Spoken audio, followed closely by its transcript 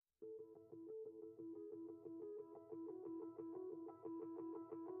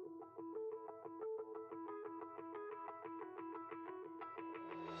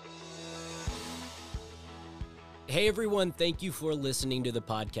Hey everyone, thank you for listening to the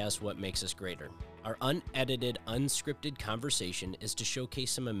podcast, What Makes Us Greater. Our unedited, unscripted conversation is to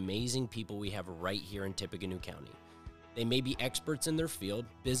showcase some amazing people we have right here in Tippecanoe County. They may be experts in their field,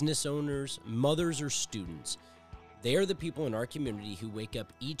 business owners, mothers, or students. They are the people in our community who wake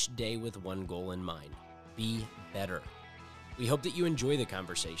up each day with one goal in mind: be better. We hope that you enjoy the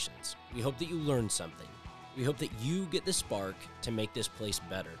conversations. We hope that you learn something. We hope that you get the spark to make this place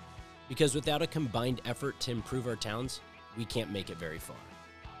better. Because without a combined effort to improve our towns, we can't make it very far.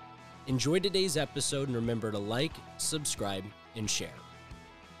 Enjoy today's episode and remember to like, subscribe, and share.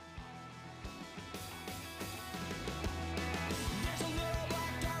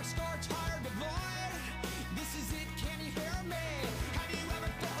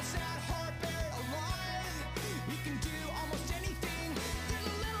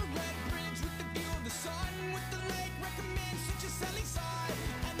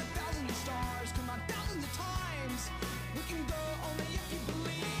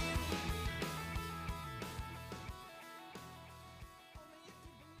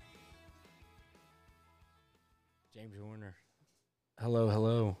 James Werner. Hello,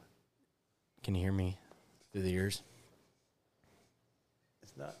 hello. Can you hear me through the ears?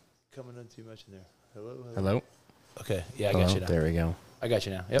 It's not coming in too much in there. Hello, hello. Hello? Okay, yeah, I Hello? got you now. There we go. I got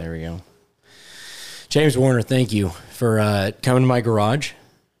you now. Yep. There we go. James Werner, thank you for coming to my garage,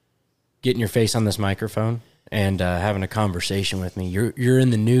 getting your face on this microphone, and having a conversation with me. You're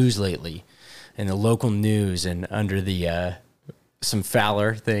in the news lately, in the local news, and under the some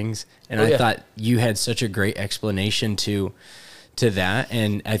Fowler things, and I thought you had such a great explanation to that,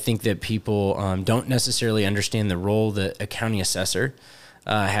 and I think that people don't necessarily understand the role that a county assessor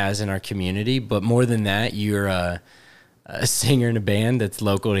has in our community, but more than that, you're a singer in a band that's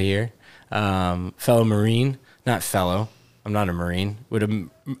local to here, fellow Marine, not fellow, I'm not a Marine.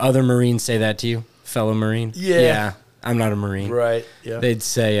 Would other Marines say that to you? Fellow Marine? Yeah. I'm not a Marine. Right, yeah. They'd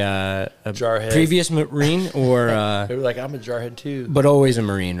say a Jarhead. Previous Marine or... they were like, I'm a jarhead too. But always a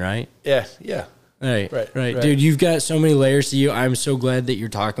Marine, right? Yeah. Right. Dude, you've got so many layers to you. I'm so glad that you're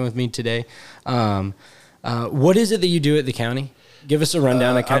talking with me today. What is it that you do at the county? Give us a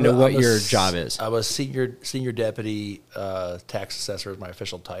rundown of kind of what your job is. I'm a senior deputy tax assessor is my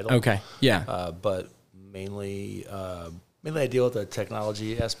official title. Okay, yeah. But mainly I deal with the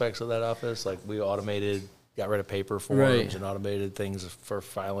technology aspects of that office. Like we got rid of paper forms and automated things for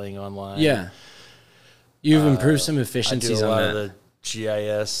filing online. Yeah. You've improved some efficiencies on that. I do a lot of the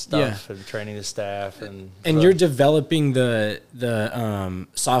GIS stuff and training the staff. And you're developing the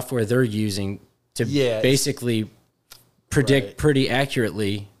software they're using to basically predict pretty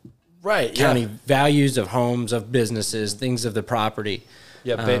accurately county values of homes, of businesses, things of the property.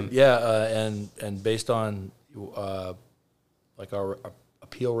 And based on like our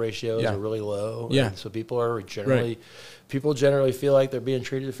appeal ratios are really low. Yeah. And so people generally feel like they're being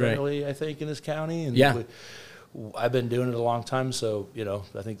treated fairly, I think, in this county. And I've been doing it a long time. So,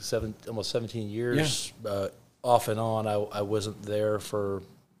 I think almost 17 years, off and on. I wasn't there for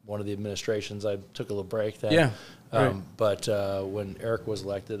one of the administrations. I took a little break then. But when Eric was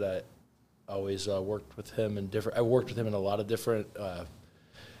elected, I always worked with him I worked with him in a lot of different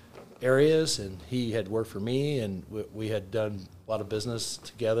areas, and he had worked for me, and we had done a lot of business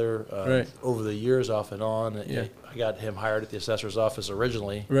together over the years, off and on. I got him hired at the assessor's office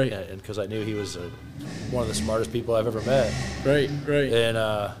originally, and because I knew he was one of the smartest people I've ever met. And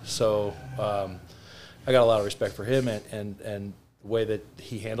so I got a lot of respect for him and the way that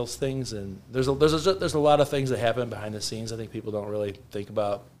he handles things. And there's a lot of things that happen behind the scenes. I think people don't really think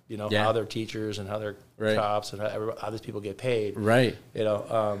about how they're teachers and how they're cops and how these people get paid.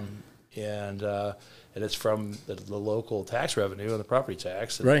 And it's from the local tax revenue and the property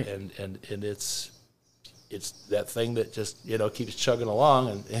tax, and it's that thing that just keeps chugging along,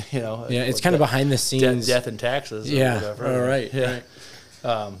 and it's kind of behind the scenes, death and taxes, or whatever.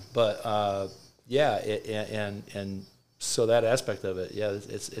 And so that aspect of it,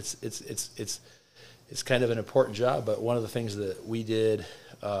 it's kind of an important job. But one of the things that we did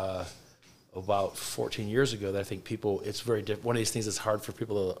about 14 years ago that I think it's very different. One of these things that's hard for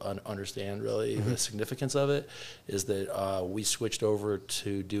people to understand really the significance of it is that we switched over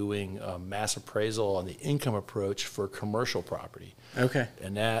to doing mass appraisal on the income approach for commercial property. Okay.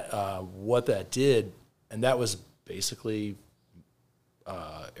 And that what that did, and that was basically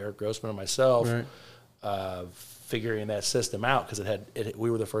Eric Grossman and myself figuring that system out, because we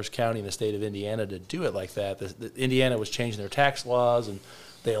were the first county in the state of Indiana to do it like that. Indiana was changing their tax laws, and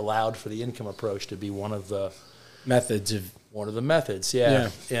they allowed for the income approach to be one of the methods of One of the methods, yeah.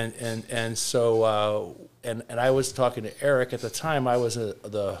 And so and I was talking to Eric at the time. I was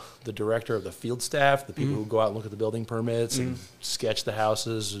the director of the field staff, the people who go out and look at the building permits and sketch the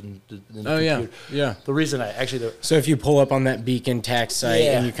houses and yeah. The reason I actually so if you pull up on that Beacon tax site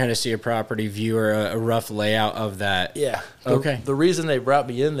and you kind of see a property view or a rough layout of that, the reason they brought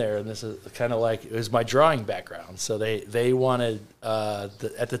me in there, and this is kind of like, it was my drawing background. So they wanted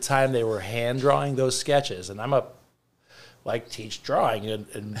at the time they were hand drawing those sketches, and I'm teach drawing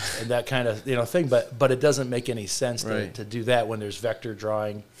and that kind of thing, but it doesn't make any sense to do that when there's vector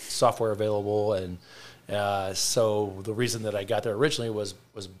drawing software available. And so the reason that I got there originally was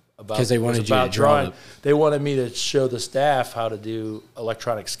about, because they wanted you to drawing. They wanted me to show the staff how to do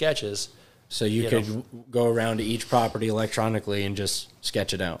electronic sketches. So you could go around to each property electronically and just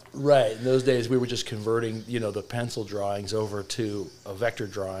sketch it out. Right. In those days, we were just converting, the pencil drawings over to vector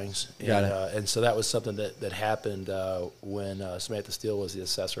drawings. Got it. And so that was something that happened when Samantha Steele was the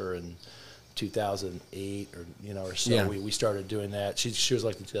assessor in 2008 or so. Yeah. We started doing that. She was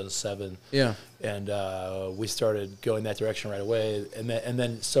like in 2007. Yeah. And we started going that direction right away. And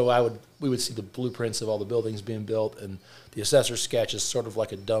then so we would see the blueprints of all the buildings being built, and the assessor sketch is sort of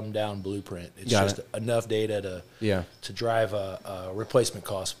like a dumbed down blueprint. It's just enough data to drive a replacement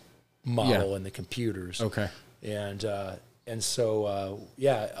cost model in the computers. Okay. And so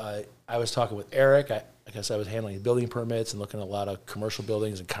I was talking with Eric. I guess I was handling building permits and looking at a lot of commercial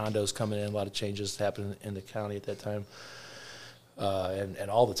buildings and condos coming in, a lot of changes happening in the county at that time, and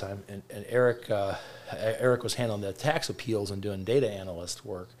all the time. And Eric was handling the tax appeals and doing data analyst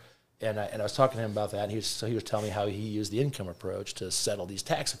work. And I was talking to him about that, and he was telling me how he used the income approach to settle these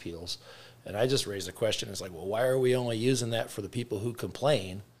tax appeals. And I just raised the question. It's like, well, why are we only using that for the people who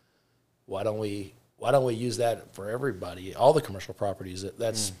complain? Why don't we use that for everybody, all the commercial properties?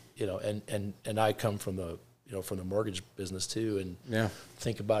 That's and I come from the from the mortgage business too, and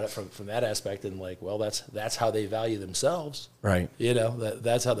think about it from that aspect, and like, well, that's how they value themselves, right?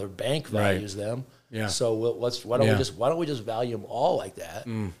 That's how their bank values them. Yeah. So why don't we just value them all like that?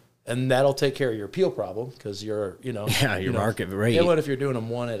 And that'll take care of your appeal problem, because your market rate. And what if you're doing them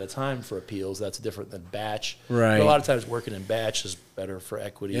one at a time for appeals? That's different than batch. Right. But a lot of times working in batch is better for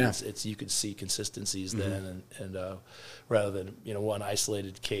equity. Yeah. It's you could see consistencies then, and rather than one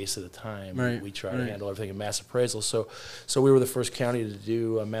isolated case at a time. Right. We try to handle everything in mass appraisal. So we were the first county to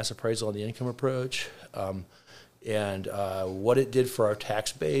do a mass appraisal on the income approach. And what it did for our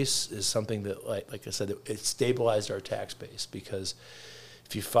tax base is something that, like I said, it stabilized our tax base, because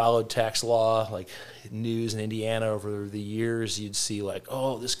if you followed tax law, like news in Indiana over the years, you'd see like,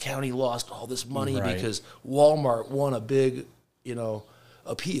 oh, this county lost all this money because Walmart won a big,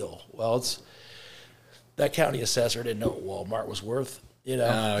 appeal. Well, that county assessor didn't know what Walmart was worth. They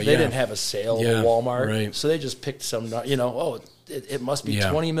didn't have a sale of Walmart, so they just picked some. It must be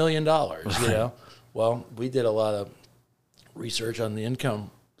 $20 million. Well, we did a lot of research on the income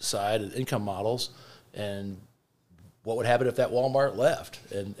side, income models, and what would happen if that Walmart left,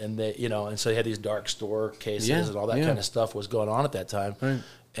 and they and so they had these dark store cases and all that kind of stuff was going on at that time,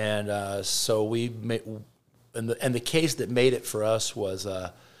 and so we made, and the case that made it for us was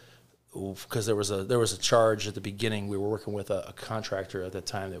because there was a charge at the beginning. We were working with a contractor at that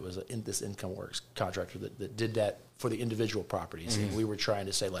time that was this Income Works contractor that did that for the individual properties, and we were trying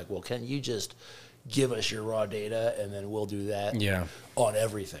to say like, well, can you just give us your raw data and then we'll do that on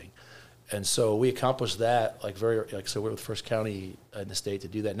everything. And so we accomplished that, so we're the first county in the state to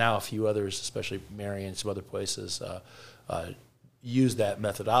do that. Now a few others, especially Marion and some other places, use that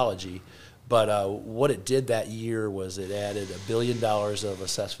methodology. But what it did that year was it added $1 billion of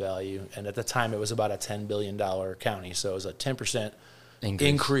assessed value, and at the time it was about a $10 billion county, so it was a 10%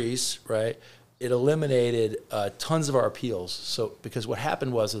 increase, right? It eliminated tons of our appeals. So because what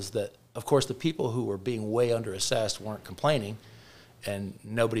happened was that, of course, the people who were being way underassessed weren't complaining, and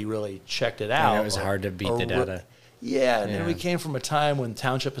nobody really checked it out. And it was hard to beat the data. Then we came from a time when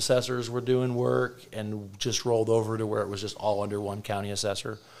township assessors were doing work and just rolled over to where it was just all under one county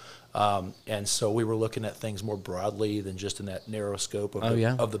assessor. And so we were looking at things more broadly than just in that narrow scope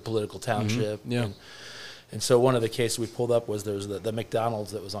of the political township. And so one of the cases we pulled up was there was the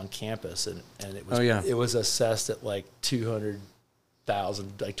McDonald's that was on campus, and it was assessed at like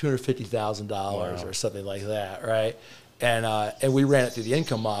 $250,000 or something like that, right? And we ran it through the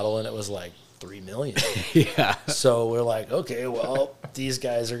income model, and it was like $3 million. So we're like, okay, well, these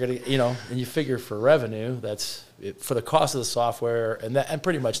guys are gonna, and you figure for revenue, that's for the cost of the software, and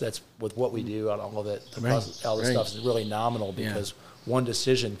pretty much that's with what we do on all of it. All this stuff is really nominal, because one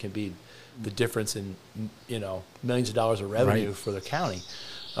decision can be the difference in millions of dollars of revenue for the county.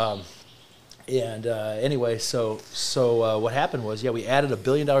 And anyway, so what happened was, we added $1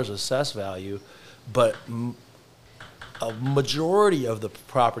 billion of assessed value, but a majority of the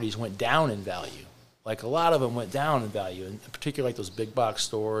properties went down in value. Like a lot of them went down in value, and particularly like those big box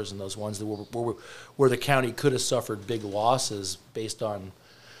stores and those ones that where the county could have suffered big losses based on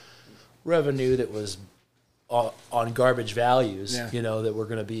revenue that was on garbage values, that were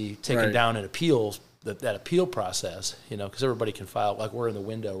going to be taken down in appeals. That appeal process, because everybody can file. Like we're in the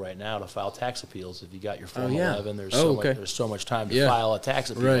window right now to file tax appeals. If you got your Form 11, there's so much time to file a tax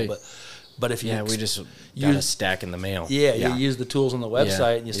appeal. But if you we just got a stack in the mail. You use the tools on the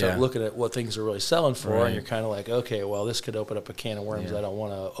website and you start looking at what things are really selling for, and you're kind of like, okay, well, this could open up a can of worms I don't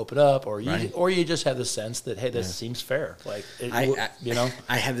want to open up, or you just have the sense that, hey, this seems fair. Like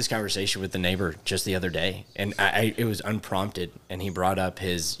I had this conversation with the neighbor just the other day, and it was unprompted, and he brought up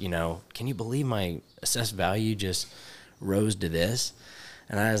his, can you believe my assessed value just rose to this?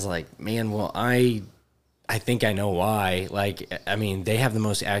 And I was like, man, well, I think I know why. Like, I mean, they have the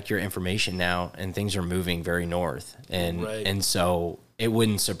most accurate information now, and things are moving very north, and so it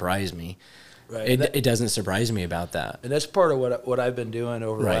wouldn't surprise me. Right. It doesn't surprise me about that. And that's part of what I've been doing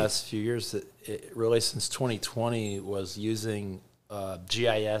over the last few years. That really since 2020 was using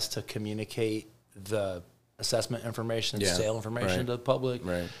GIS to communicate the assessment information and sale information to the public.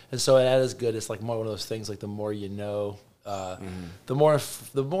 Right. And so that is good. It's like more one of those things. Like the more you know. The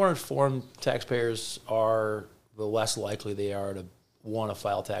more informed taxpayers are, the less likely they are to want to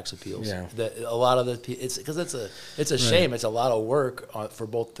file tax appeals. Yeah. A lot of it's because it's a shame. It's a lot of work for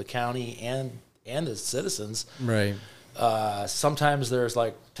both the county and the citizens. Right. Sometimes there's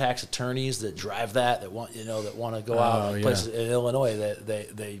like tax attorneys that drive that want to go out places in Illinois that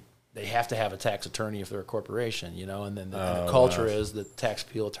they have to have a tax attorney if they're a corporation, and then the culture is the tax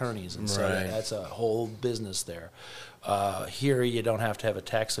appeal attorneys, and so that's a whole business there. Here, you don't have to have a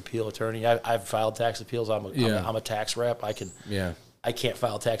tax appeal attorney. I've filed tax appeals. I'm a tax rep. I can't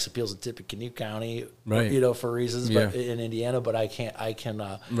file tax appeals in Tippecanoe County, for reasons, but in Indiana. But I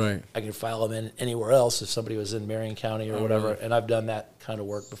can file them anywhere else if somebody was in Marion County or whatever. And I've done that kind of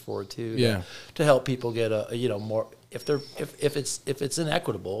work before too. To help people get more. If it's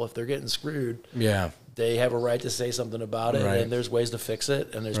inequitable, if they're getting screwed, they have a right to say something about it, and there's ways to fix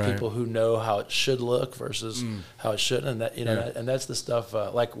it, and there's people who know how it should look versus how it shouldn't, and that and that's the stuff.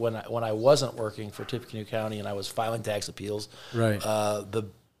 Like when I wasn't working for Tippecanoe County and I was filing tax appeals, the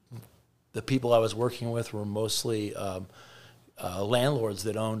people I was working with were mostly landlords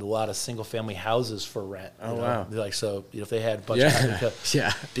that owned a lot of single family houses for rent. Wow! Like so, if they had a bunch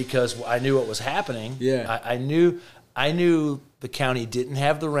of because I knew what was happening. I knew the county didn't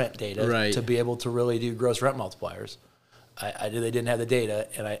have the rent data to be able to really do gross rent multipliers. I knew they didn't have the data,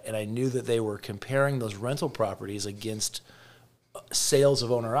 and I knew that they were comparing those rental properties against sales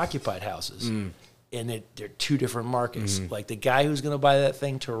of owner-occupied houses. And they're two different markets. Like the guy who's going to buy that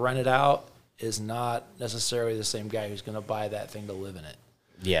thing to rent it out is not necessarily the same guy who's going to buy that thing to live in it.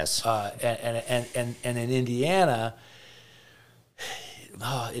 Yes. And in Indiana,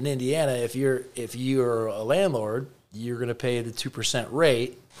 if you're a landlord, you're going to pay the 2%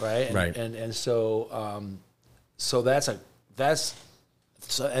 rate, right? And so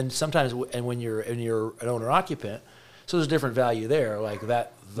and sometimes when you're an owner occupant, so there's a different value there, like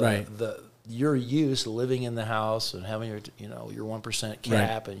that your use living in the house and having your 1%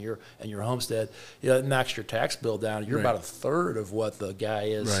 cap and your homestead, it knocks your tax bill down. You're about a third of what the guy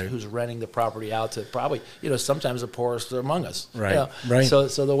is who's renting the property out to probably sometimes the poorest among us.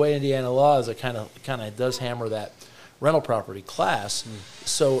 So the way Indiana law is, it kind of does hammer that rental property class.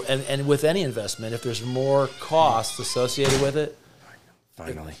 So and with any investment, if there's more costs associated with it,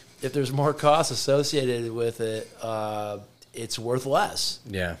 if there's more costs associated with it, it's worth less.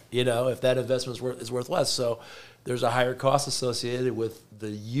 If that investment is worth less. So there's a higher cost associated with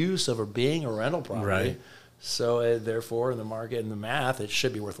the use of being a rental property. So therefore, in the market and the math, it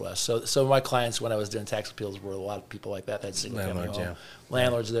should be worth less. So my clients, when I was doing tax appeals, were a lot of people like that single family home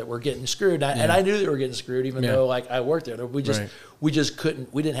landlords that were getting screwed. And I knew they were getting screwed, even though I worked there. We just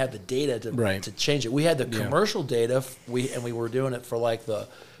couldn't. We didn't have the data to change it. We had the commercial data. We were doing it for like the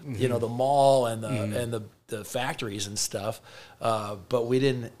the mall and the factories and stuff, but we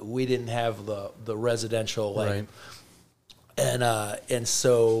didn't have the residential and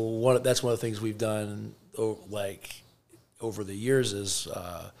so that's one of the things we've done over the years is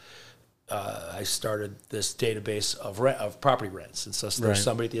I started this database of property rents, and so there's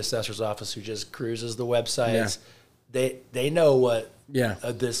somebody at the assessor's office who just cruises the websites. They know what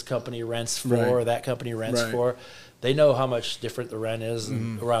this company rents for, or that company rents for. They know how much different the rent is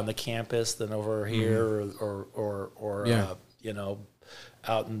around the campus than over here, or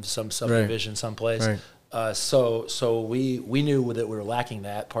out in some subdivision someplace. Right. So we knew that we were lacking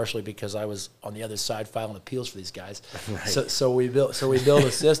that, partially because I was on the other side filing appeals for these guys. Right. So we built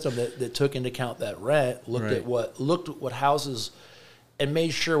a system that took into account that rent, looked at what houses, and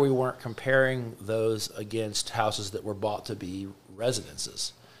made sure we weren't comparing those against houses that were bought to be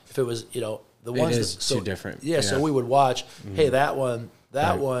residences. If it was, the ones it is too different. Yeah, so we would watch, hey, that one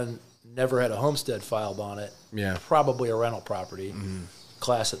never had a homestead filed on it. Yeah. Probably a rental property.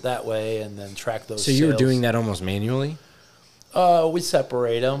 Class it that way, and then track those. So you were doing that almost manually? We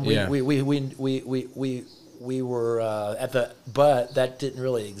separate them. We were at the, but that didn't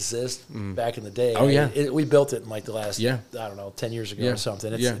really exist back in the day. Oh yeah, we built it in like the last I don't know 10 years ago or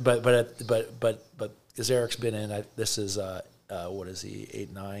something. It's, but as Eric's been in, this is what is he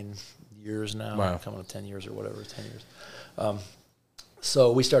 8-9 years now? Wow. Coming up 10 years or whatever, 10 years.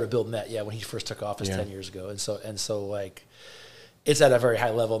 So we started building that when he first took office 10 years ago, and so like. It's at a very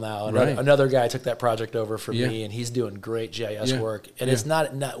high level now. Another guy took that project over for me, and he's doing great GIS work. And it's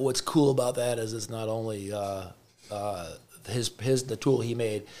not what's cool about that is it's not only the tool he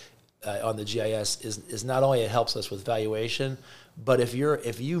made on the GIS is not only it helps us with valuation, but if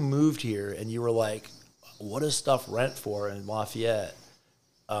you moved here and you were like, what does stuff rent for in Lafayette?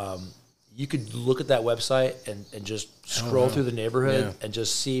 You could look at that website and just scroll through the neighborhood and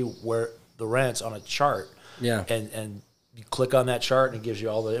just see where the rent's on a chart. Yeah, and you click on that chart and it gives you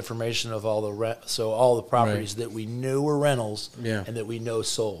all the information of all the properties that we knew were rentals and that we know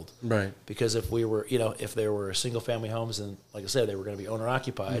sold. Right. Because if we were, if there were single family homes and like I said, they were going to be owner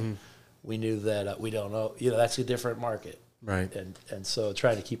occupied, we knew that we don't know, that's a different market. Right. And so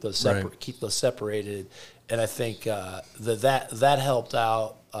trying to keep those separated. And I think that helped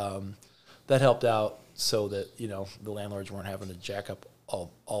out. That helped out so that, the landlords weren't having to jack up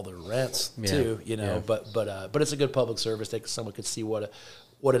all their rents too, but it's a good public service. Someone could see what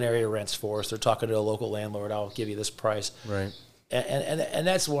an area rents for. So they're talking to a local landlord. I'll give you this price. Right. And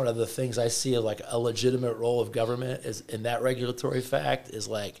that's one of the things I see like a legitimate role of government is in that regulatory fact is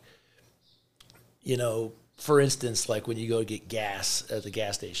like, for instance, like when you go get gas at the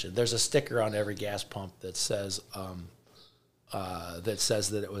gas station, there's a sticker on every gas pump that says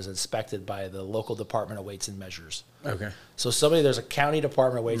that it was inspected by the local Department of Weights and Measures. Okay. So there's a county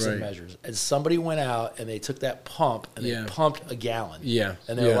Department of Weights and Measures, and somebody went out and they took that pump and they pumped a gallon. Yeah.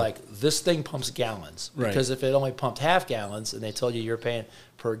 And they're like, this thing pumps gallons. Right. Because if it only pumped half gallons and they told you you're paying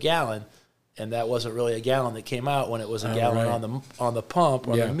per gallon, and that wasn't really a gallon that came out when it was a gallon on the pump,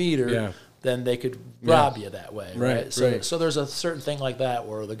 on the meter, then they could rob you that way, right? So there's a certain thing like that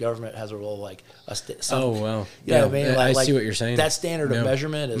where the government has a role like wow. Yeah, I mean, I see what you're saying. That standard of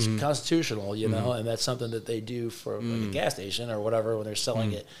measurement is constitutional, and that's something that they do for like a gas station or whatever when they're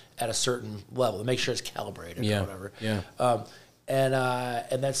selling it at a certain level to make sure it's calibrated or whatever. Yeah.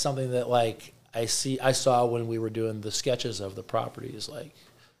 And that's something that like I saw when we were doing the sketches of the properties, like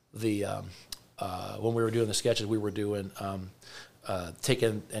when we were doing the sketches, we were doing.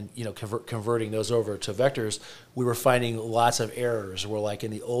 Taking and converting those over to vectors, we were finding lots of errors where like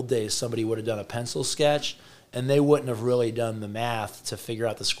in the old days somebody would have done a pencil sketch and they wouldn't have really done the math to figure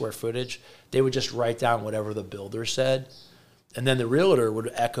out the square footage. They would just write down whatever the builder said, and then the realtor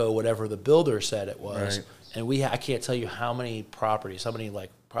would echo whatever the builder said it was. Right. And I can't tell you how many properties,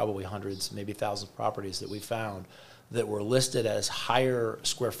 like probably hundreds, maybe thousands of properties that we found that were listed as higher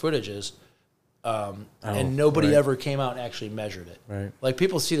square footages. And nobody ever came out and actually measured it. Right. Like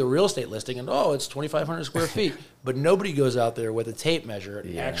people see the real estate listing and it's 2,500 square feet, but nobody goes out there with a tape measure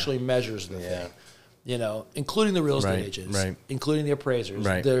and actually measures the thing. Including the real estate agents, including the appraisers,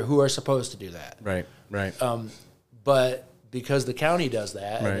 who are supposed to do that. Right. Right. But because the county does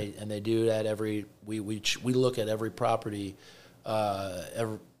that, and they do that we look at every property, they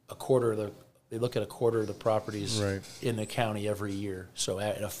look at a quarter of the properties in the county every year. So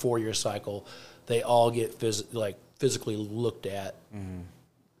in a 4-year cycle, they all get physically looked at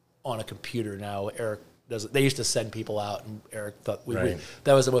on a computer now. Eric does it. They used to send people out, and Eric thought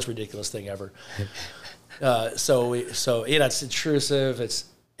that was the most ridiculous thing ever. So it's intrusive.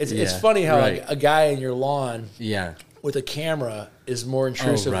 It's funny how a guy in your lawn with a camera is more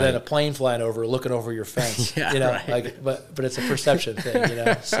intrusive than a plane flying over, looking over your fence. But it's a perception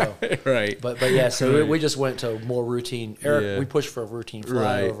thing, So So we just went to more routine. Eric, we push for routine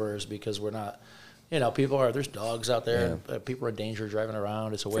flyovers because we're not. There's dogs out there. People are in danger driving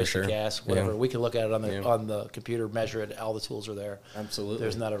around. It's a waste of gas, whatever. We can look at it on the computer, measure it. All the tools are there. Absolutely.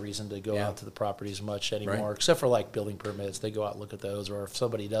 There's not a reason to go out to the properties much anymore, except for like building permits. They go out and look at those, or if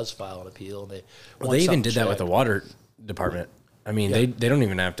somebody does file an appeal, and they even did that with the water department. I mean, they don't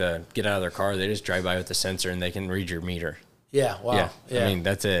even have to get out of their car. They just drive by with the sensor and they can read your meter. Yeah. Wow. Yeah. I mean,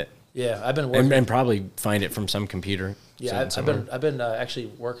 that's it. Yeah. I've been working and probably find it from some computer. Yeah. I've been actually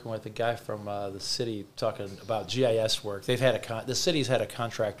working with a guy from the city talking about GIS work. They've had the city's had a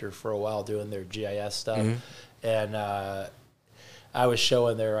contractor for a while doing their GIS stuff, and I was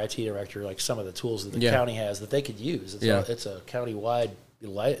showing their IT director like some of the tools that the county has that they could use. It's a county-wide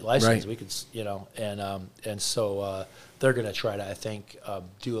license. Right. We could, and so they're going to try to, I think,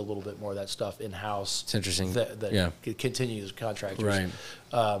 do a little bit more of that stuff in house. It's interesting. That could continue as contractors. Right.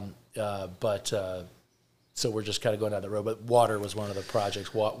 So we're just kind of going down the road. But water was one of the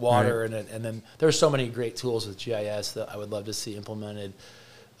projects. Water, right. and then there's so many great tools with GIS that I would love to see implemented.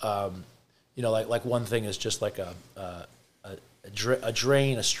 Like one thing is just like a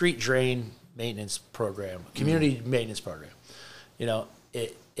street drain maintenance program, community maintenance program.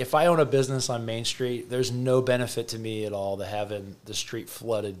 If I own a business on Main Street, there's no benefit to me at all to having the street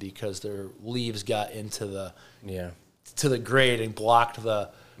flooded because their leaves got into the grade and blocked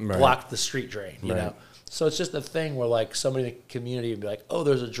the street drain. You know, so it's just a thing where like somebody in the community would be like, "Oh,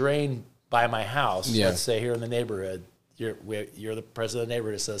 there's a drain by my house." Yeah. Let's say here in the neighborhood. You're the president of the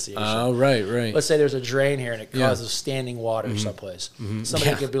neighborhood association. Oh, right. Let's say there's a drain here and it causes standing water someplace.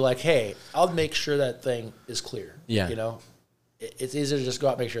 Somebody could be like, "Hey, I'll make sure that thing is clear." Yeah. It's easier to just go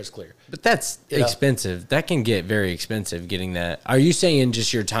out and make sure it's clear. But that's expensive. That can get very expensive getting that. Are you saying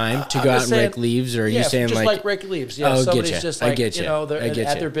just your time to go out and rake leaves, or are you saying just like rake leaves? Yeah, somebody's just like, they're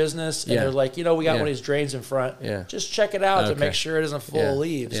at their business and they're like, we got one of these drains in front. Yeah. Just check it out to make sure it isn't full of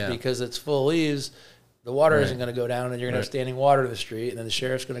leaves because it's full of leaves. The water isn't going to go down, and you're going to have standing water in the street, and then the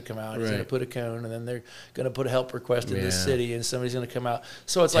sheriff's going to come out, and he's going to put a cone, and then they're going to put a help request in the city, and somebody's going to come out.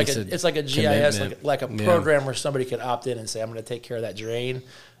 So it's like a GIS, like a program where somebody could opt in and say, I'm going to take care of that drain.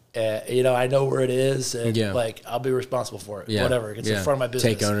 I know where it is, and I'll be responsible for it. Whatever, it's in front of my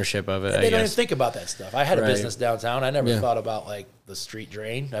business. Take ownership of it. And they don't even think about that stuff. I had a business downtown. I never thought about like the street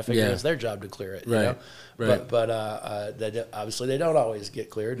drain. I figured it was their job to clear it. Right. But obviously they don't always get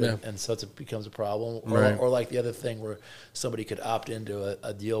cleared, and so it becomes a problem. Or like the other thing where somebody could opt into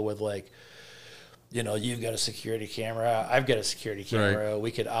a deal with like, you've got a security camera, I've got a security camera.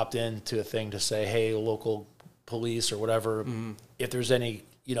 We could opt into a thing to say, hey, local police or whatever, if there's any.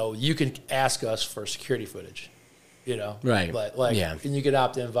 You can ask us for security footage, right? And you could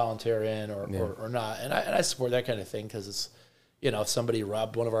opt in, volunteer in, or not. And I support that kind of thing because it's, if somebody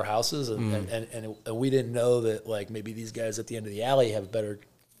robbed one of our houses and we didn't know that like maybe these guys at the end of the alley have better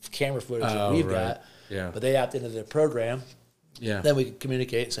camera footage than we've got, but they opt into the program. Yeah. Then we can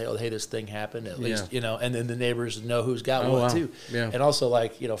communicate and say, oh, hey, this thing happened at least, and then the neighbors know who's got what too. Yeah. And also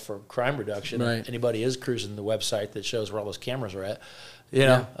like, for crime reduction, anybody is cruising the website that shows where all those cameras are at.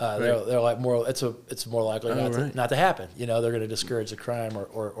 They're like more. It's more likely not to happen. They're going to discourage the crime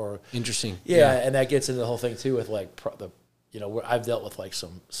or interesting. Yeah, and that gets into the whole thing too with like I've dealt with like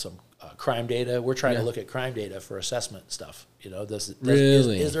some crime data. We're trying to look at crime data for assessment stuff.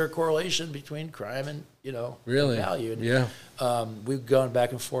 Is there a correlation between crime and value? And, we've gone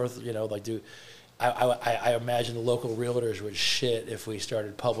back and forth. I imagine the local realtors would shit if we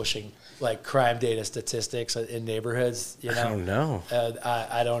started publishing like crime data statistics in neighborhoods. I don't know.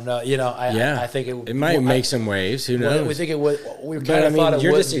 I don't know. I think it might make some waves. Who knows? We think it would. We kind of thought it would.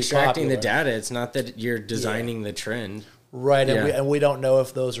 You're just extracting the data. It's not that you're designing the trend. Right, and we don't know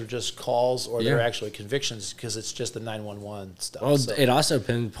if those are just calls or they're actually convictions because it's just the 911 stuff. Well, it also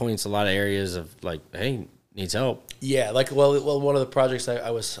pinpoints a lot of areas of like, hey, needs help. Yeah, like one of the projects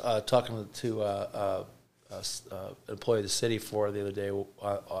I was talking to an employee of the city for the other day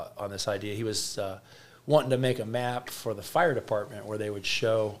on this idea. He was wanting to make a map for the fire department where they would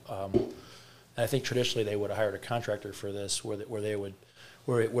show. And I think traditionally they would have hired a contractor for this, where they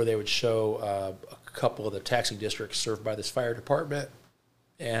would show a couple of the taxing districts served by this fire department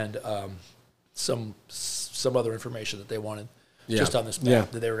and some other information that they wanted just on this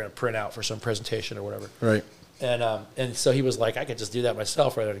map that they were going to print out for some presentation or whatever. Right. And so he was like, I could just do that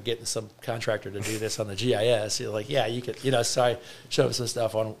myself rather than getting some contractor to do this on the GIS. He's like, yeah, you could, so I showed him some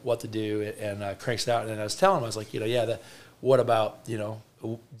stuff on what to do and cranks it out. And then I was telling him, I was like, what about,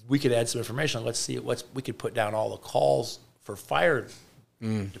 we could add some information. Let's see we could put down all the calls for fire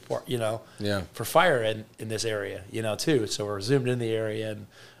for fire in this area, too. So we're zoomed in the area and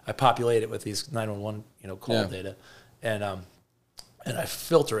I populate it with these 911, call data. And I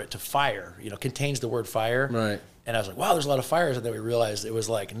filter it to fire, contains the word fire. Right. And I was like, wow, there's a lot of fires. And then we realized it was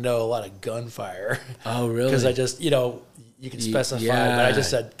like, no, a lot of gunfire. Oh, really? Because I just, you can specify, but I just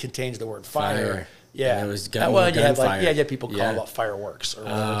said contains the word fire. Yeah, and it was you had people call about fireworks or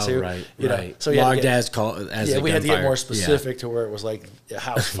whatever too. Right, right. So logged as call as we had to get more specific to where it was like a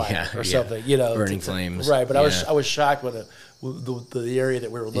house fire or something. Burning flames. Right, but I was shocked with the area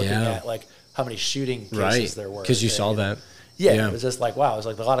that we were looking at, like how many shooting cases there were. Because you saw that. Yeah, it was just like, wow, it was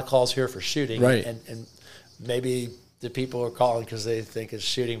like a lot of calls here for shooting. Right. And maybe the people are calling because they think it's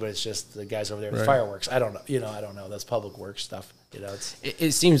shooting, but it's just the guys over there with fireworks. I don't know. I don't know. That's public works stuff.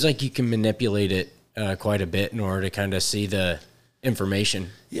 It seems like you can manipulate it quite a bit in order to kind of see the information.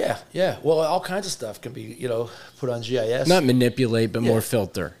 Yeah. Well, all kinds of stuff can be, put on GIS. Not manipulate, but more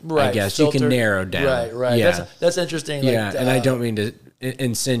filter. Right. I guess filter. You can narrow down. Right. Yeah. That's interesting. Yeah, and I don't mean to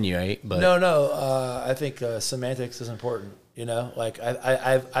insinuate, but no. I think semantics is important. Like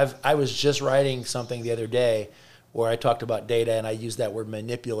I was just writing something the other day where I talked about data and I used that word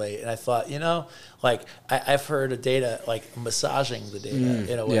manipulate, and I thought, like I've heard of data like massaging the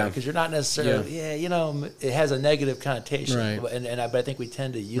data in a way, because you're not necessarily, it has a negative connotation, but I think we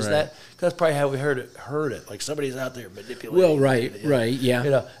tend to use that because that's probably how we heard it, like somebody's out there manipulating. Well, right, yeah,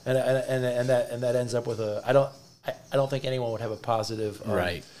 and that ends up with I don't think anyone would have a positive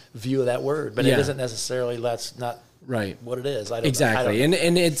view of that word, but it isn't necessarily. That's not. What it is. I don't know.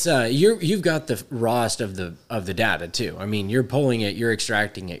 And it's you've got the rawest of the data too. I mean, you're pulling it, you're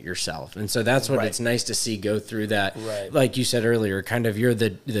extracting it yourself, and so that's what it's nice to see go through that. Like you said earlier, kind of you're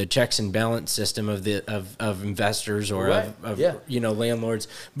the checks and balance system of investors or of landlords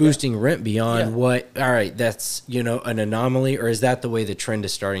boosting rent beyond what. All right, that's an anomaly, or is that the way the trend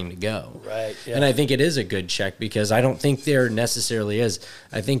is starting to go? Right. Yeah. And I think it is a good check because I don't think there necessarily is.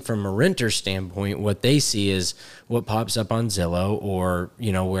 I think from a renter standpoint, what they see is what pops up on Zillow or,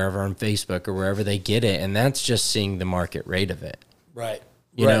 wherever on Facebook or wherever they get it. And that's just seeing the market rate of it. Right.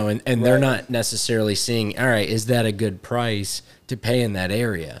 You know, and they're not necessarily seeing, all right, is that a good price to pay in that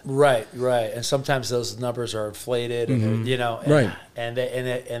area? Right. And sometimes those numbers are inflated and,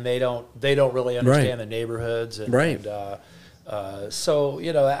 and they don't really understand the neighborhoods. And, so,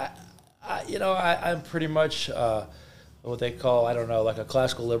 I'm pretty much what they call, I don't know, like a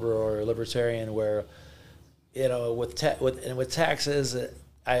classical liberal or a libertarian where, with taxes,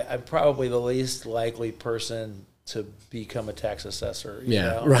 I'm probably the least likely person to become a tax assessor.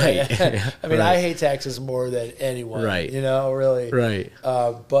 I mean, I hate taxes more than anyone. Really. Right.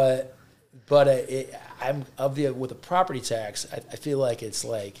 But I'm with a property tax. I feel like it's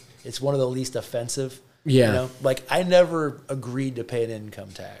one of the least offensive. Yeah. Like I never agreed to pay an income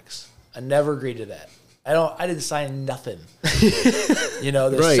tax. I never agreed to that. I didn't sign nothing.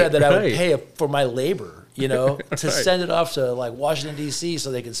 That said that I would pay for my labor. To send it off to like Washington D.C.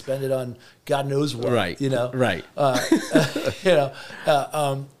 so they can spend it on God knows what.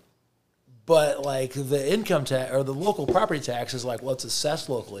 But like the income tax or the local property tax is like, well, it's assessed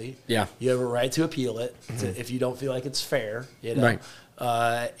locally. Yeah, you have a right to appeal it if you don't feel like it's fair. And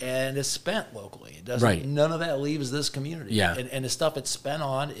it's spent locally. It doesn't. None of that leaves this community. Yeah, and the stuff it's spent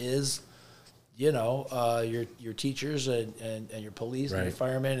on is. Your teachers and your police and your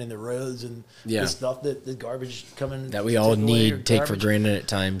firemen and the roads and the stuff that the garbage coming that we all take for granted at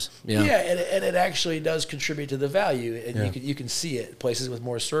times. And it actually does contribute to the value, and you can see it. Places with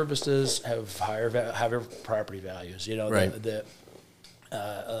more services have higher property values. In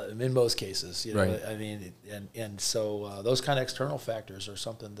most cases, I mean, and so those kind of external factors are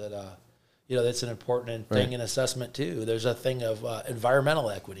something that. That's an important thing in assessment too. There's a thing of environmental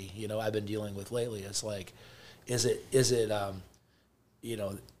equity. I've been dealing with lately. It's like, is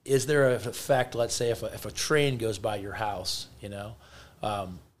there a effect? Let's say if a train goes by your house,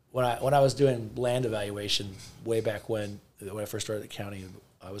 when I was doing land evaluation way back when I first started at the county,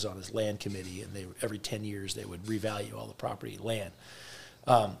 I was on this land committee, and every 10 years they would revalue all the property land.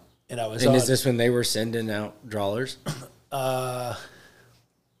 And is this when they were sending out drawers?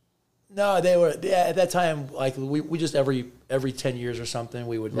 No, they were at that time. Like we just every 10 years or something,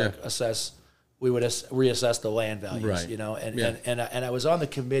 we would assess. We would reassess the land values, And I was on the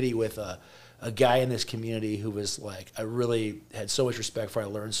committee with a guy in this community who was like, I really had so much respect for. I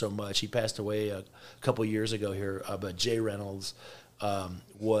learned so much. He passed away a couple years ago here, but Jay Reynolds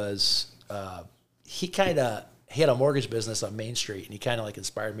he had a mortgage business on Main Street, and he kind of like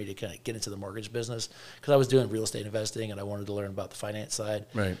inspired me to kind of get into the mortgage business because I was doing real estate investing and I wanted to learn about the finance side.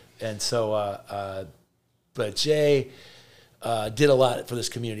 Right. And so, but Jay did a lot for this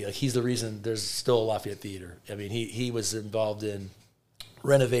community. Like he's the reason there's still a Lafayette Theater. I mean, he was involved in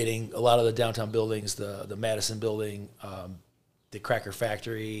renovating a lot of the downtown buildings, the Madison building, the Cracker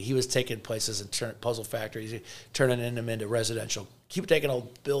Factory. He was taking places and puzzle factories, turning them into residential. Keep taking a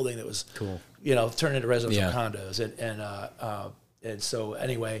building that was cool, turn into residential condos, and so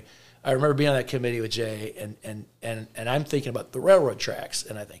anyway, I remember being on that committee with Jay, and I'm thinking about the railroad tracks,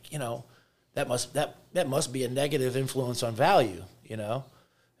 and I think, that must be a negative influence on value, And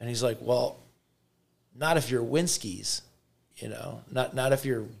he's like, well, not if you're Winskies, not if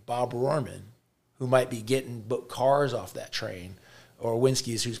you're Bob Rohrman, who might be getting cars off that train, or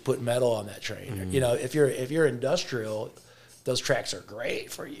Winskies who's putting metal on that train. Mm-hmm. If you're industrial, those tracks are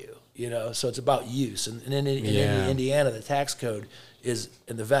great for you. So it's about use. And in Indiana, the tax code and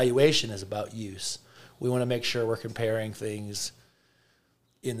the valuation is about use. We want to make sure we're comparing things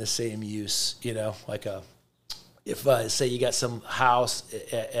in the same use, like if say you got some house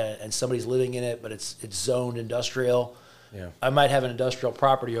and somebody's living in it, but it's zoned industrial. Yeah. I might have an industrial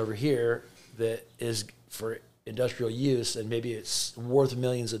property over here that is for industrial use, and maybe it's worth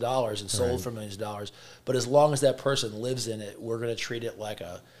millions of dollars and sold for millions of dollars. But as long as that person lives in it, we're going to treat it like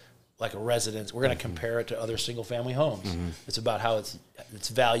a residence. We're going to compare it to other single family homes. Mm-hmm. It's about how it's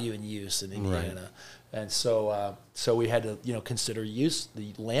value and use in Indiana. Right. And so we had to consider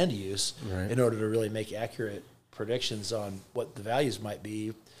the land use in order to really make accurate predictions on what the values might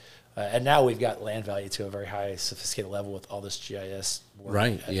be. And now we've got land value to a very high, sophisticated level with all this GIS work.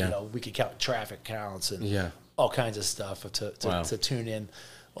 Right. And, we can count traffic counts and all kinds of stuff to tune in,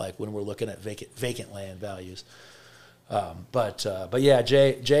 like when we're looking at vacant land values. But yeah,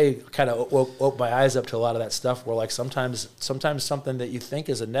 Jay kind of woke my eyes up to a lot of that stuff. Where like sometimes something that you think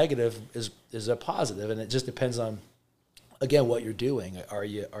is a negative is a positive, and it just depends on, again, what you're doing. Are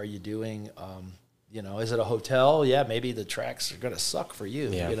you doing is it a hotel? Yeah, maybe the tracks are going to suck for you.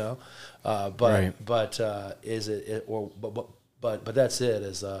 Yeah. But is it but that's it.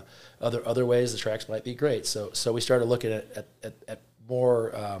 Is other ways the tracks might be great. So we started looking at more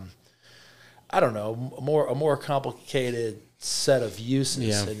a more complicated set of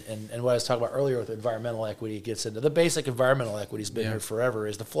uses. Yeah. And what I was talking about earlier with environmental equity gets into the basic environmental equity has been here forever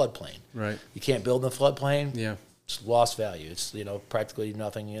is the floodplain. Right. You can't build in the floodplain. Yeah. It's lost value. It's practically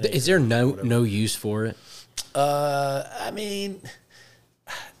nothing in it. Is there no use for it? I mean,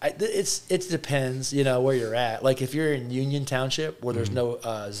 it depends. Where you're at. Like if you're in Union Township where there's no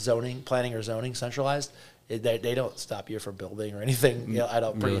planning or zoning centralized, they don't stop you from building or anything.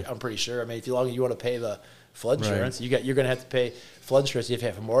 I'm pretty sure. I mean, if you want to pay the flood insurance, you're going to have to pay flood insurance if you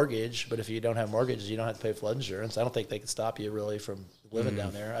have a mortgage. But if you don't have mortgages, you don't have to pay flood insurance. I don't think they can stop you really from living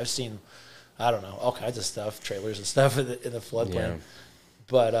down there. I've seen, all kinds of stuff, trailers and stuff in the floodplain. Yeah.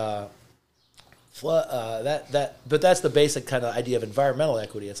 But but that's the basic kind of idea of environmental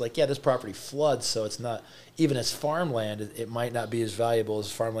equity. It's like, this property floods, so it's not, even as farmland, it might not be as valuable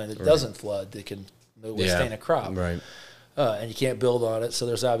as farmland that doesn't flood, that can withstand a crop. Right. And you can't build on it, so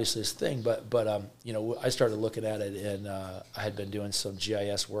there's obviously this thing. But I started looking at it, and I had been doing some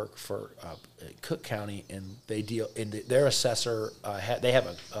GIS work for Cook County, and they deal in their assessor. They have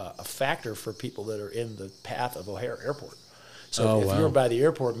a factor for people that are in the path of O'Hare Airport. So if you're by the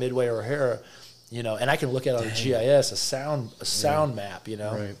airport, Midway or O'Hare, and I can look at it on a GIS, a sound map,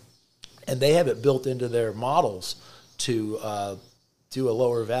 right. And they have it built into their models to do a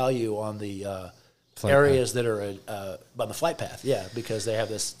lower value on the areas that are on the flight path, because they have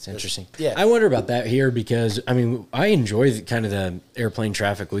this. It's interesting. I wonder about that here because I enjoy kind of the airplane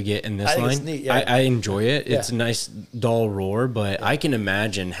traffic we get in this line. It's neat, I enjoy it. It's a nice dull roar, but I can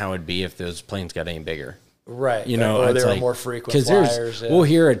imagine how it'd be if those planes got any bigger. Right. Or there are more frequent flyers. We'll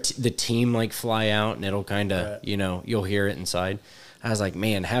hear the team fly out, and it'll kind of you'll hear it inside. I was like,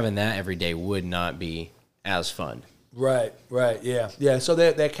 man, having that every day would not be as fun. Right. Yeah. So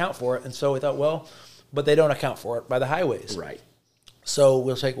they account for it, and so we thought, but they don't account for it by the highways. Right. So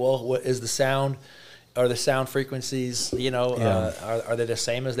we'll take, what is the sound? Are the sound frequencies, are they the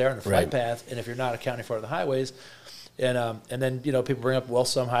same as they're on the flight path? And if you're not accounting for it on the highways, and then, people bring up,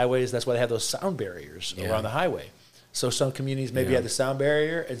 some highways, that's why they have those sound barriers around the highway. So some communities maybe have the sound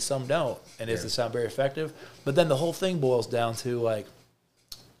barrier and some don't. And is the sound barrier effective? But then the whole thing boils down to,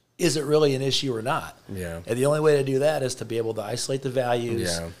 is it really an issue or not? Yeah. And the only way to do that is to be able to isolate the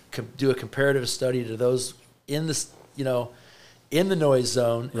values, do a comparative study to those in the, in the noise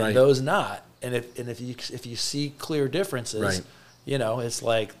zone and those not. And if you see clear differences, it's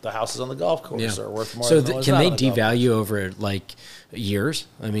like the houses on the golf course are worth more. So can they devalue over years?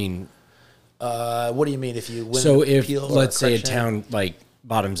 I mean, what do you mean if you win? So if let's say a town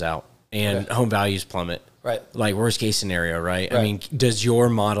bottoms out and home values plummet. Right. Worst case scenario, right? I mean, does your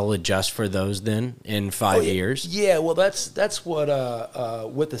model adjust for those then in 5 years? Yeah, well, that's what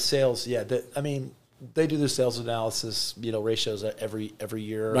with the sales. Yeah, they do their sales analysis, ratios every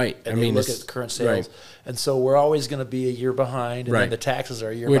year. Right. And they look at current sales. Right. And so we're always going to be a year behind, and then the taxes are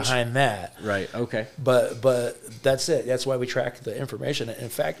a year behind that. Right. Okay. But that's it. That's why we track the information. In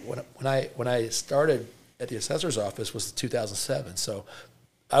fact, when I started at the assessor's office was 2007. So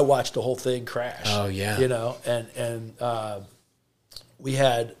I watched the whole thing crash. Oh yeah. And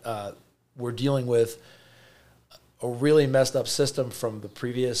we're dealing with a really messed up system from the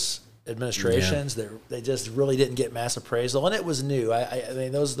previous administrations that they just really didn't get mass appraisal, and it was new. I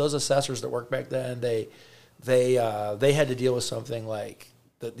mean, those assessors that worked back then, they had to deal with something like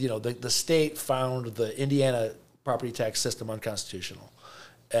the state found the Indiana property tax system unconstitutional,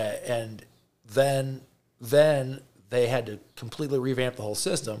 and then they had to completely revamp the whole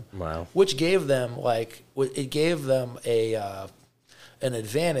system. Wow. Which gave them an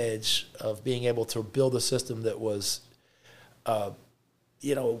advantage of being able to build a system that was,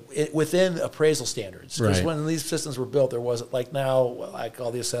 within appraisal standards. Because when these systems were built, there wasn't like now, like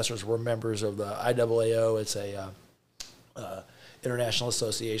all the assessors were members of the IAAO. It's a International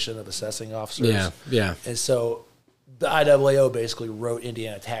Association of Assessing Officers. Yeah, yeah. And so the IAAO basically wrote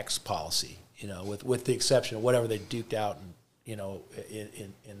Indiana tax policy, with the exception of whatever they duked out in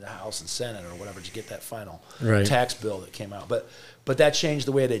the House and Senate or whatever to get that final tax bill that came out. But that changed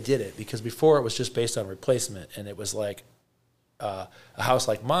the way they did it, because before it was just based on replacement, and it was like a house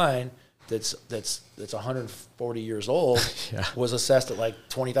like mine that's 140 years old was assessed at like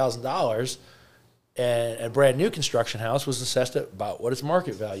 $20,000, and a brand new construction house was assessed at about what its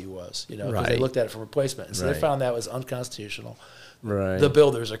market value was, because they looked at it for replacement, and so they found that was unconstitutional. Right. The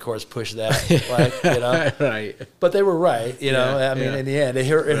builders, of course, pushed that, right. But they were right, I mean, in the end, it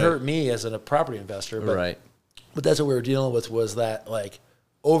hurt me as a property investor, but that's what we were dealing with, was that like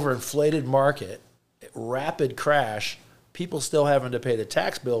overinflated market, rapid crash, people still having to pay the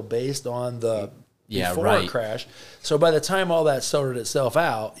tax bill based on the before crash. So by the time all that sorted itself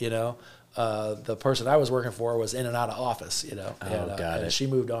out, the person I was working for was in and out of office, and she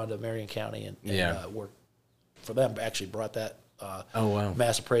moved on to Marion County and worked for them. Actually brought that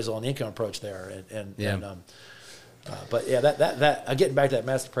mass appraisal and income approach there, but that getting back to that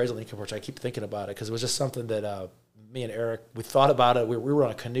mass appraisal and income approach, I keep thinking about it because it was just something that me and Eric, we thought about it. We were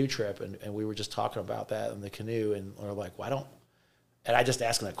on a canoe trip, and we were just talking about that in the canoe, and we we're like, and I just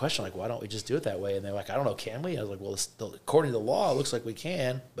asked them that question, like, why don't we just do it that way? And they're like, I don't know, can we? I was like, well, according to the law, it looks like we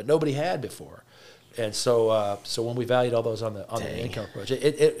can, but nobody had before. And so when we valued all those on the income approach,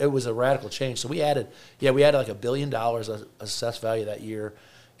 it was a radical change. So we added like $1 billion of assessed value that year,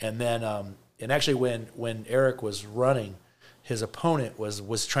 and then and actually when Eric was running, his opponent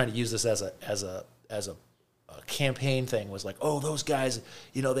was trying to use this as a campaign thing. Was like, oh, those guys,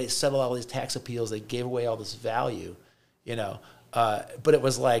 they settled all these tax appeals, they gave away all this value, but it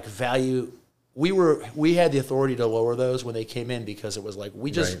was like value. We had the authority to lower those when they came in, because it was like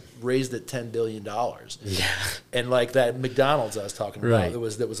we just raised it $10 billion. Yeah. And like that McDonald's I was talking about, that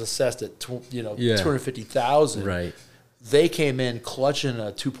was assessed at $250,000. Right. They came in clutching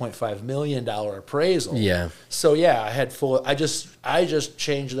a $2.5 million appraisal. Yeah. So I just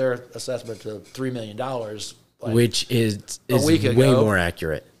changed their assessment to $3 million, which is way more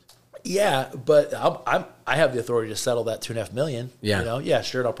accurate. Yeah, but I have the authority to settle that $2.5 million. Yeah,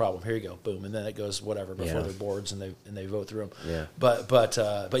 sure, no problem. Here you go, boom, and then it goes whatever before their boards, and they vote through them. Yeah.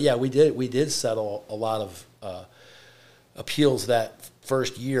 But yeah, we did settle a lot of appeals that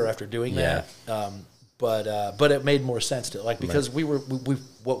first year after doing that. But it made more sense to because we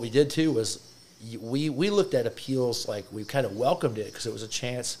what we did too was we looked at appeals like we kind of welcomed it, because it was a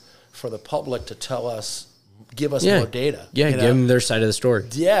chance for the public to give us more data. Yeah, give them their side of the story.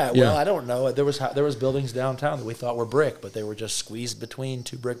 Yeah, well, I don't know. There was buildings downtown that we thought were brick, but they were just squeezed between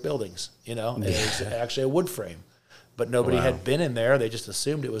two brick buildings, and it was actually a wood frame. But nobody had been in there. They just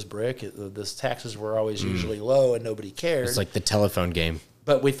assumed it was brick. The taxes were always usually low, and nobody cared. It's like the telephone game.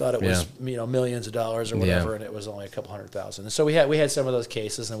 But we thought it was millions of dollars or whatever, and it was only a couple $100,000. And so we had some of those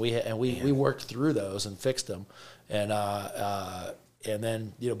cases, and we worked through those and fixed them, and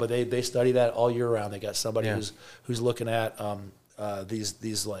then but they study that all year round. They got somebody who's looking at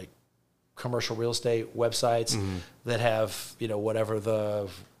these like commercial real estate websites that have whatever the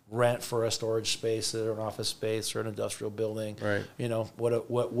rent for a storage space or an office space or an industrial building. Right.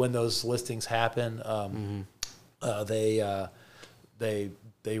 What when those listings happen, they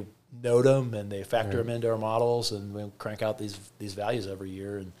note them and they factor them into our models, and we crank out these values every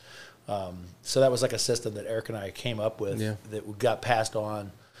year. And so that was like a system that Eric and I came up with that got passed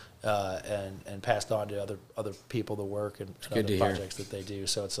on, and passed on to other people the work and other projects that they do.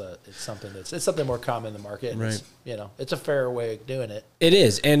 So it's something more common in the market. And right. It's a fair way of doing it. It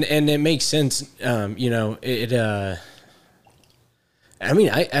is, and it makes sense. I'm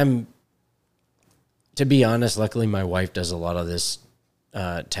to be honest. Luckily, my wife does a lot of this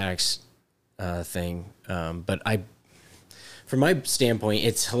tax thing, but from my standpoint,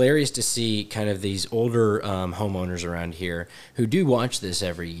 it's hilarious to see kind of these older homeowners around here who do watch this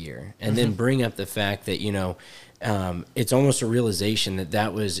every year and then bring up the fact that, it's almost a realization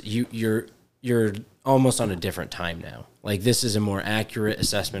that was you're almost on a different time now. Like, this is a more accurate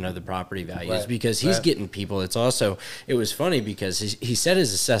assessment of the property values, right, because he's getting people. It was funny because he said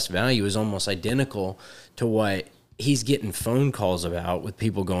his assessed value is almost identical to what he's getting phone calls about, with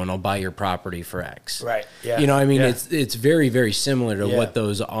people going, "I'll buy your property for X." Right. Yeah. It's very, very similar to what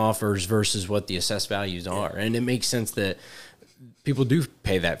those offers versus what the assessed values are. And it makes sense that people do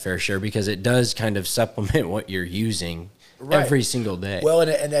pay that fair share, because it does kind of supplement what you're using every single day. Well,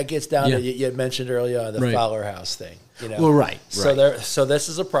 and that gets down to, you had mentioned earlier, the Fowler House thing. Well, right. So this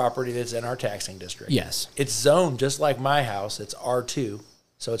is a property that's in our taxing district. Yes. It's zoned just like my house. It's R2.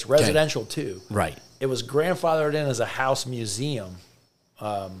 So it's residential too. Right. It was grandfathered in as a house museum.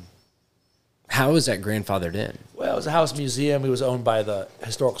 How is that grandfathered in? Well, it was a house museum. It was owned by the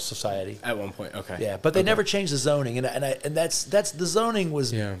Historical Society at one point. Okay. Yeah, but they never changed the zoning, and that's the zoning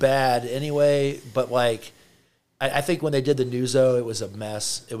was bad anyway. But like, I think when they did the Nuzo, it was a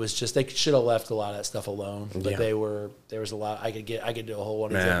mess. It was just, they should have left a lot of that stuff alone. But there was a lot. I could do a whole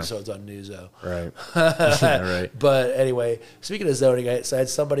one of these episodes on Nuzo. Right. Right. But anyway, speaking of zoning, I had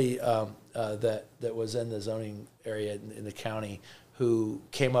somebody that was in the zoning area in the county who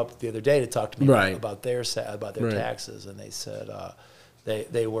came up the other day to talk to me about their taxes, and they said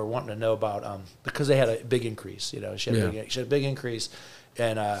they were wanting to know about because they had a big increase. She had a big increase,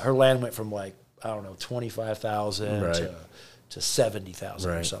 and her land went from, like, I don't know, 25,000 to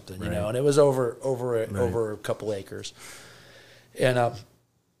 70,000 or something, and it was over a couple acres, and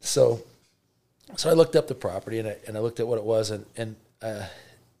so I looked up the property and I looked at what it was, and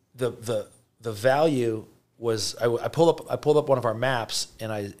the value was, I pulled up one of our maps,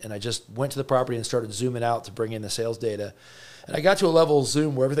 and I just went to the property and started zooming out to bring in the sales data. And I got to a level of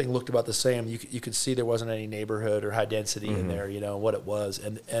zoom where everything looked about the same. You could see there wasn't any neighborhood or high density in there, what it was.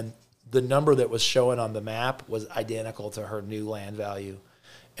 And the number that was showing on the map was identical to her new land value.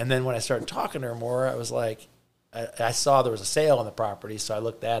 And then when I started talking to her more, I was like, I saw there was a sale on the property, so I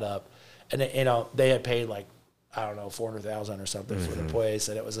looked that up. And they had paid, like, I don't know, $400,000 or something for the place,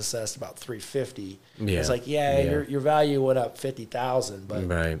 and it was assessed about $350,000. It's like, your value went up $50,000,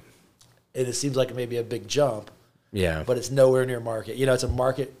 but it seems like it may be a big jump. Yeah, but it's nowhere near market. It's a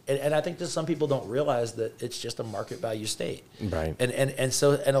market, and I think that some people don't realize that it's just a market value state. Right. And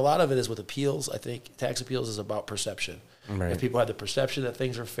so a lot of it is with appeals. I think tax appeals is about perception. Right. If people have the perception that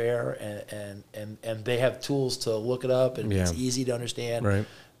things are fair, and they have tools to look it up, and it's easy to understand,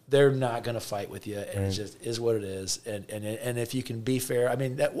 they're not going to fight with you, and it just is what it is. And if you can be fair, I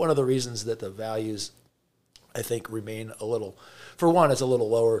mean, that one of the reasons that the values, I think, remain a little, for one, it's a little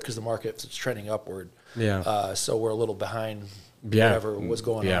lower because the market's trending upward. Yeah. So we're a little behind whatever was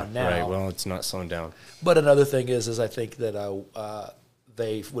going on now. Right. Well, it's not slowing down. But another thing is I think that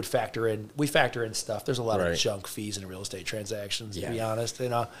they would factor in. We factor in stuff. There's a lot of junk fees in real estate transactions. To be honest,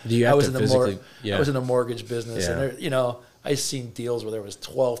 I was in the mortgage business, and I've seen deals where there was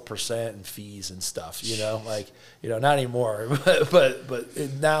 12% in fees and stuff. Not anymore, but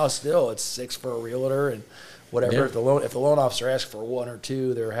now still it's 6% for a realtor and whatever. Yeah. If the loan officer asks for 1 or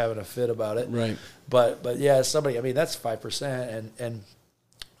 2, they're having a fit about it. Right. But somebody, I mean, that's 5%, and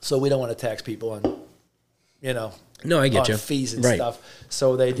so we don't want to tax people on, no, I get on you. fees and stuff.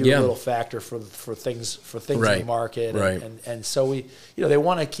 So they do a little factor for things in the market, and so we, they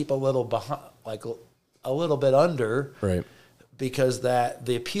want to keep a little behind, like a little bit under, because that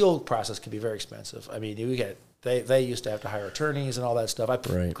the appeal process can be very expensive. I mean, you get. They used to have to hire attorneys and all that stuff.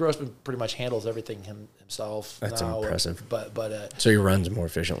 Grossman pretty much handles everything himself. That's now, impressive. But so he runs more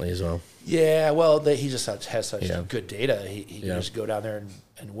efficiently as well. Yeah, well, he just has such good data. He can just go down there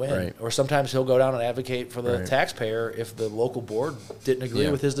and win. Right. Or sometimes he'll go down and advocate for the taxpayer if the local board didn't agree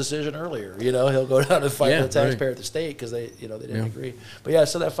with his decision earlier. He'll go down and fight for the taxpayer at the state because they didn't agree. But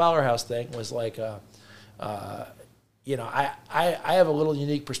so that Fowler House thing was like. I have a little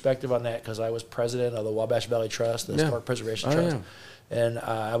unique perspective on that because I was president of the Wabash Valley Trust, the Historic Preservation Trust, and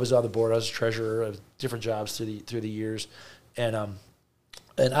I was on the board. I was treasurer of different jobs through the years, and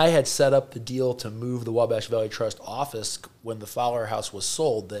I had set up the deal to move the Wabash Valley Trust office when the Fowler House was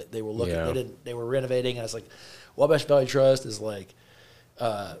sold. That they were looking, they were renovating, and I was like, Wabash Valley Trust is like.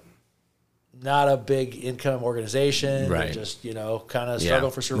 not a big income organization. Right. They just, kind of struggle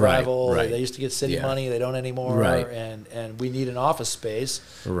for survival. Right. They used to get city money. They don't anymore. Right. And we need an office space.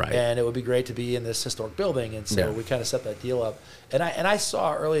 Right. And it would be great to be in this historic building. And so we kind of set that deal up. And I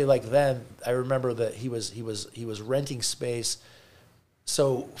saw early, like then, I remember that he was renting space.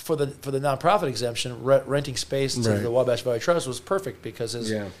 So for the nonprofit exemption, renting space to the Wabash Valley Trust was perfect because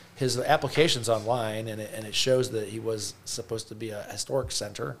his application's online and it shows that he was supposed to be a historic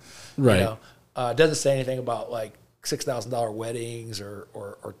center. Right. It doesn't say anything about like $6,000 weddings or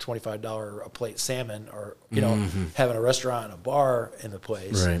 $25 a plate salmon or having a restaurant and a bar in the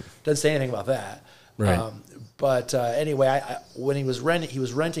place. Right. Doesn't say anything about that. Right. But anyway, when he was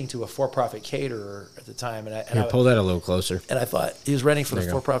renting to a for-profit caterer at the time, and pull that a little closer. And I thought he was renting for the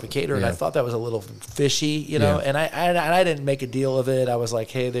for-profit caterer, and I thought that was a little fishy, And I didn't make a deal of it. I was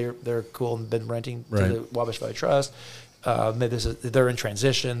like, hey, they're cool and been renting to the Wabash Valley Trust. Maybe they're in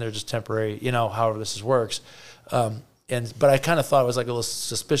transition. They're just temporary, however this works. But I kind of thought it was like a little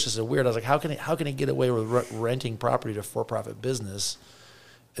suspicious and weird. I was like, how can he get away with renting property to for-profit business?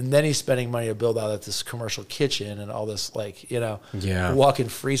 And then he's spending money to build out this commercial kitchen and all this, walk-in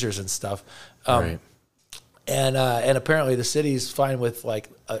freezers and stuff. And apparently the city's fine with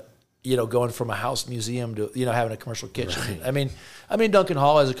going from a house museum to having a commercial kitchen. Right. I mean Duncan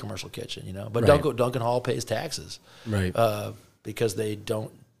Hall has a commercial kitchen, but Duncan Hall pays taxes, right? Because they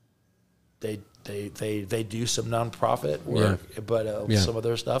don't they do some nonprofit work, but some of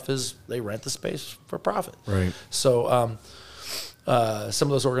their stuff is they rent the space for profit, right? So. Some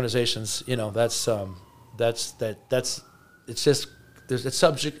of those organizations, it's just it's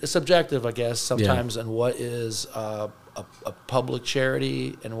subjective, I guess, sometimes, and what is a public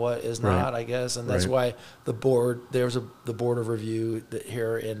charity and what is not, I guess, and that's why the board the board of review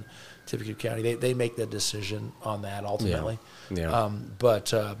here in Tippecanoe County they make the decision on that ultimately.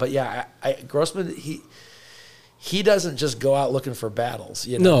 Grossman he doesn't just go out looking for battles,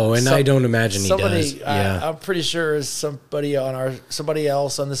 No, and I don't imagine he does. I'm pretty sure is somebody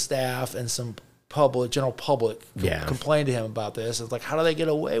else on the staff and some general public complained to him about this. It's like, how do they get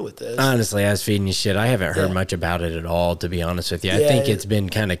away with this? Honestly, I was feeding you shit. I haven't heard much about it at all, to be honest with you. I think it's been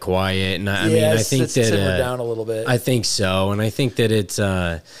kind of quiet, and I think that simmered down a little bit. I think so, and I think that it's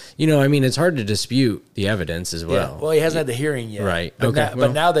it's hard to dispute the evidence as well. Yeah. Well, he hasn't had the hearing yet, right?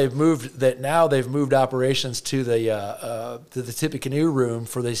 But now they've moved operations to the Tippecanoe room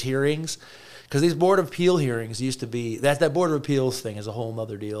for these hearings. Because these Board of Appeal hearings used to be that Board of Appeals thing is a whole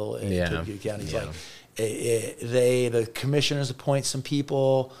other deal in Tippecanoe County. The commissioners appoint some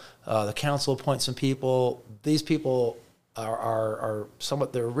people, the council appoints some people. These people are some are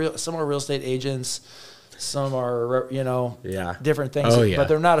real estate agents, some are different things. But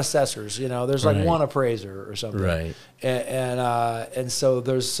they're not assessors. There's like one appraiser or something. Right. And so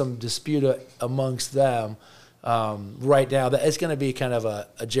there's some dispute amongst them. Right now, that it's going to be kind of a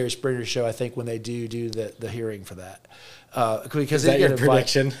Jerry Springer show, I think, when they do the hearing for that. Because they're going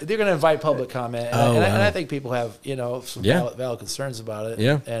to invite public comment, and I think people have some valid concerns about it.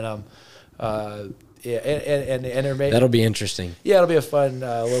 Yeah, and that'll be interesting. Yeah, it'll be a fun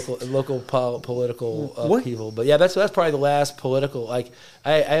local political people. But that's probably the last political. Like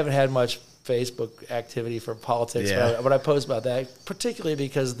I haven't had much Facebook activity for politics, but I post about that, particularly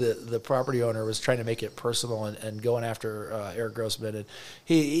because the property owner was trying to make it personal and going after Eric Grossman, and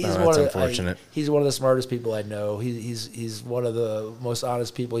he's unfortunate. He's one of the smartest people I know. He's one of the most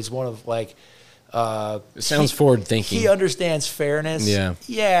honest people. He's one of it sounds forward thinking. He understands fairness.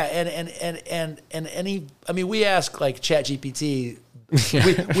 Yeah, and he. I mean, we ask like ChatGPT.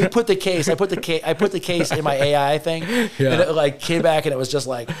 we put the case. I put the case in my AI thing, and it came back, and it was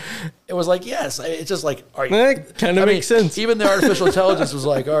like yes. It's just like, are you? That kind of makes sense. Even the artificial intelligence was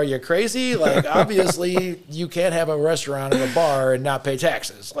like, are you crazy? Like, obviously, you can't have a restaurant and a bar and not pay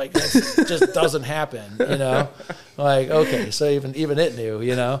taxes. Like, that just doesn't happen. Like, okay, so even it knew.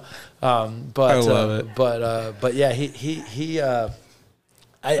 But I love it. But yeah, he. I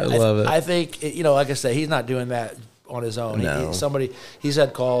love it. I think like I said, he's not doing that on his own. No. He's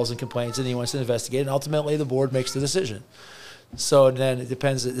had calls and complaints, and he wants to investigate, and ultimately the board makes the decision. So then it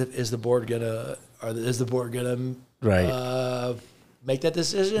depends: is the board gonna make that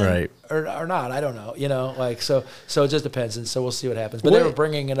decision, right, or not? I don't know. So it just depends, and so we'll see what happens. But they were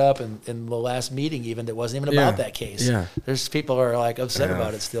bringing it up in the last meeting, even that wasn't even about that case. Yeah, there's people who are upset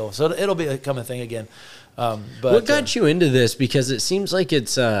about it still. So it'll become a thing again. But what got you into this? Because it seems like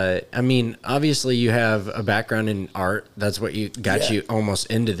it's, obviously you have a background in art. That's what got you almost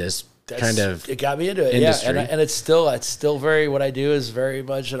into this kind of it got me into it. industry. And it's still very, what I do is very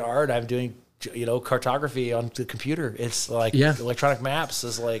much an art. I'm doing cartography on the computer. It's like electronic maps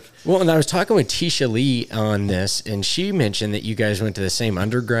is like. Well, and I was talking with Tisha Lee on this, and she mentioned that you guys went to the same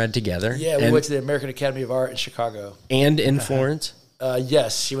undergrad together. Yeah, we went to the American Academy of Art in Chicago. And in Florence?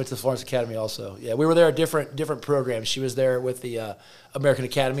 Yes, she went to the Florence Academy also. Yeah, we were there at different programs. She was there with the American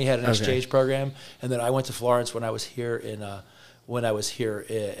Academy, had an exchange program, and then I went to Florence when I was here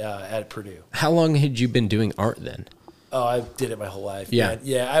at Purdue. How long had you been doing art then? Oh, I did it my whole life. Yeah. Man.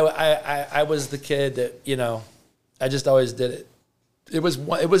 Yeah, I was the kid that, I just always did it. It was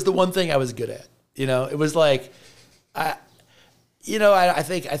the one thing I was good at. It was like, I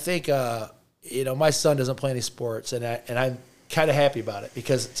think my son doesn't play any sports, and I'm kind of happy about it,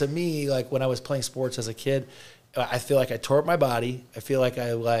 because to me, like when I was playing sports as a kid, I feel like I tore up my body. I feel like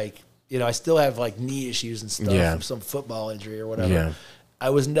I still have like knee issues and stuff from some football injury or whatever. Yeah. I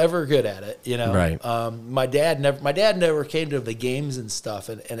was never good at it, Right. My dad never came to the games and stuff,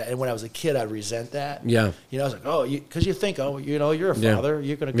 and when I was a kid, I'd resent that. Yeah. I was like, because you think, you're a father,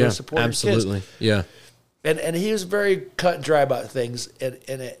 you're going to go support absolutely. Your kids. Yeah. And he was very cut and dry about things,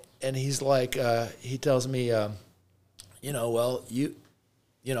 and he's like, he tells me, I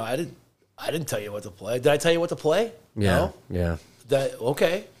didn't tell you what to play. Did I tell you what to play? Yeah. No? Yeah.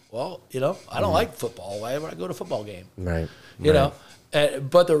 Okay. Well, I don't like football. Why would I go to a football game? Right. You know?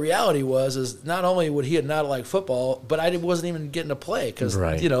 But the reality is not only would he not like football, but I wasn't even getting to play because,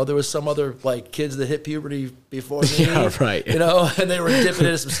 there was some other like kids that hit puberty before me. Yeah, right. And they were dipping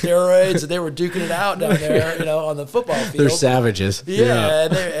into some steroids and they were duking it out down there, on the football field. They're savages. Yeah.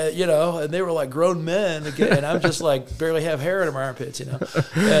 And they, and they were like grown men again, and I'm just like barely have hair in my armpits,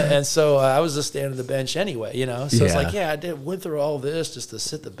 and so I was just standing on the bench anyway, So it's like, I went through all this just to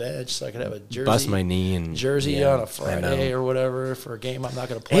sit the bench so I could have a jersey. Bust my knee and jersey on a Friday or whatever for a game I'm not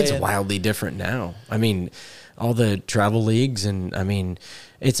going to play. It's wildly different now. I mean, all the travel leagues, and I mean,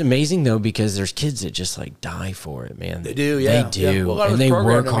 it's amazing though because there's kids that just like die for it, man. They do, yeah. They do, yeah. Well, and they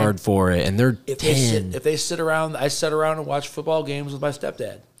work hard for it, and they're 10. If they sit around, I sat around and watched football games with my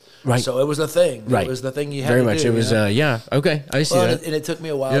stepdad. Right. So it was a thing. Right. It was the thing you had Very to much. do. It was, okay. I see that. And it took me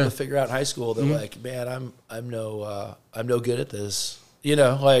a while to figure out in high school that like, man, I'm no good at this.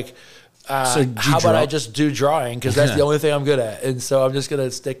 So how about I just do drawing because that's the only thing I'm good at, and so I'm just gonna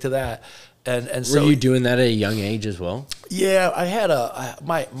stick to that. And so were you doing that at a young age as well? Yeah, I had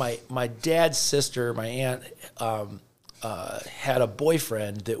my dad's sister, my aunt, had a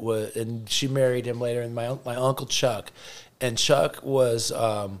boyfriend that was, and she married him later. And my uncle Chuck, and Chuck was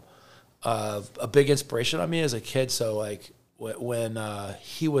a big inspiration on me as a kid. So like when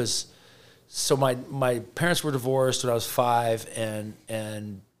he was, so my parents were divorced when I was 5,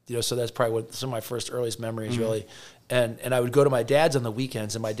 and so that's probably what some of my first earliest memories really. And I would go to my dad's on the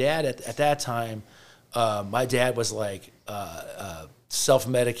weekends, and my dad at that time, my dad was like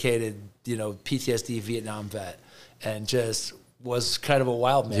self-medicated, PTSD Vietnam vet, and just was kind of a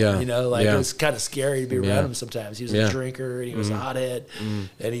wild man, it was kind of scary to be around him sometimes. He was a drinker, and he was a hothead,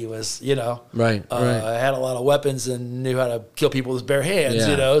 and he was, right. had a lot of weapons and knew how to kill people with his bare hands,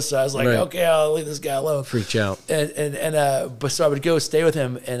 So I was like, okay, I'll leave this guy alone. Freaked you out. But so I would go stay with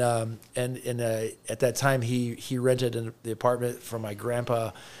him, and at that time he rented the apartment from my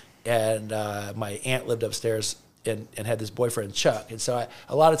grandpa, and my aunt lived upstairs and had this boyfriend Chuck, and so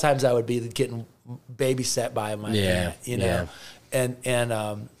a lot of times I would be getting babysat by my aunt,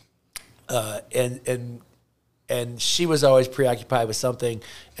 and she was always preoccupied with something,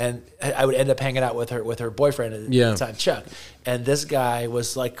 and I would end up hanging out with her boyfriend at the time, Chuck. And this guy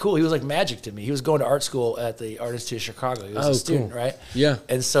was like cool. He was like magic to me. He was going to art school at the Art Institute of Chicago. He was a student, right? Yeah.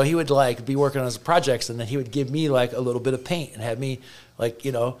 And so he would like be working on his projects, and then he would give me like a little bit of paint and have me like,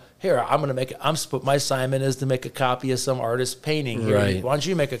 here, my assignment is to make a copy of some artist's painting. Here, right. Why don't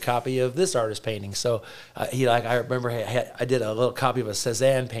you make a copy of this artist's painting? So I remember I did a little copy of a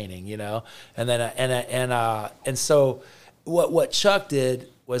Cézanne painting, and then and so what Chuck did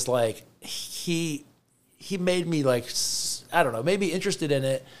was like he made me like, I don't know, maybe interested in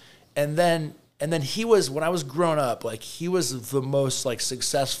it, and then he was, when I was growing up, like he was the most like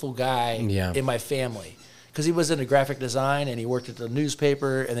successful guy in my family. Because he was into graphic design, and he worked at the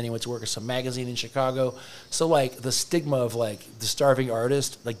newspaper, and then he went to work at some magazine in Chicago. So like the stigma of like the starving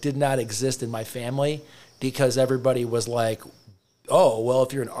artist like did not exist in my family, because everybody was like, oh, well,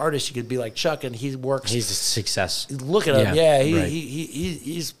 if you're an artist, you could be like Chuck, and he works. He's a success. Look at him,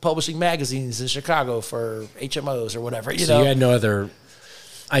 he's publishing magazines in Chicago for HMOs or whatever. So you had no other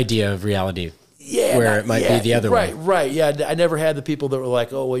idea of reality. Where it might be the other way. Right. Yeah, I never had the people that were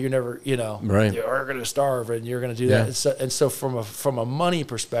like, "Oh, well, you're never, right. you're going to starve and you're going to do that." And so from a money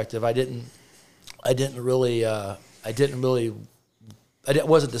perspective, I didn't really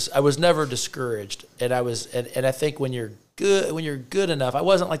I was never discouraged, and I think when you're good enough, I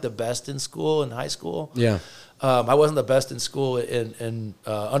wasn't like the best in school in high school. Yeah. I wasn't the best in school in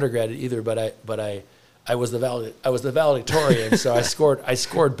undergrad either, but I was the valedictorian, so I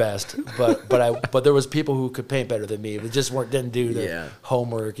scored best. But there was people who could paint better than me, but just didn't do their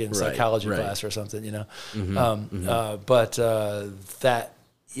homework in psychology class or something, you know. But that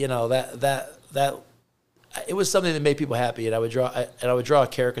it was something that made people happy, and I would draw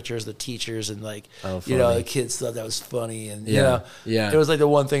caricatures of the teachers, and like the kids thought that was funny, and you know, it was like the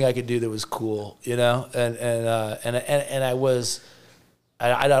one thing I could do that was cool, you know, and I was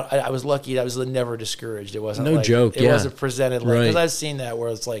lucky. I was never discouraged. It wasn't no joke. It wasn't presented like, because I've seen that where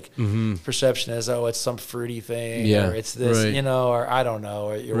it's like perception is, oh, it's some fruity thing, or it's this, you know, or I don't know,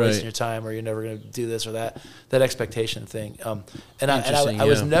 or you're wasting your time, or you're never going to do this or that expectation thing. I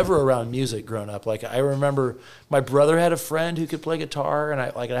was never around music growing up. Like I remember my brother had a friend who could play guitar, and I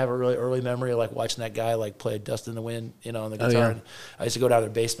have a really early memory of like watching that guy like play Dust in the Wind, you know, on the guitar. And I used to go down to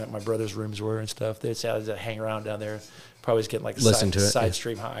the basement, my brother's rooms were and stuff. They'd say I was hang around down there. Probably was getting like side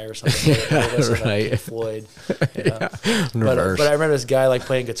stream high or something. Right. Floyd. You know? But I remember this guy like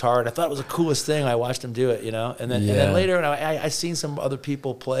playing guitar, and I thought it was the coolest thing. I watched him do it, you know. And then later, and I seen some other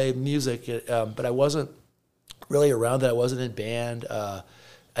people play music, but I wasn't really around it. I wasn't in band. I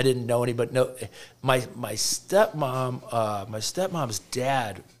didn't know anybody. No, my stepmom's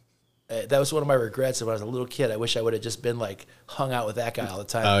dad. That was one of my regrets when I was a little kid. I wish I would have just been like hung out with that guy all the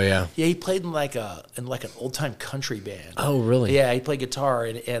time. Oh yeah. Yeah, he played in like an old time country band. Oh really? Yeah, he played guitar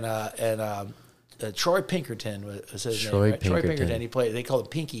and Troy Pinkerton was his name. Right? Troy Pinkerton. He played. They called him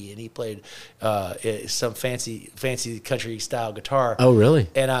Pinky, and he played some fancy country style guitar. Oh really?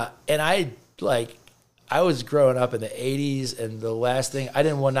 And I was growing up in the '80s, and the last thing I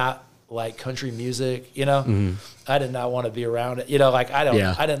didn't want not like country music, you know. I did not want to be around it, you know. Like I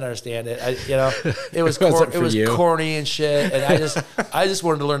didn't understand it. It was corny and shit, and I just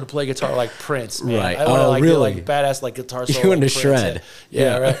wanted to learn to play guitar like Prince, man. Right? I wanted to do like badass like guitar solo. You wanted like to shred,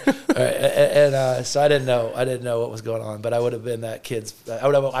 yeah, right. And so I didn't know what was going on, but I would have been that kid's. I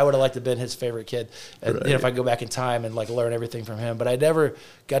would have liked to have been his favorite kid, and you know, if I could go back in time and like learn everything from him. But I never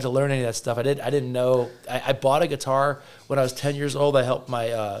got to learn any of that stuff. I didn't know. I bought a guitar when I was 10 years old. I helped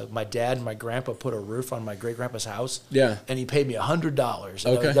my dad and my grandpa put a roof on my great grandpa's house. Yeah. And he paid me $100.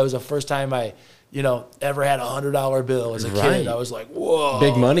 Okay. That was the first time I, ever had $100 bill as a kid. I was like, whoa.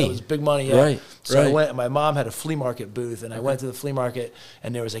 Big money. That was big money, yeah. Right. So I went, my mom had a flea market booth, and I went to the flea market,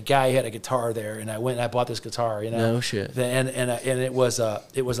 and there was a guy who had a guitar there, and I went and I bought this guitar, you know. No shit. And it was an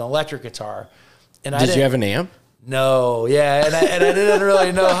electric guitar. And Did you have an amp? No, yeah, and I didn't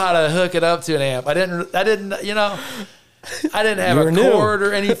really know how to hook it up to an amp. I didn't have a cord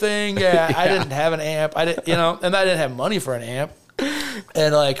or anything. Yeah, I didn't have an amp. And I didn't have money for an amp.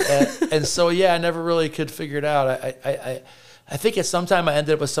 And so I never really could figure it out. I think at some time I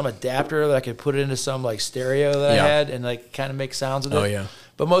ended up with some adapter that I could put it into some like stereo that I had and like kind of make sounds with it. Oh yeah.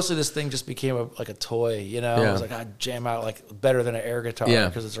 But most of this thing just became like a toy, you know. I was like, I'd jam out like better than an air guitar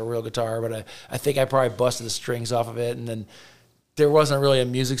because it's a real guitar. But I think I probably busted the strings off of it, and then there wasn't really a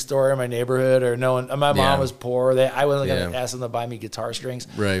music store in my neighborhood, or no one. My mom was poor. I wasn't going to ask them to buy me guitar strings.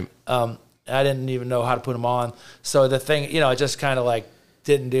 Right. I didn't even know how to put them on. So the thing, I just kind of like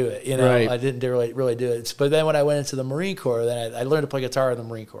didn't do it. Right. I didn't really do it. But then when I went into the Marine Corps, then I learned to play guitar in the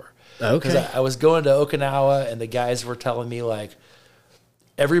Marine Corps. Okay. Because I was going to Okinawa, and the guys were telling me like,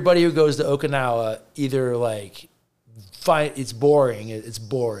 everybody who goes to Okinawa either like it's boring.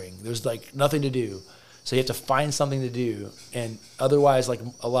 There's like nothing to do. So you have to find something to do, and otherwise, like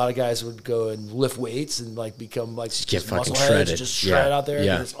a lot of guys would go and lift weights and like become like get fucking shredded, just shred out there.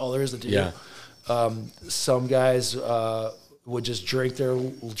 Yeah, that's all there is to do. Yeah. Some guys would just drink their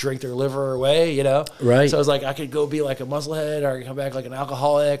liver away, Right. So I was like, I could go be like a musclehead, or I could come back like an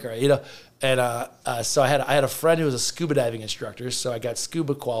alcoholic, or And so I had a friend who was a scuba diving instructor, so I got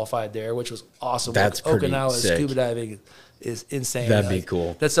scuba qualified there, which was awesome. That's like, pretty Okinawa sick. Scuba diving is insane. That'd be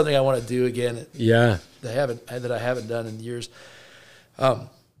cool. That's something I want to do again. Yeah. That I haven't done in years.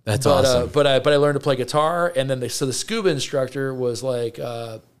 That's awesome. But I learned to play guitar, and then the scuba instructor was like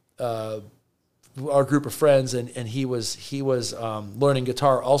our group of friends, and he was learning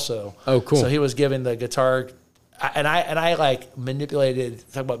guitar also. Oh, cool. So he was giving the guitar. And I like manipulated.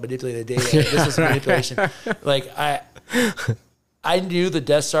 Talk about manipulated data. This is manipulation. Like I knew the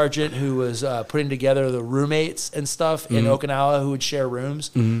desk sergeant who was putting together the roommates and stuff in Okinawa who would share rooms,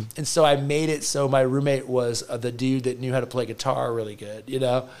 and so I made it so my roommate was the dude that knew how to play guitar really good.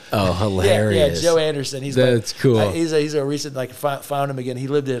 Oh, hilarious! Yeah, Joe Anderson. That's cool. He's a recent found him again. He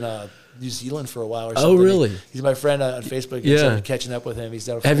lived in New Zealand for a while or something. Oh, really? He's my friend on Facebook. Yeah. Catching up with him. He's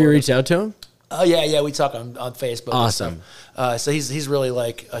down. Have you reached out to him? Oh yeah, we talk on Facebook. Awesome. So he's really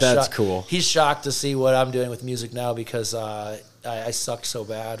like that's cool. He's shocked to see what I'm doing with music now because I sucked so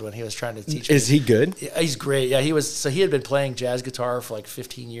bad when he was trying to teach me. Is he good? He's great. Yeah, he was. So he had been playing jazz guitar for like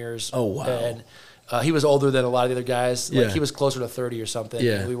 15 years. Oh wow. And he was older than a lot of the other guys. Like he was closer to 30 or something.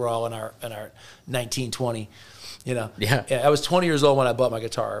 Yeah. And we were all in our 19, 20. You know, yeah. I was 20 years old when I bought my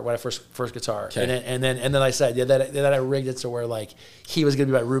guitar, when I first guitar, okay. and then I said, then I rigged it to where like he was gonna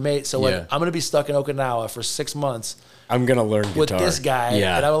be my roommate. So when I'm gonna be stuck in Okinawa for 6 months, I'm gonna learn guitar with this guy,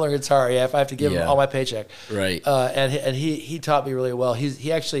 and I'm gonna learn guitar. Yeah, if I have to give him all my paycheck, right? And he taught me really well.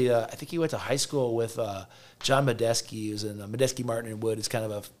 He actually I think he went to high school with John Medeski, who's in Medeski, Martin and Wood. Is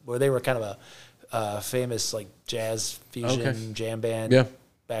kind of where they were kind of a famous like jazz fusion jam band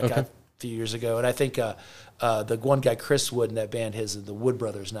back a few years ago, and I think. The one guy, Chris Wood, in that band, the Wood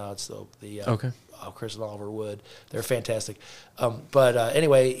Brothers now. It's the Chris and Oliver Wood. They're fantastic. But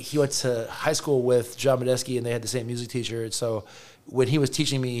anyway, he went to high school with John Medeski, and they had the same music teacher. And so when he was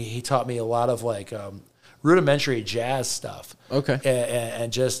teaching me, he taught me a lot of like rudimentary jazz stuff. Okay.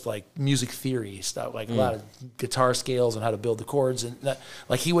 And just like music theory stuff, like a lot of guitar scales and how to build the chords. And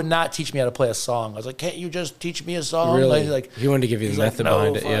like he would not teach me how to play a song. I was like, can't you just teach me a song? Really? Like he wanted to give you the method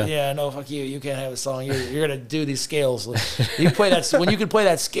behind it. Yeah, no, fuck you. You can't have a song. You're gonna do these scales. You play that when you can play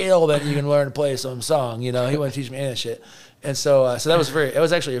that scale, then you can learn to play some song. You know, he wanted to teach me any of that shit. And so, that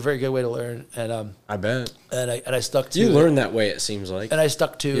was actually a very good way to learn. And I bet. And I stuck to. You learn that way, it seems like. And I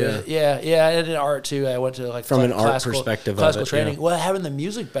stuck to it. Yeah. I did art too. I went to like from an art perspective, classical training. Well, having the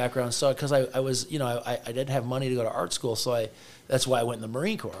music background, so because I was, I didn't have money to go to art school, so that's why I went in the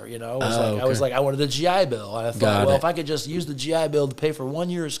Marine Corps. I was like, I wanted the GI Bill, and I thought, if I could just use the GI Bill to pay for 1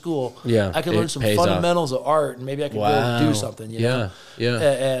 year of school, I could learn some fundamentals of art, and maybe I could go do something. You know?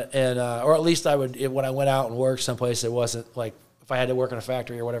 And or at least I would when I went out and worked someplace. It wasn't like if I had to work in a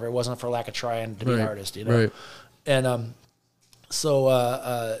factory or whatever. It wasn't for lack of trying to be an artist. Right. And so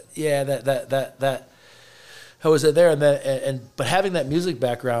that. I was there, and but having that music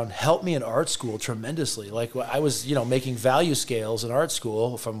background helped me in art school tremendously. Like I was, making value scales in art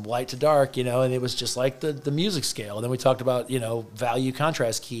school from light to dark, and it was just like the music scale. And then we talked about, value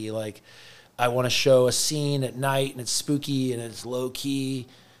contrast key. Like I want to show a scene at night and it's spooky and it's low key.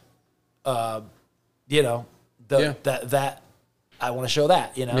 That I want to show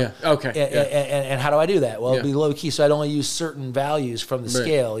that, Yeah. Okay. And how do I do that? Well, it'd be low key, so I'd only use certain values from the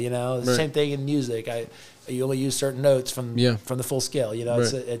scale. The same thing in music. You only use certain notes from the full scale.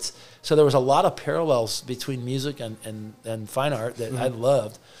 It's so there was a lot of parallels between music and fine art that I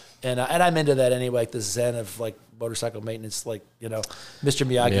loved, and I'm into that anyway, like the zen of like motorcycle maintenance, like Mr.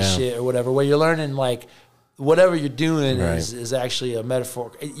 Miyagi shit or whatever, where you're learning like whatever you're doing is actually a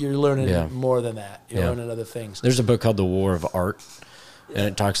metaphor. You're learning more than that. You're learning other things. There's a book called The War of Art, and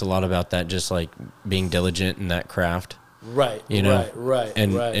it talks a lot about that, just like being diligent in that craft. Right. Right.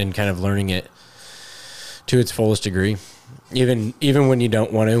 And kind of learning it to its fullest degree, even when you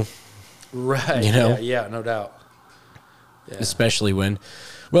don't want to. Right. Yeah, no doubt. Yeah. Especially when.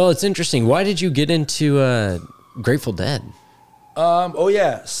 Well, it's interesting. Why did you get into Grateful Dead?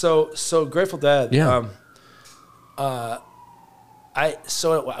 So Grateful Dead. Yeah.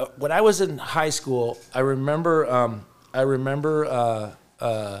 When I was in high school, I remember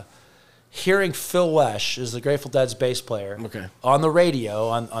hearing Phil Lesh, is the Grateful Dead's bass player, on the radio,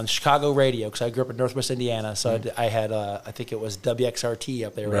 on Chicago radio, because I grew up in Northwest Indiana, so I had, I think it was WXRT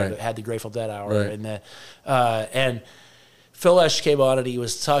up there, where I had the Grateful Dead hour, and Phil Lesh came on, and he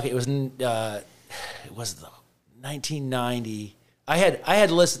was talking, it was 1990, I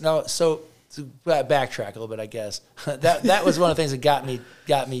had listened, so to backtrack a little bit, I guess, that was one of the things that got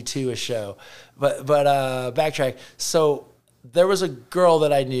me to a show, but backtrack, so there was a girl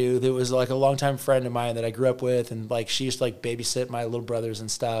that I knew that was like a longtime friend of mine that I grew up with, and like she used to like babysit my little brothers and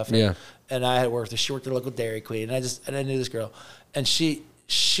stuff. And I had worked. She worked at a local Dairy Queen, and I knew this girl, and she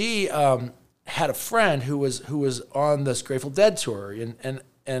had a friend who was on this Grateful Dead tour, and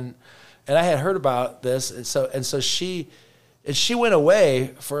I had heard about this, and so she went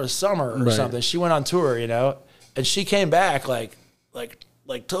away for a summer or something. She went on tour, and she came back like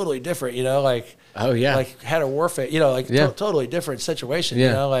totally different, like. Oh yeah, like had a warfare, totally different situation,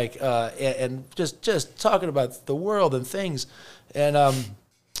 and just talking about the world and things, and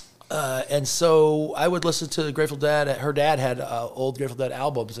so I would listen to the Grateful Dead. Her dad had old Grateful Dead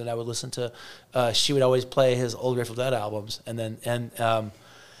albums, and I would listen to. She would always play his old Grateful Dead albums, and then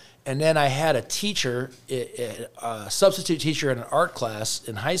I had a teacher, a substitute teacher in an art class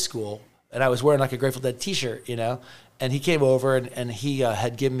in high school, and I was wearing like a Grateful Dead T-shirt, he came over and he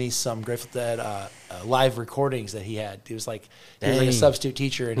had given me some Grateful Dead live recordings that he had. He was like a substitute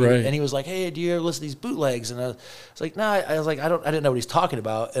teacher, and he was like, "Hey, do you ever listen to these bootlegs?" And I was like, "No." I was like, I didn't know what he's talking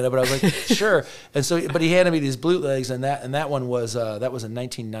about, but I was like, "Sure." And so, but he handed me these bootlegs, and that one was a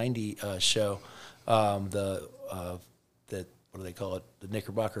 1990 show, what do they call it? The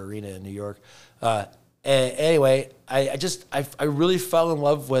Knickerbocker Arena in New York. Anyway, I really fell in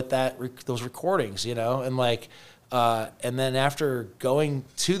love with those recordings, and like. And then after going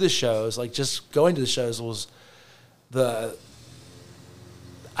to the shows, like just going to the shows was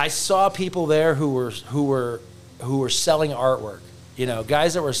I saw people there who were selling artwork,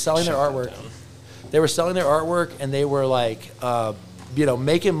 guys that were selling their artwork. They were selling their artwork and they were like,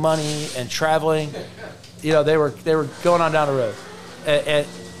 making money and traveling. They were going on down the road, and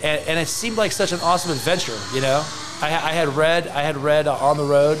it seemed like such an awesome adventure. I had read On the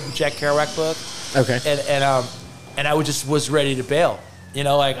Road, Jack Kerouac book. Okay. And I was ready to bail.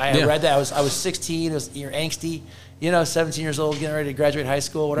 I read that. I was 16. You're angsty. 17 years old, getting ready to graduate high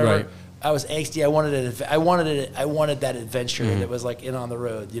school, whatever. Right. I was angsty. I wanted that adventure that was like On the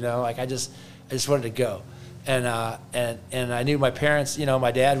Road. I just wanted to go. And I knew my parents.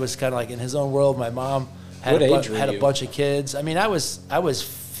 My dad was kind of like in his own world. My mom had a bunch of kids. I mean, I was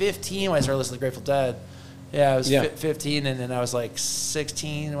 15 when I started listening to Grateful Dead. Yeah, I was 15, and then I was like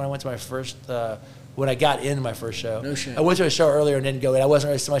 16 when I went to my first. When I got into my first show. No shit. I went to a show earlier and didn't go in. I wasn't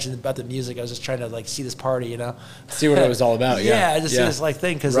really so much about the music. I was just trying to like see this party, See what it was all about. Yeah, I just see this like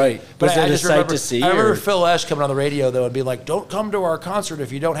thing. Right. But I just remember, to see, I remember Phil Esch coming on the radio though and being like, "Don't come to our concert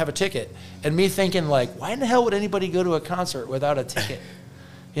if you don't have a ticket." And me thinking like, why in the hell would anybody go to a concert without a ticket?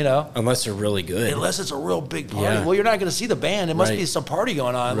 Unless they're really good. Unless it's a real big party. Yeah. Well, you're not going to see the band. It must be some party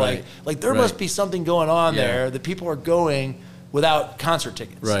going on. Right. Like there must be something going on there that people are going without concert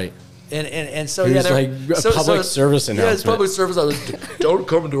tickets. Right. And so it was like a public service announcement. Yeah, it's public service. I was don't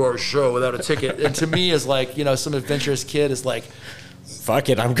come to our show without a ticket. And to me, is like some adventurous kid is like, fuck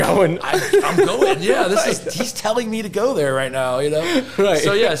it, I'm going. I'm going. Yeah, he's telling me to go there right now. Right.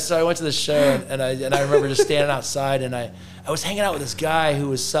 So I went to the show and I remember just standing outside and I was hanging out with this guy who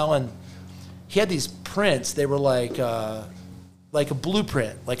was selling. He had these prints. They were like a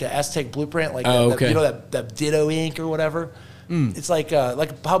blueprint, like an Aztec blueprint, like that Ditto ink or whatever. It's like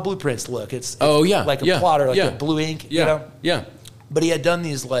how blueprints look. It's like a plotter, like a blue ink, Yeah. But he had done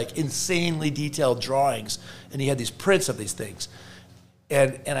these like insanely detailed drawings, and he had these prints of these things.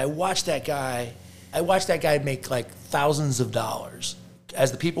 And I watched that guy. Make like thousands of dollars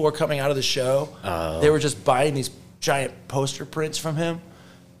as the people were coming out of the show. They were just buying these giant poster prints from him.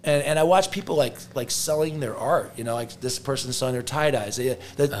 And I watched people like selling their art, like this person's selling their tie-dyes.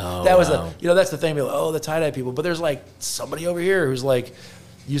 That's the thing, the tie-dye people. But there's like somebody over here who's like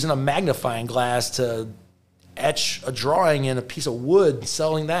using a magnifying glass to etch a drawing in a piece of wood,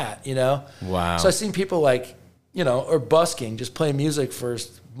 selling that, Wow. So I've seen people like, or busking, just playing music for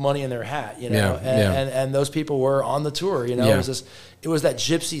money in their hat, and those people were on the tour, It was that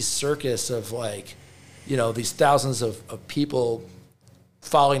gypsy circus of like, these thousands of people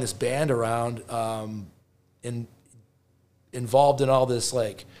following this band around, involved in all this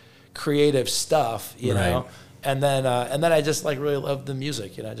like creative stuff, know, and then I just like really loved the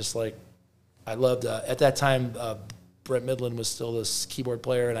music, I loved at that time Brent Midland was still this keyboard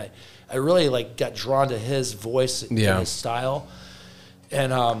player, and I really like got drawn to his voice and his style.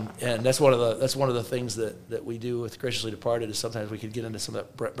 And that's one of the things that we do with Graciously Departed is sometimes we could get into some of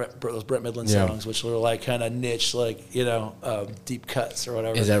that those Brent Midland songs, which were like kind of niche, like deep cuts or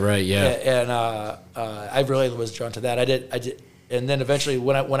whatever. Is that right? Yeah. And I really was drawn to that. I did, and then eventually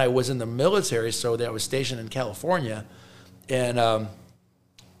when I was in the military, so that I was stationed in California,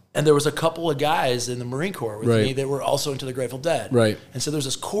 and there was a couple of guys in the Marine Corps with me that were also into the Grateful Dead. Right. And so there's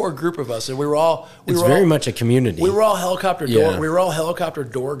this core group of us, and we were all very much a community. We were all helicopter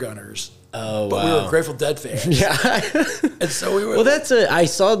door gunners. Oh, but we were Grateful Dead fans. Yeah. And so we were.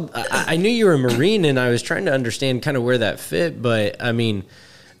 Well, I knew you were a Marine, and I was trying to understand kind of where that fit, but I mean,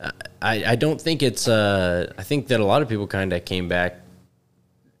 I don't think it's. I think that a lot of people kind of came back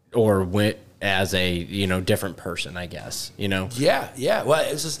or went as a different person, I guess. Yeah. Well,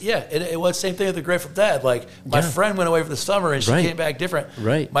 it's just it was the same thing with the Grateful Dead. Like my friend went away for the summer and she came back different.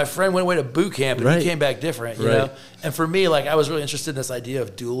 Right. My friend went away to boot camp and he came back different. You know. And for me, like I was really interested in this idea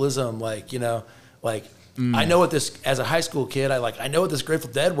of dualism. Like I know what this as a high school kid. I know what this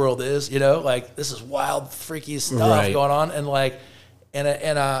Grateful Dead world is. Like this is wild, freaky stuff going on, and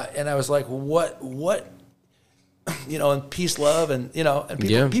and I was like, what. And peace, love, and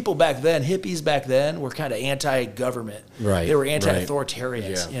people back then, hippies back then, were kind of anti-government. Right. They were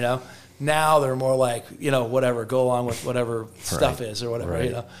anti-authoritarians. Now they're more like, whatever, go along with whatever stuff is or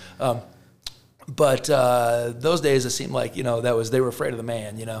whatever, But those days it seemed like, they were afraid of the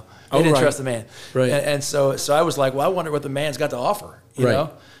man, They didn't trust the man. Right. And so I was like, well, I wonder what the man's got to offer, you know?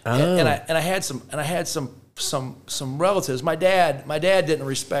 And I had some relatives. My dad didn't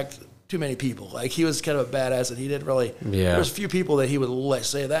respect too many people. Like, he was kind of a badass, and he didn't really. Yeah. There's a few people that he would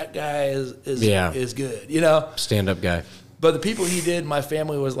say that guy is good, Stand up guy. But the people he did, my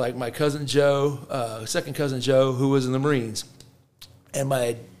family was like my cousin Joe, second cousin Joe, who was in the Marines, and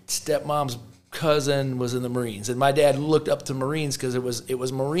my stepmom's cousin was in the Marines, and my dad looked up to Marines because it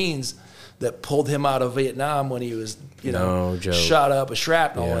was Marines that pulled him out of Vietnam when he was shot up with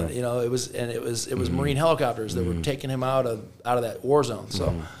shrapnel, and it was Marine helicopters that were taking him out of that war zone.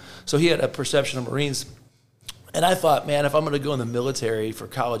 So he had a perception of Marines, and I thought, man, if I'm going to go in the military for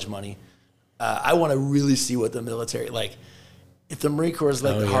college money, I want to really see what the military like. If the Marine Corps is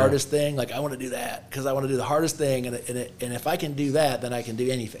the hardest thing, like, I want to do that because I want to do the hardest thing, and if I can do that, then I can do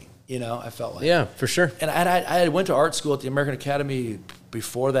anything. I felt like. For sure. And I went to art school at the American Academy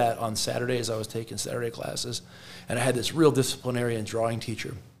before that. On Saturdays, I was taking Saturday classes, and I had this real disciplinarian drawing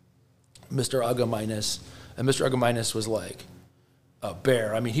teacher, Mr. Agaminas, and Mr. Agaminas was like a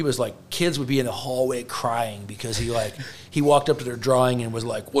bear. I mean, he was like, kids would be in the hallway crying because he walked up to their drawing and was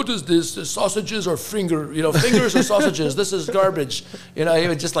like, what is this? The sausages or fingers or sausages? This is garbage. He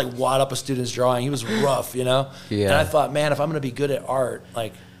would just like wad up a student's drawing. He was rough, Yeah. And I thought, man, if I'm going to be good at art,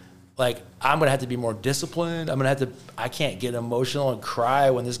 like I'm going to have to be more disciplined. I can't get emotional and cry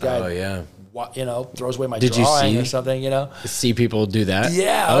when this guy throws away my drawing or something, See people do that?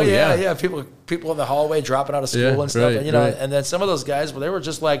 Yeah. Yeah. People in the hallway dropping out of school and stuff. And then some of those guys, they were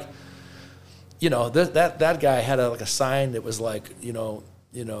just like, that guy had a sign that was like,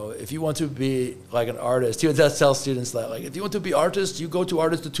 if you want to be like an artist, he would tell students that, like, if you want to be artist, you go to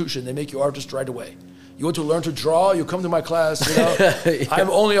art institution. They make you artist right away. You want to learn to draw, you come to my class, I'm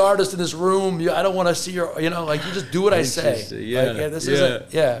only artist in this room. I don't want to see your, you just do what I say.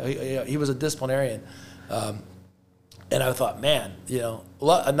 He was a disciplinarian. And I thought, man, now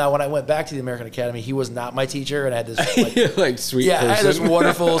when I went back to the American Academy, he was not my teacher, and I had this sweet person. I had this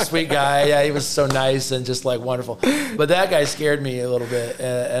wonderful, sweet guy. Yeah, he was so nice and just like wonderful. But that guy scared me a little bit,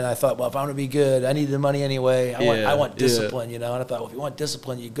 and I thought, well, if I'm going to be good, I need the money anyway. I want discipline, And I thought, well, if you want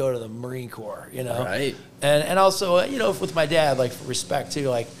discipline, you go to the Marine Corps, Right. And also, with my dad, like, respect too,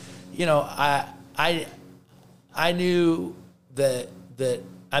 like, I knew that.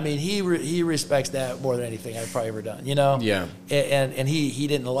 I mean, he respects that more than anything I've probably ever done, Yeah. And he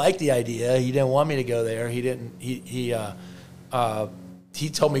didn't like the idea. He didn't want me to go there. He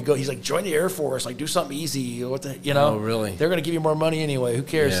told me to go. He's like, join the Air Force. Like, do something easy. Oh, really? They're going to give you more money anyway. Who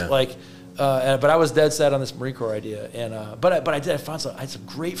cares? Yeah. Like, but I was dead set on this Marine Corps idea. And but I had some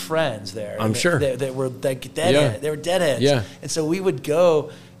great friends there. I'm sure that were deadheads. They were deadheads. Yeah. And so we would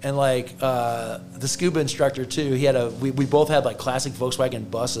go. And like the scuba instructor too, we both had like classic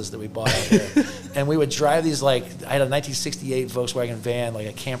Volkswagen buses that we bought out there, and we would drive these I had a 1968 Volkswagen van, like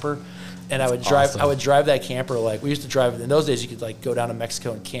a camper, and I would drive that camper. Like, we used to drive in those days. You could like go down to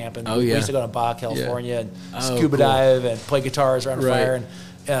Mexico and camp, and we used to go to Baja California and scuba dive and play guitars around a fire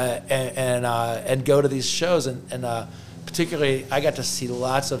and go to these shows and particularly I got to see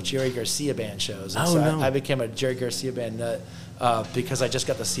lots of Jerry Garcia band shows. And I became a Jerry Garcia band nut. Because I just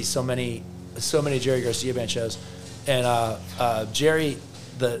got to see so many Jerry Garcia band shows, and Jerry,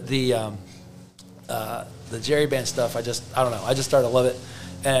 the Jerry band stuff. I don't know. I just started to love it,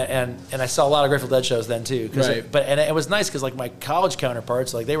 and I saw a lot of Grateful Dead shows then too. But it was nice because like my college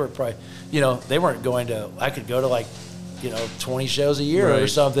counterparts, like they were probably, they weren't going to. I could go to like, 20 shows a year or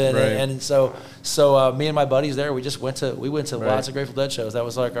something, and so me and my buddies there, we went to lots of Grateful Dead shows. That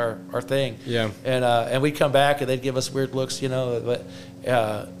was like our thing. Yeah. And we'd come back and they'd give us weird looks, but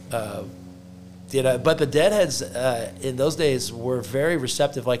the Deadheads in those days were very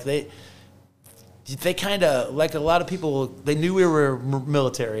receptive. Like they kind of, like a lot of people, they knew we were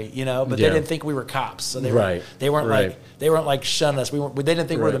military, but they didn't think we were cops. So they weren't like shunning us. They didn't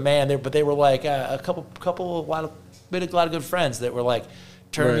think we were the man. But they were like a made a lot of good friends that were like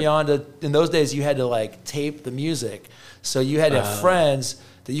turning me on to. In those days, you had to like tape the music, so you had to have friends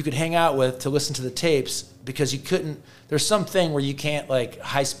that you could hang out with to listen to the tapes because you couldn't. There's something where you can't like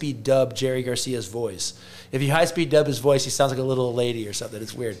high speed dub Jerry Garcia's voice. If you high speed dub his voice, he sounds like a little lady or something.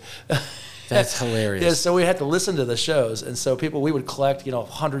 It's weird. That's hilarious. Yeah, so we had to listen to the shows, and so we would collect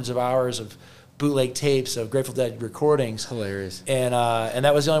hundreds of hours of bootleg tapes of Grateful Dead recordings. Hilarious. And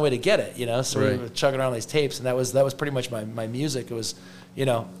that was the only way to get it, So we were chugging around these tapes, and that was pretty much my music. It was,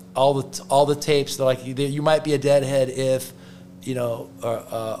 all the tapes. Like you might be a Deadhead if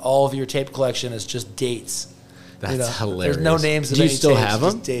all of your tape collection is just dates. That's hilarious. There's no names of Do you any still tapes, have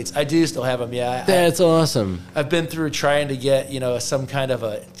them? just dates. I do still have them, yeah. That's awesome. I've been through trying to get, some kind of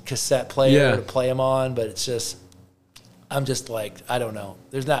a cassette player to play them on, but it's just, I'm just like, I don't know.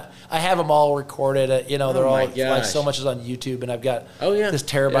 There's not. I have them all recorded. They're all like so much is on YouTube, and I've got this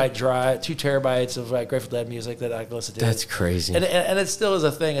terabyte drive, 2 terabytes of Grateful Dead music that I can listen to. That's crazy. And it still is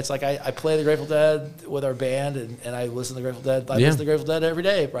a thing. It's like I play the Grateful Dead with our band, and I listen to the Grateful Dead. I listen to the Grateful Dead every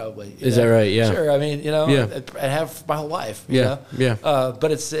day, probably. Is that right? Yeah. Sure. I mean, I have my whole life. Yeah.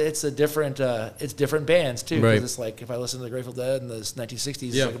 But it's a different it's different bands too. Right. It's like if I listen to the Grateful Dead in the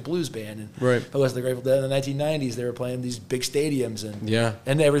 1960s, it's like a blues band, and if I listen to the Grateful Dead in the 1990s, they were playing these big stadiums,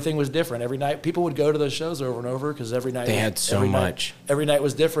 and everything was different every night. People would go to those shows over and over because every night they had so much. Every night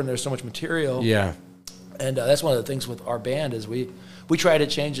was different. There's so much material. Yeah, and that's one of the things with our band is we try to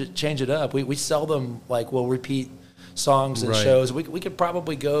change it up. We seldom we'll repeat songs and shows. We could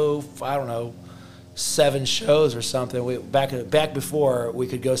probably go, I don't know, 7 shows or something. Back before we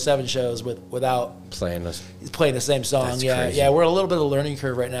could go 7 shows without playing the same song. That's yeah, crazy. yeah. We're a little bit of a learning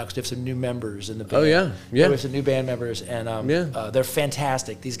curve right now because we have some new members in the band. Oh yeah. We have some new band members, and they're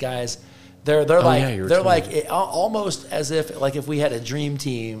fantastic. These guys, they're like almost as if we had a dream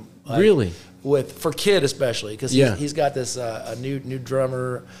team. Really? For Kid especially because he's got this a new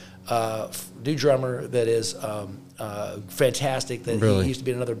drummer that is fantastic that he used to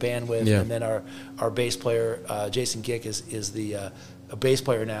be in another band with, and then our bass player Jason Gick is the a bass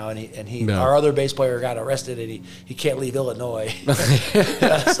player now, and our other bass player got arrested and he can't leave Illinois,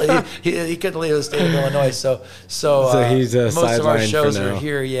 so he couldn't leave the state of Illinois. So he's most of our shows are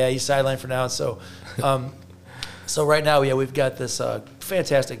here. Yeah, he's sidelined for now. So right now, we've got this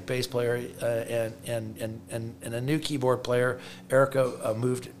fantastic bass player and a new keyboard player. Erica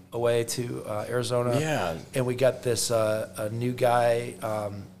moved away to Arizona. Yeah. And we got this a new guy,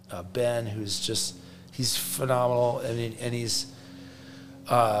 Ben, he's phenomenal, and he's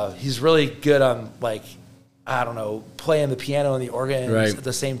really good on playing the piano and the organ at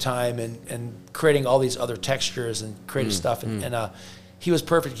the same time and creating all these other textures and creative stuff and he was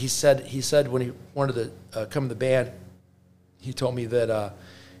perfect. He said when he wanted to come in the band, he told me that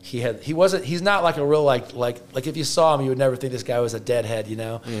he's not like a real like if you saw him you would never think this guy was a deadhead,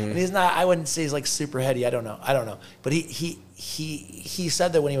 and he's not. I wouldn't say he's like super heady. I don't know, but he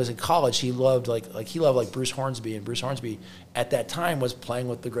said that when he was in college he loved Bruce Hornsby, and Bruce Hornsby at that time was playing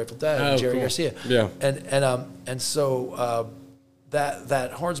with the Grateful Dead and Jerry Garcia, and so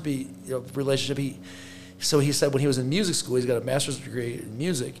that Hornsby relationship So he said when he was in music school, he's got a master's degree in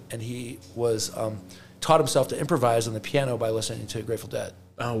music, and he was taught himself to improvise on the piano by listening to Grateful Dead.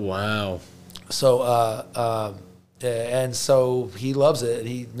 Oh, wow. So and so he loves it.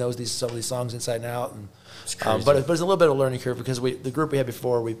 He knows some of these songs inside and out, and it's crazy. but it's a little bit of a learning curve because the group we had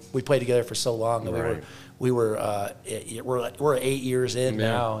before we played together for so long that we're 8 years in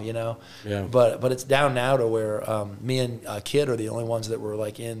now, Yeah. But it's down now to where me and Kid are the only ones that were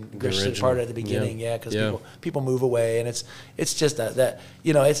in Christian part at the beginning, because people move away, and it's just that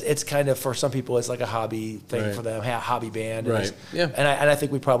it's kind of, for some people it's like a hobby thing for them, hobby band, and I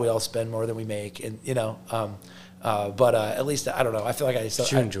think we probably all spend more than we make, and but at least I don't know. I feel like I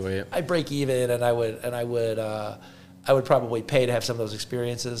enjoy it. I break even, and I would probably pay to have some of those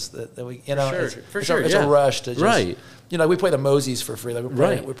experiences that we It's a rush to just we play the Moseys for free.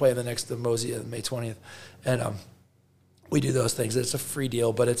 We're playing the Mosey on May 20th, and we do those things. It's a free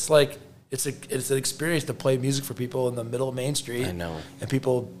deal, but it's like it's an experience to play music for people in the middle of Main Street. I know. And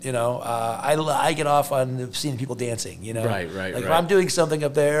people, I get off on seeing people dancing. Right. If I'm doing something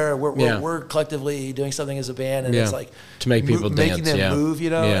up there, we're collectively doing something as a band, and it's like to make people dance, making them move,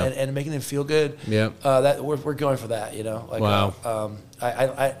 and making them feel good. Yeah. That we're going for that, Wow.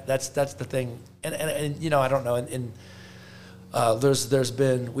 That's the thing, and I don't know, and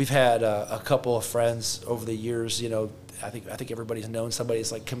we've had a couple of friends over the years, I think everybody's known somebody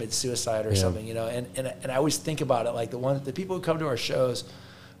that's committed suicide or something, and I always think about it, like the people who come to our shows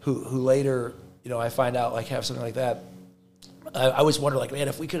who later, I find out have something like that. I always wonder, man,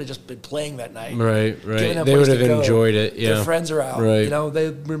 if we could have just been playing that night, right, they would have enjoyed it. Yeah, their friends are out, they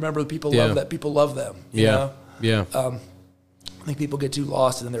remember the people love that people love them. Yeah. I think people get too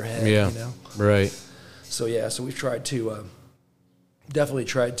lost in their head. Right. So we've tried to definitely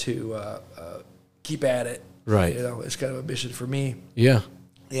tried to keep at it. Right. It's kind of a mission for me. Yeah.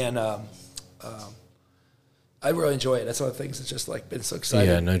 And I really enjoy it. That's one of the things that's just been so exciting.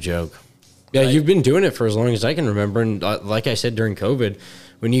 Yeah, no joke. Yeah, you've been doing it for as long as I can remember. And like I said, during COVID,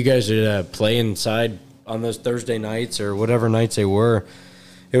 when you guys would play inside on those Thursday nights or whatever nights they were,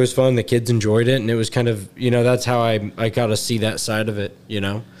 it was fun. The kids enjoyed it, and it was kind of, you know, that's how I got to see that side of it, you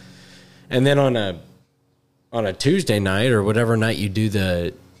know. And then on a Tuesday night or whatever night you do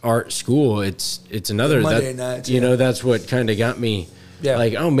the art school, it's another Monday night, you know, that's what kind of got me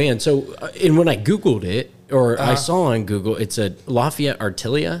like, oh man. So and when I Googled it, or I saw on Google, it's a Lafayette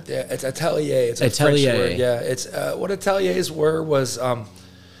Atelier. Yeah, it's Atelier. It's a French word. Yeah, it's what Ateliers were was.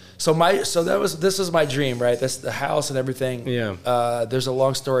 This is my dream, right? That's the house and everything. Yeah. There's a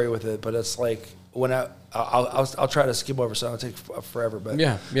long story with it, but it's like when I'll try to skim over, so it'll take forever. But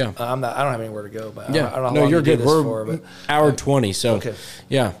yeah. I don't have anywhere to go. But yeah. I don't know how no, long you're good. We're for, hour 20. So okay.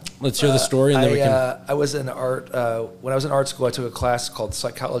 Yeah, let's hear the story, and then we can. I was in art when I was in art school. I took a class called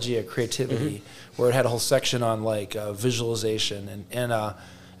Psychology of Creativity, where it had a whole section on like visualization and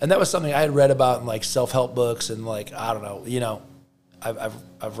that was something I had read about in like self-help books and like I don't know, you know.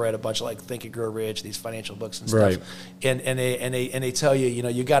 I've read a bunch of like Think and Grow Rich, these financial books and stuff, right. and they tell you, you know,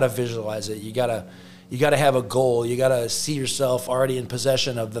 you got to visualize it. You got to have a goal. You got to see yourself already in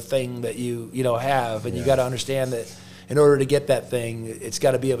possession of the thing that you know have, and you got to understand that in order to get that thing, it's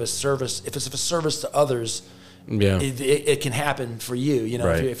got to be of a service. If it's of a service to others, it can happen for you. You know,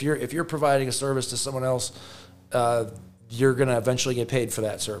 right. if you're providing a service to someone else, you're gonna eventually get paid for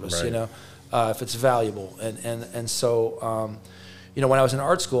that service. Right. You know, if it's valuable, and so. You know, when I was in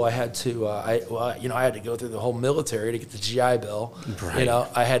art school, I had to, I had to go through the whole military to get the GI Bill. Right. You know,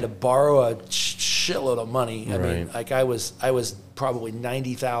 I had to borrow a shitload of money. I right. mean, like I was probably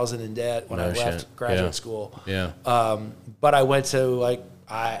 $90,000 in debt when I left graduate school. Yeah. But I went to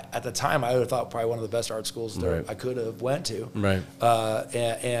at the time I would have thought probably one of the best art schools that I could have went to. Right.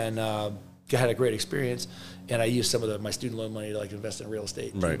 And had a great experience. And I used some of my student loan money to like invest in real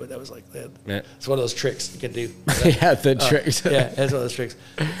estate. Too, but that was like it's one of those tricks you can do. Yeah, the tricks. Yeah, it's one of those tricks.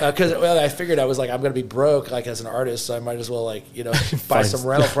 Because I figured I was like I'm going to be broke like as an artist, so I might as well like buy some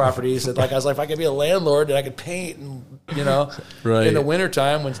rental properties. And like I was like if I could be a landlord and I could paint and right. in the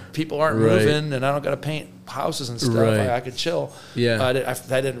wintertime when people aren't moving and I don't got to paint houses and stuff, I could chill. Yeah, I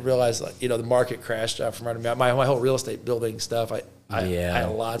didn't realize like the market crashed out from under me. My whole real estate building stuff. I had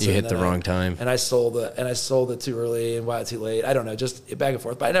lots. You hit the wrong time, and I sold it too early and bought it too late. I don't know, just back and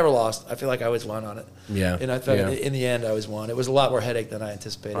forth. But I never lost. I feel like I always won on it. Yeah, and I thought in the end I always won. It was a lot more headache than I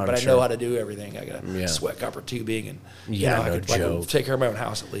anticipated, but I know how to do everything. I got sweat copper tubing, and I could take care of my own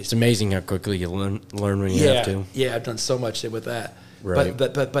house at least. It's amazing how quickly you learn when you have to. Yeah, I've done so much with that. Right.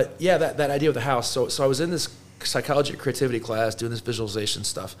 But yeah, that idea of the house. So I was in this psychology of creativity class doing this visualization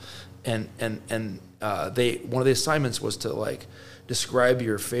stuff, and one of the assignments was to like describe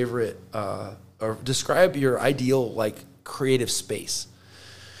your favorite or describe your ideal like creative space.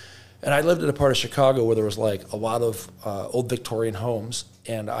 And I lived in a part of Chicago where there was like a lot of old Victorian homes,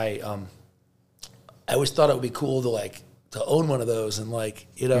 and I always thought it would be cool to own one of those and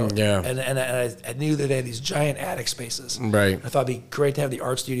and I knew that they had these giant attic spaces. Right. I thought it'd be great to have the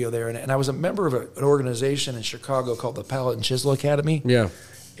art studio there, and I was a member of an organization in Chicago called the Palette and Chisel Academy. Yeah.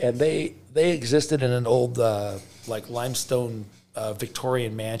 And they existed in an old like limestone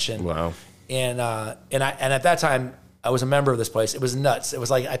Victorian mansion. Wow. And at that time I was a member of this place. It was nuts. It was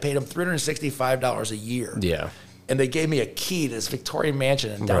like I paid them $365 a year. Yeah. And they gave me a key to this Victorian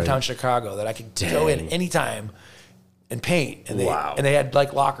mansion in downtown Chicago that I could go in anytime and paint. And they had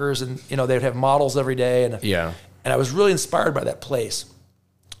like lockers, and they'd have models every day, and I was really inspired by that place.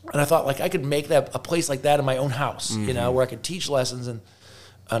 And I thought like I could make that a place like that in my own house, where I could teach lessons. And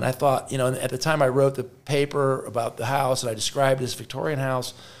I thought, at the time I wrote the paper about the house, and I described this Victorian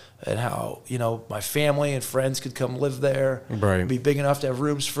house and how, my family and friends could come live there. Right. It'd be big enough to have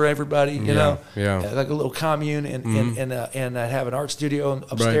rooms for everybody, like a little commune, and I'd have an art studio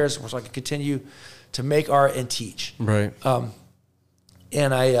upstairs so I could continue to make art and teach. Right.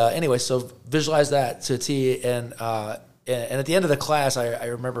 And I, so visualize that to a T. And at the end of the class, I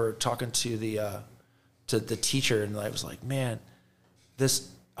remember talking to the teacher, and I was like, man, this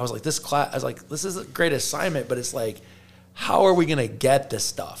is a great assignment, but it's like, how are we going to get this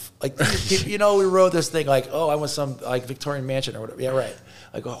stuff? Like, we wrote this thing like, oh, I want some like Victorian mansion or whatever. Yeah, right.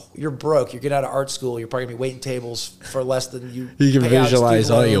 Like, oh, you're broke. You're getting out of art school. You're probably going to be waiting tables for less than you. You can visualize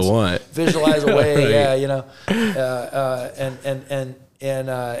all you want. Visualize away, right.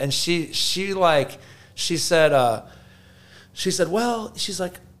 And she said, well, she's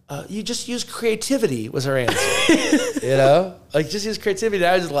like, you just use creativity was her answer. Like just use creativity.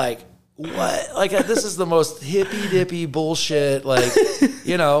 I was like, what? Like this is the most hippy dippy bullshit. Like,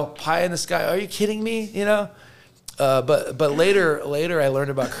 pie in the sky. Are you kidding me? But later I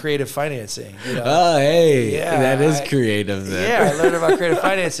learned about creative financing. You know? Oh, hey, that is creative. Then. Yeah, I learned about creative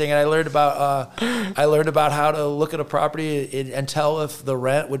financing, and I learned about how to look at a property and tell if the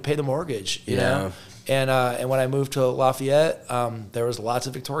rent would pay the mortgage. You know, and when I moved to Lafayette, there was lots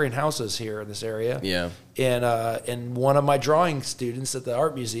of Victorian houses here in this area. Yeah, and one of my drawing students at the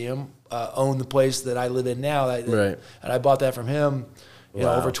art museum owned the place that I live in now. And I bought that from him, you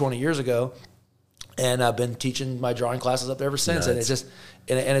know, over 20 years ago. And I've been teaching my drawing classes up there ever since. And it's just,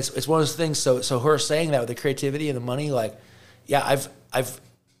 and it's one of those things. So her saying that with the creativity and the money, like, yeah,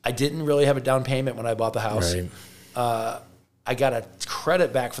 I didn't really have a down payment when I bought the house. Right. I got a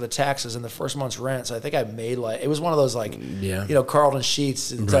credit back for the taxes in the first month's rent. So I think I made it was one of those you know, Carlton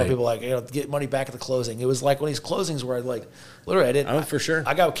sheets and tell people like, you know, get money back at the closing. It was like one of these closings where literally I didn't. Oh, for sure.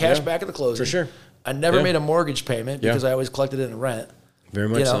 I got cash back at the closing. For sure. I never made a mortgage payment because I always collected it in rent. Very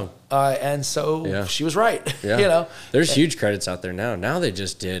much so. And so she was right. Yeah. You know, there's huge credits out there now. Now they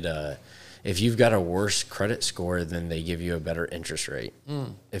just did. If you've got a worse credit score, then they give you a better interest rate.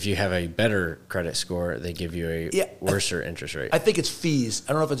 If you have a better credit score, they give you a worser interest rate. I think it's fees.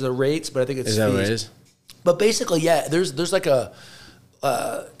 I don't know if it's the rates, but I think it's fees. Is that what it is? But basically, there's like a.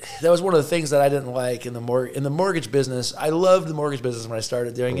 That was one of the things that I didn't like in the mortgage business. I loved the mortgage business when I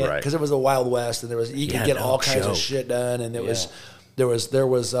started doing it because it was the Wild West, and you could get all kinds of shit done, and there was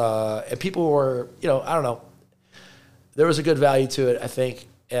and people were, you know, I don't know, there was a good value to it, I think,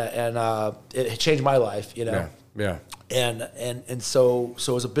 and it changed my life, you know. And so it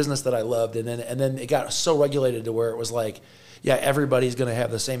was a business that I loved, and then it got so regulated to where it was like, everybody's going to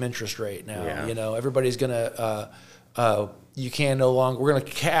have the same interest rate now, you know, everybody's going to you can no longer, we're going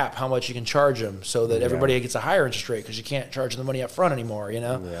to cap how much you can charge them so that everybody gets a higher interest rate because you can't charge them the money up front anymore, you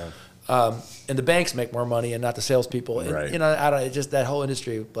know. And the banks make more money and not the salespeople. And, you know, it just that whole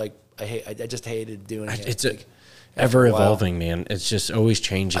industry, like I just hated doing it. It's ever evolving, man. It's just always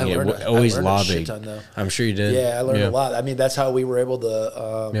changing. Always lobbying. I'm sure you did. Yeah, I learned a lot. I mean, that's how we were able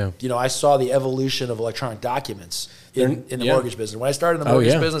to. You know, I saw the evolution of electronic documents in the mortgage business. When I started in the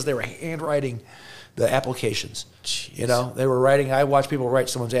mortgage business, they were handwriting the applications. Jeez. You know, they were writing. I watched people write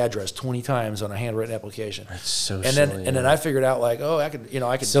someone's address 20 times on a handwritten application. That's so silly. And then I figured out like, I could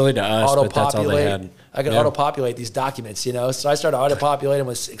silly to us, auto but that's all they had. I could auto populate these documents. You know, so I started auto populating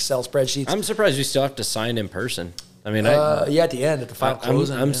with Excel spreadsheets. I'm surprised you still have to sign in person. I mean, at the end, at the final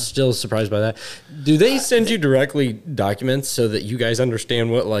closing. I'm still surprised by that. Do they send you directly documents so that you guys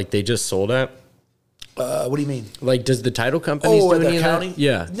understand what they just sold at? What do you mean? Like, does the title companies do any of that?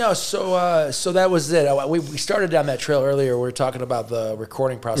 Yeah. No, so that was it. We started down that trail earlier. We were talking about the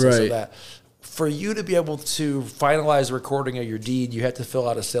recording process of that. For you to be able to finalize the recording of your deed, you have to fill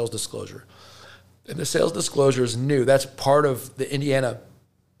out a sales disclosure. And the sales disclosure is new. That's part of the Indiana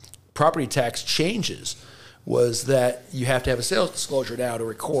property tax changes, was that you have to have a sales disclosure now to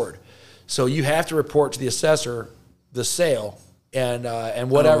record. So you have to report to the assessor the sale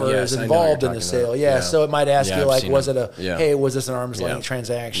and whatever is involved in the sale. So it might ask you, like, was it hey, was this an arm's length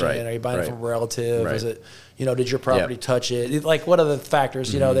transaction? Right. Are you buying it from a relative? Is it, you know, did your property touch it? Like, what are the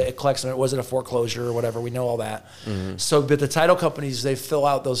factors, you know, that it collects on it? Was it a foreclosure or whatever? We know all that. So, but the title companies, they fill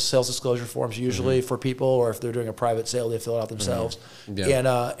out those sales disclosure forms usually for people, or if they're doing a private sale, they fill it out themselves.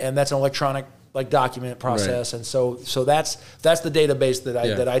 And that's an electronic document process, and so that's the database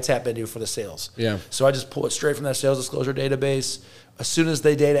that I tap into for the sales. So I just pull it straight from that sales disclosure database. As soon as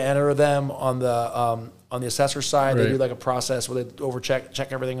they data enter them on the assessor side, they do like a process where they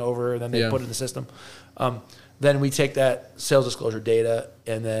check everything over, and then they put it in the system. Then we take that sales disclosure data,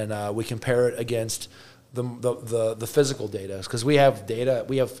 and then we compare it against the physical data, because we have data.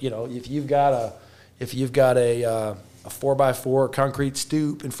 We have, you know, if you've got a 4x4 concrete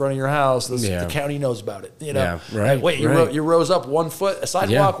stoop in front of your house, the county knows about it. You know, wait, you rose up 1 foot, a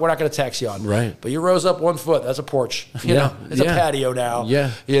sidewalk, we're not going to tax you on. But you rose up 1 foot, that's a porch. You know, it's a patio now.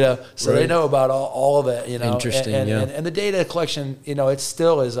 You know, so they know about all of it. You know, interesting. And the data collection, you know, it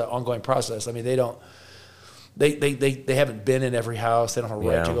still is an ongoing process. I mean, they haven't been in every house. They don't have a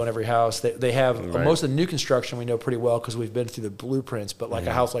right to go in every house. They have most of the new construction we know pretty well because we've been through the blueprints. But like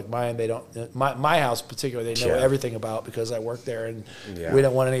a house like mine, they don't. My house particularly, they know everything about because I work there, and we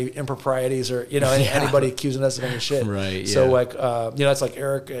don't want any improprieties or, you know, anybody accusing us of any shit. So like, you know, it's like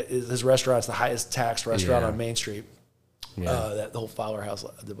Eric, his restaurant's the highest taxed restaurant on Main Street. That the whole Fowler House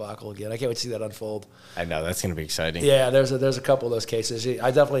debacle again. I can't wait to see that unfold. I know that's going to be exciting. Yeah, there's a couple of those cases.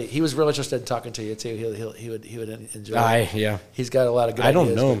 He was really interested in talking to you too. He would enjoy it. Yeah. He's got a lot of good ideas.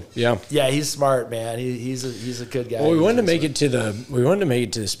 I don't know him. Yeah, he's smart, man. He's a good guy. Well, we wanted to make it to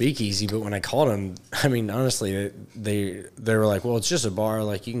the speakeasy, but when I called him, I mean, honestly, they were like, well, it's just a bar,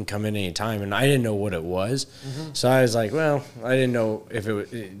 like you can come in anytime, and I didn't know what it was, so I was like, well, I didn't know if it was.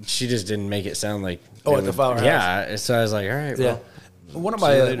 She just didn't make it sound like at the Fowler House. Yeah, so I was like, all right, well. One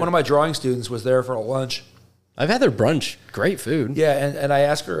of my drawing students was there for a lunch. I've had their brunch. Great food. Yeah, and I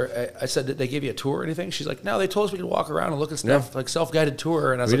asked her, I said, did they give you a tour or anything? She's like, no, they told us we could walk around and look at stuff, like self-guided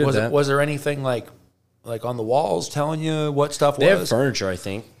tour. And I was like, was there anything like on the walls telling you what stuff was? They have furniture, I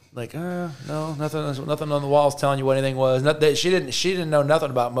think. Like, no, nothing on the walls telling you what anything was. She didn't know nothing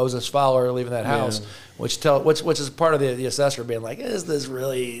about Moses Fowler leaving that house, which is part of the assessor being like, is this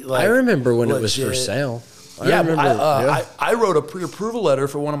really like? I remember when legit? It was for sale. I wrote a pre-approval letter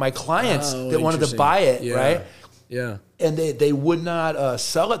for one of my clients that wanted to buy it, right? Yeah. And they would not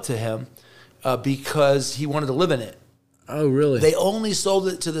sell it to him because he wanted to live in it. Oh, really? They only sold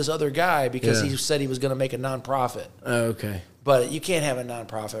it to this other guy because he said he was going to make a nonprofit. Oh, okay. But you can't have a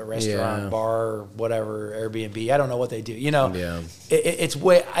nonprofit restaurant, bar, whatever, Airbnb. I don't know what they do. You know, it's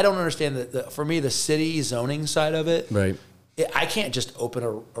way. I don't understand for me, the city zoning side of it. Right. I can't just open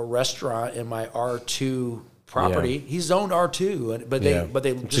a restaurant in my R2 property. He's zoned R2, but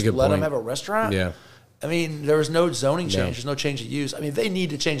they just let him have a restaurant. Yeah. I mean, there was no zoning change. There's no change of use. I mean, if they need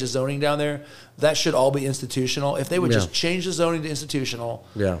to change the zoning down there, that should all be institutional. If they would just change the zoning to institutional,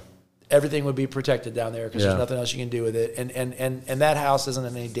 everything would be protected down there because there's nothing else you can do with it. And that house isn't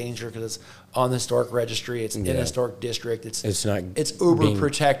in any danger because it's on the historic registry. It's in a historic district. It's uber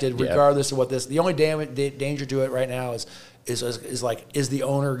protected regardless of what this. The only danger to it right now is the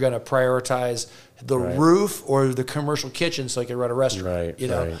owner going to prioritize the roof or the commercial kitchen so he can run a restaurant?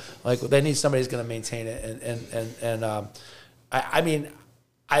 Right, like they need somebody who's going to maintain it. I mean,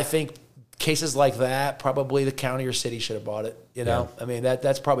 I think cases like that, probably the county or city should have bought it. I mean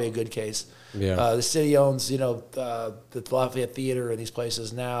that's probably a good case. The city owns the Lafayette Theater and these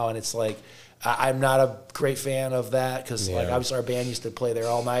places now, and it's like. I'm not a great fan of that because, obviously, our band used to play there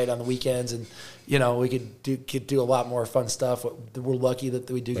all night on the weekends, and we could do a lot more fun stuff. We're lucky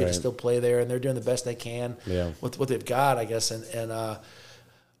that we do get to still play there, and they're doing the best they can with what they've got, I guess.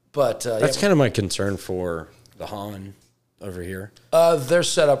 But that's kind of my concern for the Han over here. They're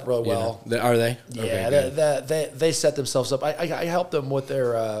set up real well. Are they? Yeah, okay, they set themselves up. I helped them with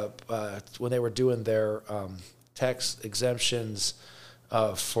their when they were doing their tax exemptions.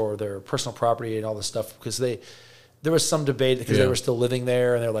 For their personal property and all this stuff, because there was some debate because they were still living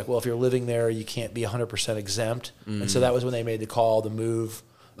there, and they're like, well, if you're living there, you can't be 100% exempt. And so that was when they made the call to move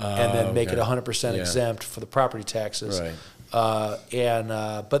and then make it 100% exempt for the property taxes. Right.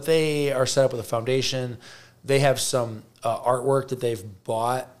 But they are set up with a foundation. They have some artwork that they've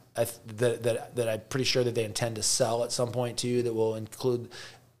bought that I'm pretty sure that they intend to sell at some point too. That will include.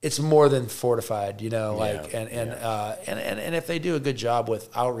 It's more than fortified, and if they do a good job with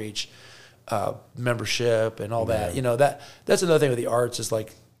outreach, membership and all that, that's another thing with the arts is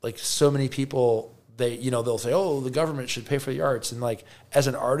like so many people, they'll say, oh, the government should pay for the arts. And like, as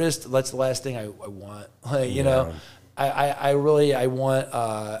an artist, that's the last thing I want. I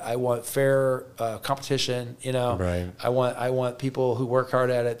want fair competition, Right. I want people who work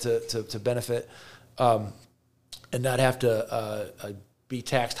hard at it to benefit, and not have to, be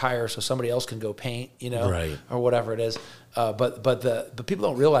taxed higher so somebody else can go paint, right. or whatever it is. But people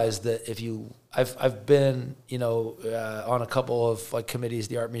don't realize that I've been, on a couple of like committees,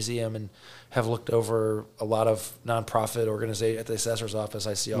 the Art Museum, and have looked over a lot of nonprofit organizations at the assessor's office.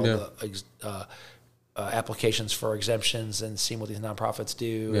 I see all the applications for exemptions and seeing what these nonprofits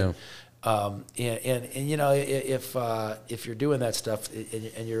do. If you're doing that stuff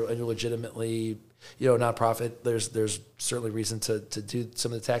and you're legitimately nonprofit, there's certainly reason to do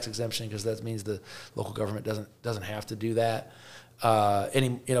some of the tax exemption because that means the local government doesn't have to do that.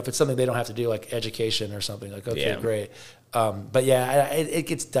 If it's something they don't have to do, like education or something, like great. But it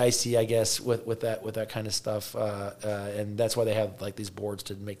gets dicey, I guess, with that kind of stuff, and that's why they have like these boards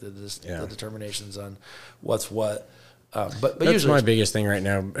to make the determinations on what's what. But that's usually my biggest thing right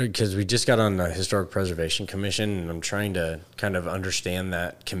now because we just got on the Historic Preservation Commission, and I'm trying to kind of understand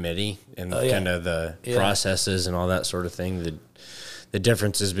that committee and kind of the processes and all that sort of thing. The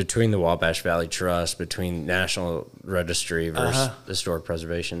differences between the Wabash Valley Trust, between National Registry versus Historic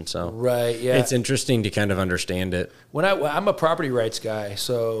Preservation. So it's interesting to kind of understand it. I'm a property rights guy,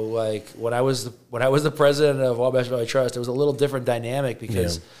 so like when I was the president of Wabash Valley Trust, it was a little different dynamic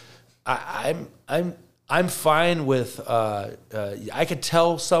because I'm I'm fine with. I could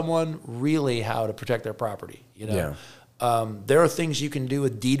tell someone really how to protect their property. You know. Yeah. There are things you can do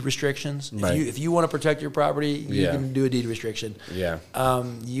with deed restrictions. Right. If you want to protect your property, you can do a deed restriction. Yeah.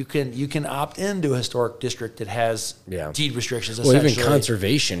 You can opt into a historic district that has deed restrictions. Well, even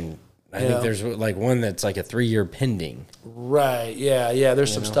conservation. I think there's like one that's like a 3-year pending. Right. Yeah. Yeah.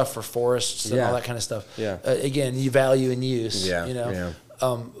 There's some stuff for forests and all that kind of stuff. Yeah. Again, you value and use. Yeah. You know. Yeah.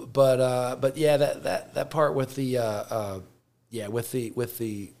 But yeah, that part with the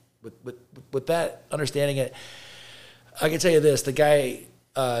with that understanding it. I can tell you this: the guy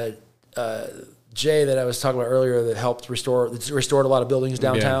Jay that I was talking about earlier that helped restored a lot of buildings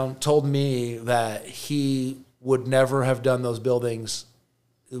downtown told me that he would never have done those buildings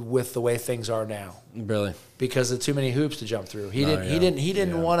with the way things are now. Really? Because of too many hoops to jump through. He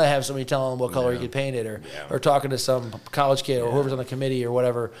didn't want to have somebody telling him what color he could paint it, or talking to some college kid or whoever's on the committee or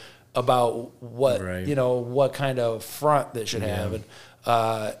whatever about what what kind of front that should have. And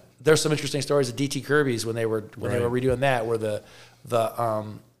there's some interesting stories of D.T. Kirby's when they were redoing that, where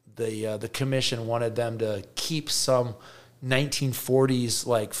the commission wanted them to keep some 1940s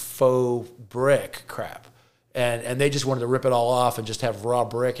like faux brick crap, and they just wanted to rip it all off and just have raw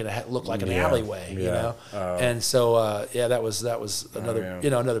brick and it looked like an alleyway, you know. And so that was another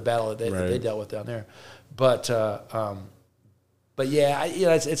another battle that they dealt with down there, but yeah,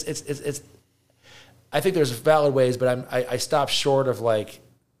 it's I think there's valid ways, but I stop short of like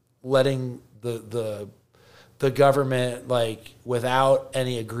letting the government, like without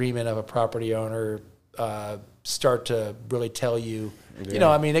any agreement of a property owner, start to really tell you, you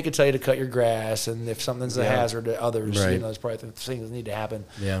know, I mean, they could tell you to cut your grass, and if something's a hazard to others, you know, there's probably things that need to happen.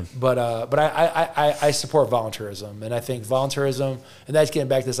 Yeah. But I support volunteerism, and I think volunteerism, and that's getting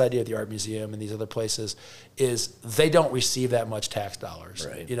back to this idea at the Art Museum and these other places, is they don't receive that much tax dollars.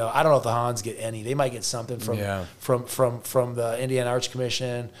 Right. You know, I don't know if the Hans get any. They might get something from the Indiana Arts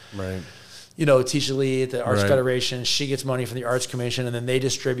Commission. Right. You know, Tisha Lee at the Arts Federation, she gets money from the Arts Commission, and then they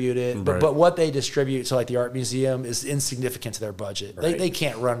distribute it. But what they distribute to like the Art Museum is insignificant to their budget. Right. They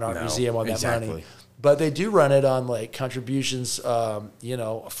can't run an art museum on that money. But they do run it on like contributions, you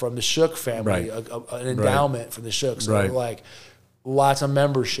know, from the Shook family, an endowment from the Shook. So like lots of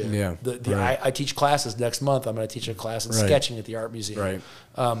membership. Yeah. I teach classes next month. I'm going to teach a class in sketching at the Art Museum. Right.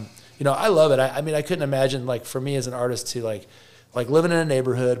 You know, I love it. I mean, I couldn't imagine, like, for me as an artist to like living in a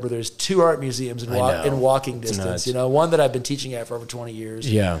neighborhood where there's 2 art museums in walking distance, you know, one that I've been teaching at for over 20 years.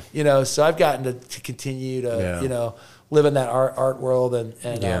 Yeah. You know, so I've gotten to continue to, you know, live in that art world and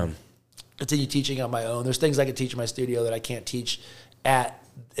continue teaching on my own. There's things I can teach in my studio that I can't teach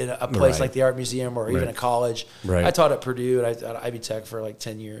in a place like the Art Museum or even a college. Right. I taught at Purdue and I taught at Ivy Tech for like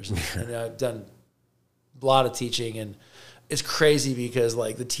 10 years. And I've done a lot of teaching, and it's crazy because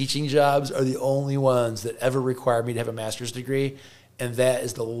like the teaching jobs are the only ones that ever require me to have a master's degree, and that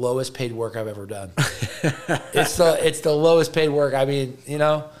is the lowest paid work I've ever done. It's the lowest paid work. I mean, you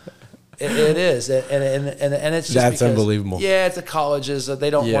know, it is, and it's just that's unbelievable. Yeah, it's the colleges they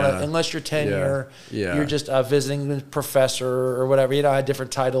don't want to unless you're tenure. Yeah. You're just a visiting professor or whatever. You know, I had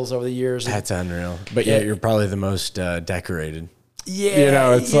different titles over the years. That's unreal. But you're probably the most decorated. Yeah, you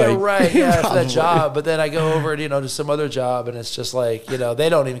know, it's like right. Yeah, for that job. But then I go over, you know, to some other job, and it's just like, you know, they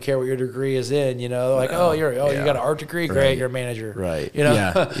don't even care what your degree is in. You know, like, you got an art degree, great, you're a manager. Right. You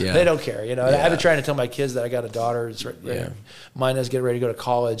know, they don't care. You know, I've been trying to tell my kids that I got a daughter. Mine is getting ready to go to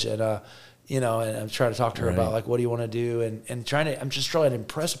college, and you know, and I'm trying to talk to her about like, what do you want to do, and I'm just trying to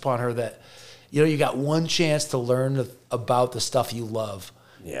impress upon her that, you know, you got one chance to learn about the stuff you love.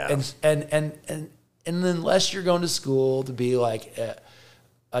 Yeah. And unless you're going to school to be like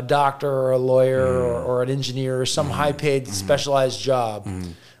a doctor or a lawyer or an engineer or some high-paid specialized job,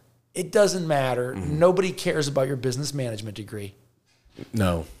 it doesn't matter. Nobody cares about your business management degree.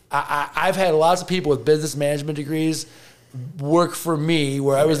 No. I've had lots of people with business management degrees work for me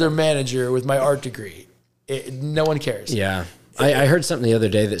where I was their manager with my art degree. No one cares. Yeah. I heard something the other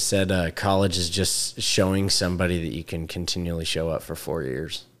day that said college is just showing somebody that you can continually show up for 4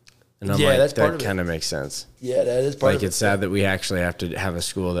 years. And I'm like, that kind of makes sense. Yeah, that is part of it. Like, it's sad that we actually have to have a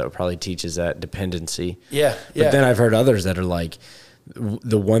school that probably teaches that dependency. Yeah, But then I've heard others that are like,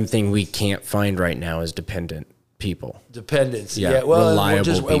 the one thing we can't find right now is dependent people. Dependence. Yeah. Well, reliable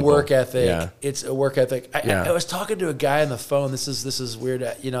just people. A work ethic. Yeah. It's a work ethic. I was talking to a guy on the phone. This is weird.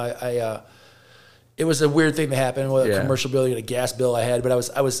 You know, it was a weird thing that happened with a commercial building and a gas bill I had, but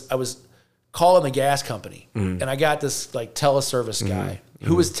I was calling the gas company, and I got this like teleservice guy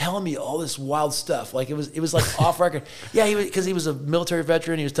who was telling me all this wild stuff. Like it was like off record. Yeah, because he was a military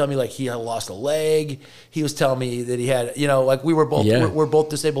veteran. He was telling me like he had lost a leg. He was telling me that he had, like we were both we're both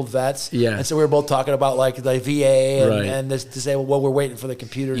disabled vets. Yeah, and so we were both talking about like the VA and this disabled. Well, we're waiting for the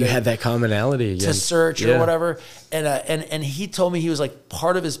computer. You had that commonality to search or whatever. And he told me he was like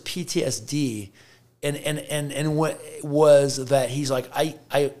part of his PTSD. And what was that he's like,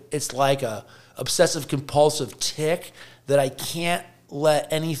 it's like a obsessive compulsive tick that I can't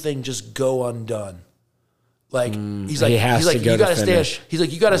let anything just go undone. Like he's like, you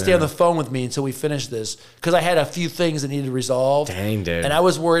gotta stay on the phone with me until we finish this, because I had a few things that needed resolved. Dang, dude. And I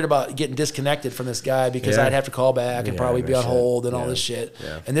was worried about getting disconnected from this guy because I'd have to call back and probably be on hold and all this shit.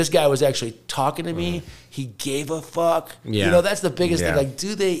 Yeah. And this guy was actually talking to me. He gave a fuck. Yeah. That's the biggest thing. Like,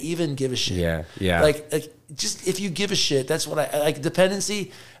 do they even give a shit? Yeah. Yeah. Like just if you give a shit, that's what I like.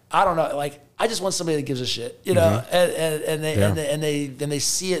 Dependency, I don't know. Like, I just want somebody that gives a shit, and they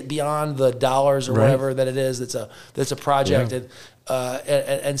see it beyond the dollars or whatever that it is. That's a project, and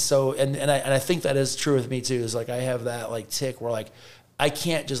I think that is true with me too. Is like I have that like tick where like I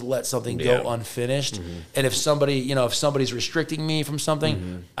can't just let something go unfinished, and if somebody's restricting me from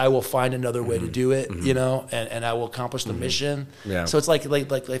something, I will find another way to do it, and I will accomplish the mission. Yeah. So it's like I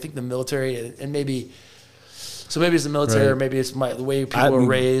think the military and maybe. So maybe it's the military, or maybe it's the way people were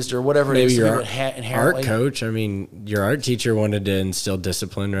raised, or whatever it is. Your art coach. I mean, your art teacher wanted to instill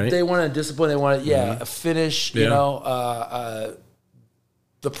discipline, right? They wanted discipline. They wanted, a finish. The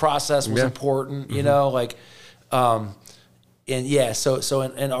process was important. So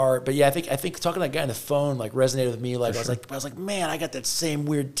in art, but I think talking to that guy on the phone like resonated with me. Like I was like, man, I got that same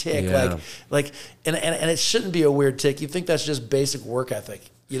weird tick. Yeah. And it shouldn't be a weird tick. You think that's just basic work ethic.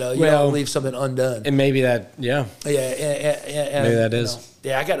 You don't leave something undone. And maybe that, maybe that is.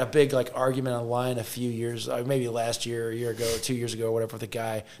 I got a big like argument online a few years, maybe last year, a year ago, 2 years ago, or whatever, with a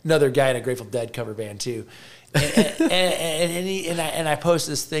guy, another guy in a Grateful Dead cover band too. And I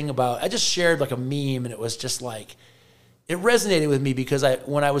posted this thing about, I just shared like a meme, and it was just like, it resonated with me because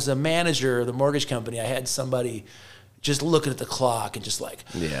when I was a manager of the mortgage company, I had somebody just looking at the clock and just like,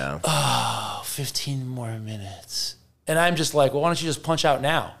 15 more minutes. And I'm just like, well, why don't you just punch out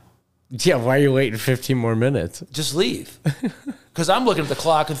now? Yeah, why are you waiting 15 more minutes? Just leave. Because I'm looking at the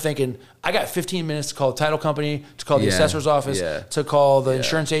clock and thinking, I got 15 minutes to call the title company, to call the assessor's office, to call the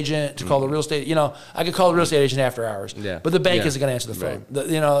insurance agent, to call the real estate. I could call the real estate agent after hours. Yeah. But the bank isn't going to answer the phone.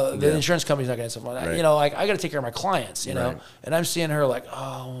 Right. The insurance company's not going to answer the phone. Right. Like, I got to take care of my clients, Right. And I'm seeing her like,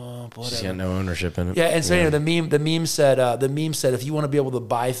 oh, whatever. She's got no ownership in it. Yeah, and so the meme said, if you want to be able to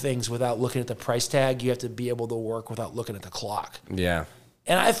buy things without looking at the price tag, you have to be able to work without looking at the clock. Yeah.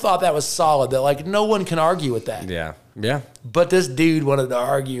 And I thought that was solid, that like no one can argue with that. Yeah. Yeah. But this dude wanted to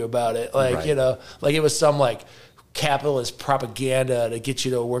argue about it. Like, like it was some like capitalist propaganda to get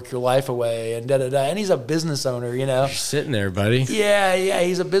you to work your life away and da-da-da. And he's a business owner, You're sitting there, buddy. Yeah,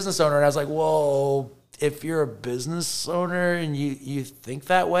 he's a business owner. And I was like, whoa, if you're a business owner and you think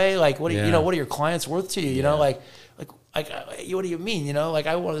that way, like what do what are your clients worth to you? Like, what do you mean? Like,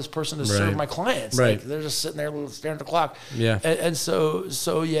 I want this person to serve my clients. Right. Like, they're just sitting there staring at the clock. Yeah. And so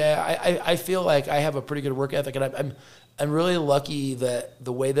I feel like I have a pretty good work ethic, and I'm really lucky that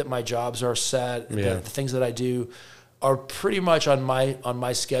the way that my jobs are set, the things that I do, are pretty much on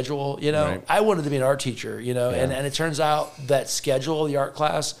my schedule. Right. I wanted to be an art teacher. And it turns out that schedule, the art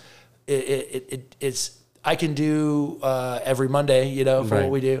class, it's. I can do every Monday. For what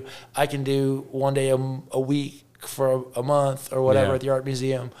we do, I can do one day a week for a month or whatever at the art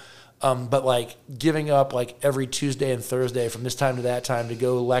museum, but like giving up like every Tuesday and Thursday from this time to that time to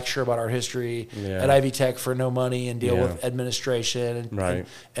go lecture about art history at Ivy Tech for no money and deal with administration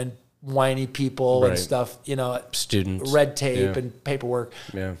and whiny people and stuff, students, red tape and paperwork.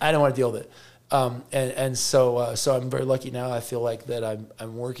 I don't want to deal with it. So I'm very lucky now. I feel like that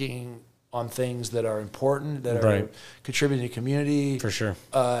I'm working on things that are important, that are contributing to community. For sure.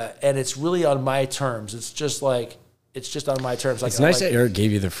 And it's really on my terms. It's just on my terms. It's nice that Eric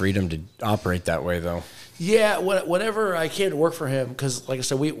gave you the freedom to operate that way, though. Yeah, whenever I came to work for him, because like I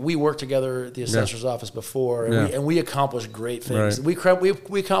said, we worked together at the assessor's office before, and we accomplished great things. Right.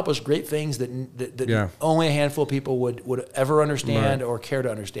 We accomplished great things that only a handful of people would ever understand or care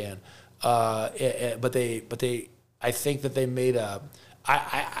to understand. But they, I think that they made a.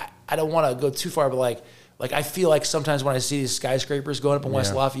 I don't want to go too far, but like I feel like sometimes when I see these skyscrapers going up in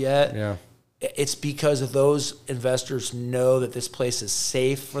West Lafayette, it's because of those investors know that this place is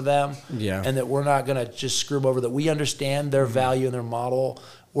safe for them, and that we're not going to just screw them over. That we understand their value and their model.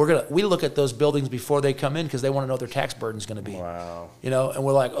 we look at those buildings before they come in because they want to know what their tax burden is going to be. Wow. And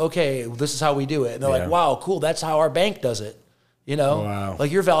we're like, okay, this is how we do it. And they're like, wow, cool. That's how our bank does it. Wow.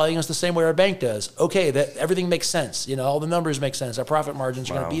 Like you're valuing us the same way our bank does. Okay, that everything makes sense. All the numbers make sense. Our profit margins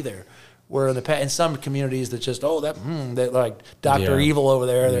are going to be there. Where in some communities that just that like Dr. Evil over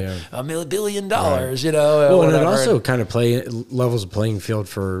there, they're $1 billion, right. Well, and it also kind of levels the playing field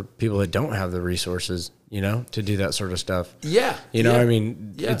for people that don't have the resources, to do that sort of stuff. Yeah, I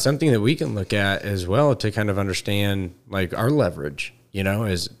mean, it's something that we can look at as well to kind of understand like our leverage.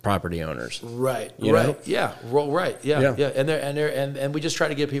 As property owners. Right. Right. Know? Yeah. Well, right. Yeah. And we just try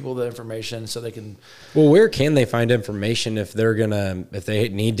to give people the information so they can. Well, where can they find information if they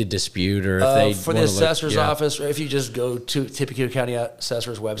need to dispute or if they for the assessor's office, or if you just go to Tippecanoe County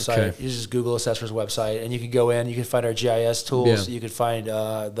Assessor's website, you just Google Assessor's website, and you can go in. You can find our GIS tools. You can find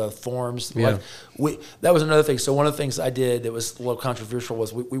the forms. Yeah. That was another thing. So one of the things I did that was a little controversial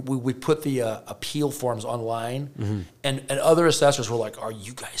was we put the appeal forms online, and other assessors were like, "Are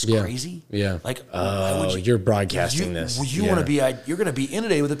you guys crazy? Yeah, like, you're broadcasting this. You want to be? You're going to be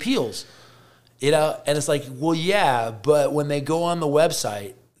inundated with appeals, And it's like, well, yeah, but when they go on the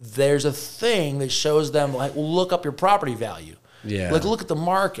website, there's a thing that shows them like, well, look up your property value. Yeah, like look at the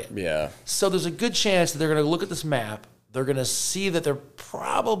market. Yeah. So there's a good chance that they're going to look at this map. They're going to see that they're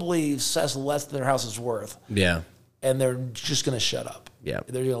probably assessed less than their house is worth. Yeah. And they're just going to shut up. Yeah.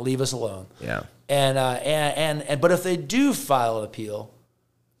 They're going to leave us alone. Yeah. But if they do file an appeal,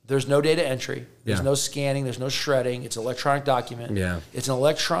 there's no data entry. There's no scanning. There's no shredding. It's an electronic document. Yeah. It's an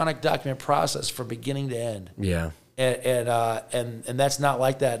electronic document process from beginning to end. Yeah. And that's not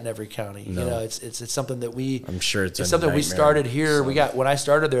like that in every county. No. You know, it's something that we. I'm sure it's something we started here. So. We got when I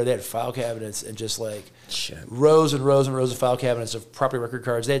started there, they had file cabinets and just like rows and rows and rows of file cabinets of property record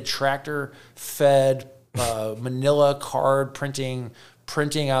cards. They had tractor fed manila card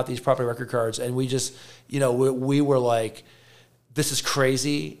printing out these property record cards, and we just we were like, this is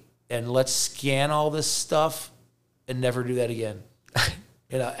crazy, and let's scan all this stuff and never do that again.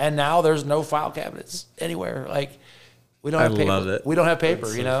 And now there's no file cabinets anywhere. Like we don't have paper. Love it. We don't have paper,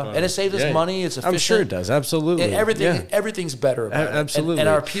 so fun. And it saves us money. It's efficient. I'm sure it does. Absolutely. Everything's better about it. Absolutely. And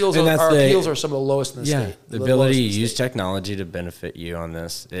our appeals are some of the lowest in the state. The ability to use technology to benefit you on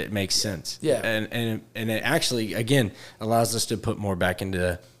this, it makes sense. Yeah. And it actually, again, allows us to put more back into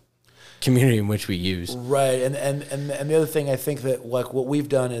the community in which we use. Right. And the other thing I think that like what we've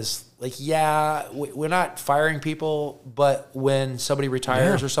done is like, we're not firing people, but when somebody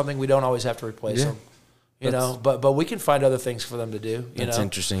retires or something, we don't always have to replace them. But we can find other things for them to do. That's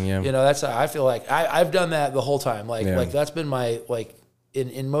interesting. Yeah. That's I feel like I've done that the whole time. Like that's been my like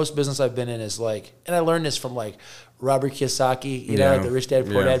in most business I've been in is like, and I learned this from like Robert Kiyosaki, like the Rich Dad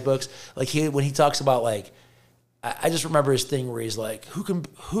Poor Dad books. Like when he talks about like, I just remember his thing where he's like,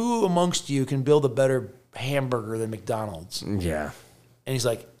 who amongst you can build a better hamburger than McDonald's? Yeah. And he's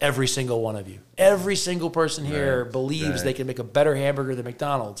like, every single one of you. Every single person here believes they can make a better hamburger than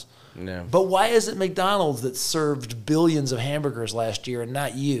McDonald's. Yeah. But why is it McDonald's that served billions of hamburgers last year and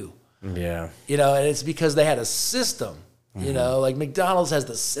not you? Yeah. And it's because they had a system. Like McDonald's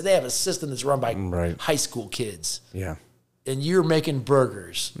they have a system that's run by high school kids. Yeah. And you're making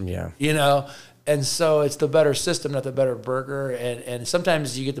burgers. Yeah. And so it's the better system, not the better burger. And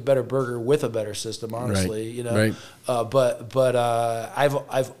sometimes you get the better burger with a better system, honestly. Right. But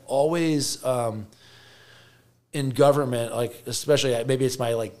I've always in government, like especially maybe it's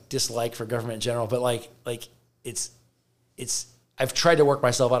my like dislike for government in general, but like it's I've tried to work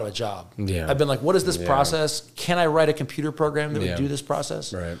myself out of a job. Yeah. I've been like, what is this process? Can I write a computer program that would do this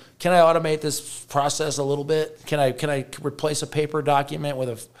process? Right. Can I automate this process a little bit? Can I replace a paper document with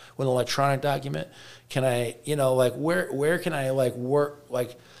an electronic document? Can I, like where can I like work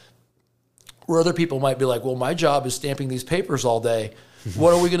like where other people might be like, well, my job is stamping these papers all day.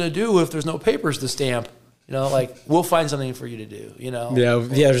 What are we going to do if there's no papers to stamp? Like we'll find something for you to do, Yeah,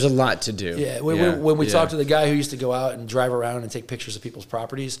 there's a lot to do. Yeah, when we talked to the guy who used to go out and drive around and take pictures of people's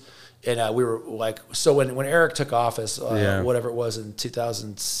properties, and we were like, so when Eric took office, whatever it was in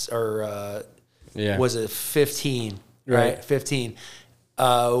 2000 or was it 15? Right, 15.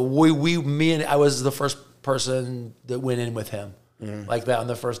 I was the first person that went in with him like that on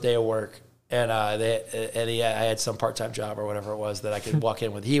the first day of work. And I had some part-time job or whatever it was that I could walk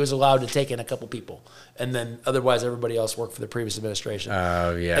in with. He was allowed to take in a couple people, and then otherwise everybody else worked for the previous administration.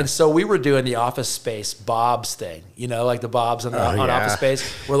 Oh yeah. And so we were doing the Office Space Bob's thing, like the Bobs on Office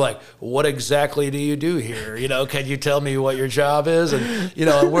Space. We're like, what exactly do you do here? Can you tell me what your job is? And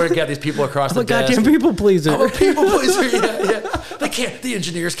and we're got these people across the desk. Goddamn people pleaser. I'm a people pleaser. Yeah. The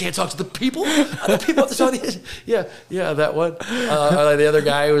engineers can't talk to the people. The people have to talk to the that one. The other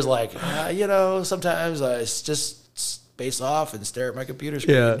guy was like, sometimes I just space off and stare at my computer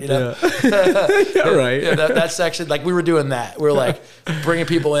screen. Yeah. Right. That section, like we were doing that. We were like bringing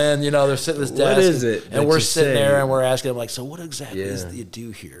people in. They're sitting at this desk. What is it? And we're sitting there and we're asking them like, so what exactly is it you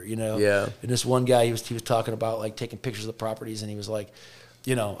do here? Yeah. And this one guy, he was talking about like taking pictures of the properties, and he was like,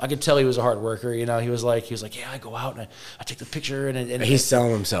 I could tell he was a hard worker. He was like, yeah, I go out and I take the picture and he's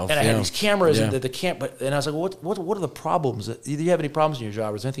selling himself. And I had these cameras and the camp. But and I was like, well, what are the problems? Do you have any problems in your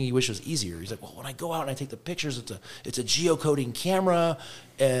job? Or is there anything you wish was easier? He's like, well, when I go out and I take the pictures, it's a geocoding camera,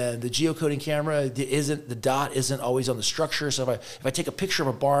 and the geocoding camera the dot isn't always on the structure. So if I take a picture of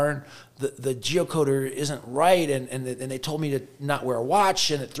a barn, the geocoder isn't right, and they told me to not wear a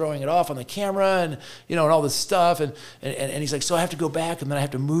watch, and throwing it off on the camera, and and all this stuff, and he's like, so I have to go back, and then I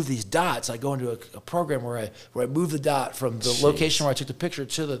have to move these dots. I go into a program where I move the dot from the location where I took the picture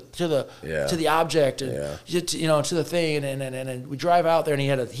to the object, and to the thing, and we drive out there, and he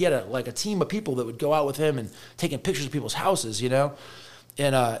had a team of people that would go out with him and taking pictures of people's houses, and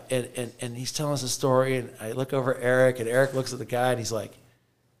he's telling us a story, and I look over at Eric, and Eric looks at the guy, and he's like,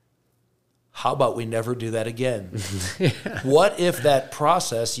 how about we never do that again? What if that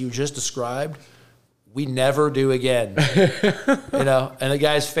process you just described, we never do again? And the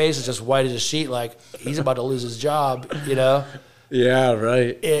guy's face is just white as a sheet, like he's about to lose his job, Yeah,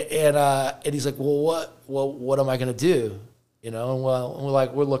 right. And he's like, well, what am I going to do? And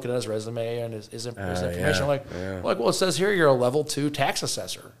we're looking at his resume and his information. Yeah. I'm like, well, it says here you're a level 2 tax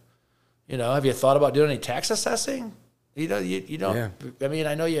assessor. Have you thought about doing any tax assessing? You don't. Yeah. I mean,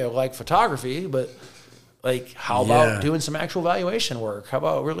 I know you like photography, but like, how about doing some actual valuation work? How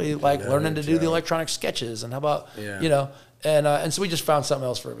about really learning to do the electronic sketches? And how about and so we just found something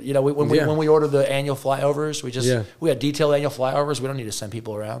else for when we ordered the annual flyovers, we had detailed annual flyovers. We don't need to send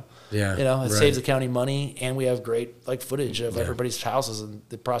people around. Yeah, it saves the county money, and we have great footage of everybody's houses and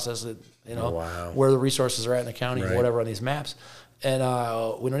the process that where the resources are at in the county and whatever on these maps. And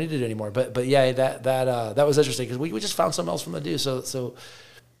we don't need to do it anymore. But that was interesting because we just found something else for them to do. So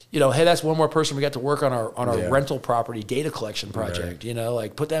hey, that's one more person we got to work on our rental property data collection project.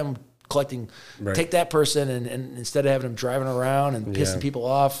 Put them collecting, take that person and instead of having them driving around and pissing people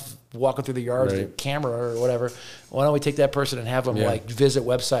off, walking through the yards with a camera or whatever, why don't we take that person and have them visit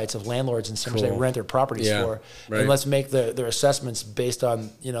websites of landlords and see they rent their properties for, and let's make their assessments based on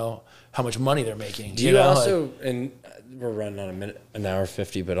how much money they're making. Do you also and we're running on an hour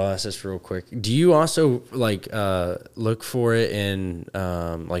 50, but I'll ask this real quick. Do you also look for it in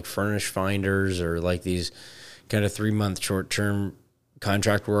furnish finders or these kind of 3-month short-term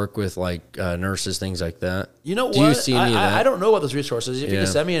contract work with nurses, things like that? You know what? Do you see any of that? I don't know about those resources. If you can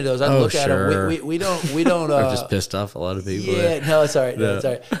send me any of those, I'd look at them. We don't. I've just pissed off a lot of people. Yeah, no, it's all right. No, it's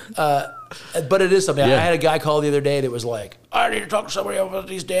all right. But it is something. I had a guy call the other day that was like, I need to talk to somebody about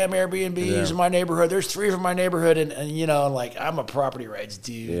these damn Airbnbs in my neighborhood. There's 3 from my neighborhood, and I'm a property rights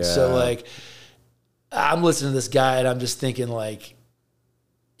dude, so I'm listening to this guy, and I'm just thinking I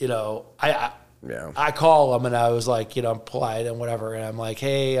call him and I was like, I'm polite and whatever, and I'm like,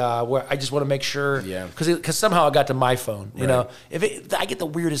 hey, I just want to make sure, because somehow it got to my phone. I get the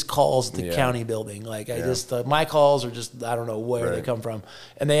weirdest calls at the county building. My calls are just, I don't know where they come from,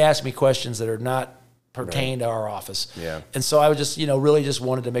 and they ask me questions that are not pertain to our office. And so I was just, really just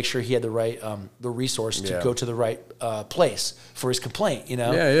wanted to make sure he had the right, the resource to go to the right place for his complaint.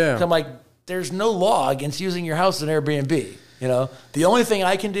 So I'm like, there's no law against using your house as an Airbnb. The only thing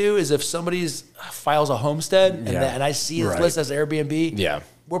I can do is if somebody files a homestead and I see this list as Airbnb,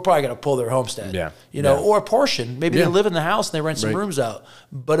 we're probably going to pull their homestead, or a portion. Maybe they live in the house and they rent some rooms out.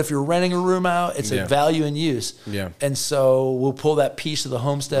 But if you're renting a room out, it's a value in use. And so we'll pull that piece of the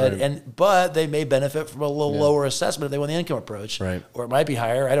homestead, but they may benefit from a little lower assessment if they want the income approach, or it might be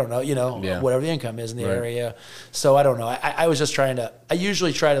higher. I don't know, whatever the income is in the area. So I don't know. I was just I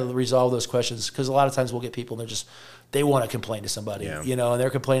usually try to resolve those questions because a lot of times we'll get people and they want to complain to somebody, and they're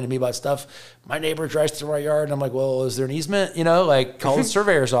complaining to me about stuff. My neighbor drives through my yard, and I'm like, well, is there an easement? Call the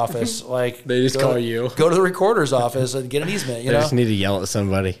surveyor surveyor's office. Like they just call you. Go to the recorder's office and get an easement. They just need to yell at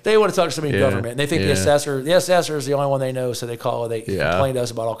somebody. They want to talk to somebody in government. And they think the assessor is the only one they know, so they call. They complain to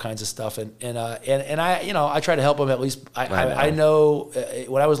us about all kinds of stuff. And I try to help them at least. I know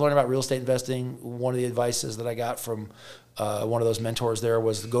when I was learning about real estate investing, one of the advices that I got from one of those mentors there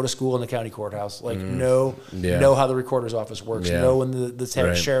was go to school in the county courthouse. Like know how the recorder's office works. Know when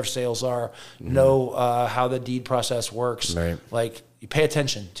the sheriff's sales are. Know how the deed process works. Right. Like you pay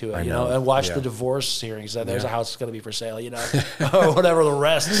attention to it, and watch the divorce hearings. There's a house that's going to be for sale, or whatever, the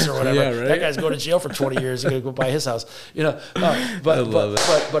rests or whatever. Yeah, right? That guy's going to jail for 20 years. He's going to go buy his house,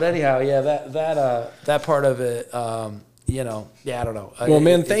 But anyhow, that part of it, I don't know. Well,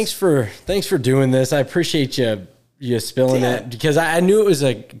 man, thanks for doing this. I appreciate you spilling it, because I knew it was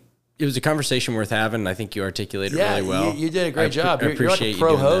a conversation worth having. I think you articulated it really well. You did a great job. You're like a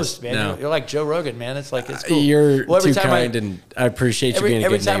pro host, man. No. You're like Joe Rogan, man. It's cool. You're too kind, and I appreciate you being a good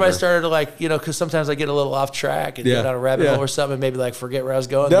Every time neighbor. I started because sometimes I get a little off track and get down a rabbit hole or something, and maybe forget where I was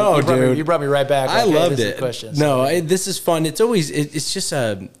going. No, you brought me right back. I loved it. Questions. No, this is fun. It's always, it's just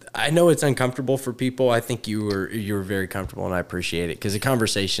I know it's uncomfortable for people. I think you were very comfortable, and I appreciate it, because the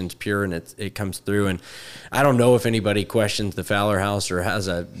conversation's pure and it comes through. And I don't know if anybody questions the Fowler House or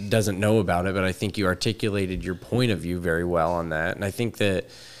doesn't know about it, but I think you articulated your point of view very well on that. And I think that,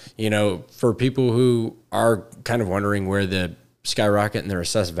 for people who are kind of wondering where the skyrocket and their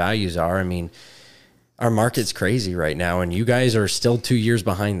assessed values are, I mean, our market's crazy right now, and you guys are still 2 years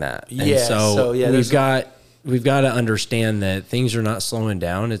behind that. And so we've got to understand that things are not slowing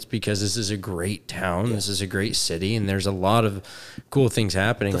down. It's because this is a great town. Yeah. This is a great city, and there's a lot of cool things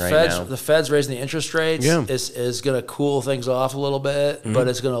happening now. The Fed's raising the interest rates is going to cool things off a little bit, but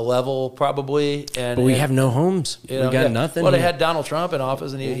it's going to level probably. But we have no homes. We got nothing. Well, they had Donald Trump in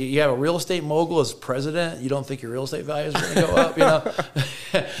office, and you have a real estate mogul as president. You don't think your real estate values are going to go up,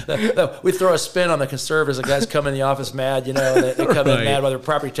 We throw a spin on the conservatives. The guys come in the office mad, they come in mad about their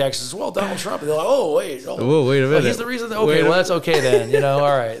property taxes. Well, Donald Trump. And they're like, oh, wait. Whoa, wait a minute. He's the reason. Okay, well, that's okay then. All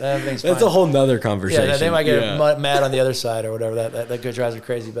right. That's a whole nother conversation. Yeah, they might get mad on the other side or whatever. That drives me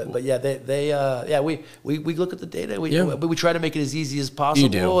crazy. But we look at the data. We try to make it as easy as possible. You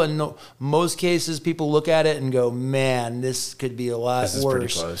do. And most cases, people look at it and go, man, this could be a lot worse. This is pretty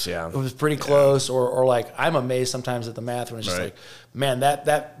close, It was pretty close. Or I'm amazed sometimes at the math when it's just man,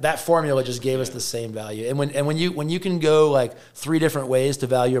 that formula just gave us the same value. And when you can go 3 different ways to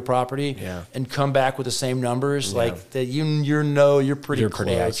value a property and come back with the same numbers, that you're pretty close.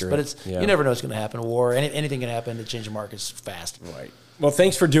 Accurate. But you never know what's going to happen. War, anything can happen to change the markets fast. Right. Well,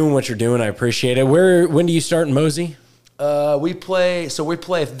 thanks for doing what you're doing. I appreciate it. When do you start in Mosey? We play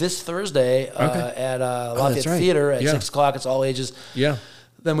this Thursday at Lafayette Theater at 6 o'clock. It's all ages. Yeah.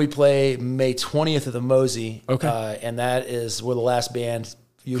 Then we play May 20th at the Mosey, and that is we're the last band.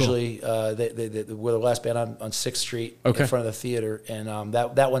 Usually, we're the last band on 6th Street in front of the theater, and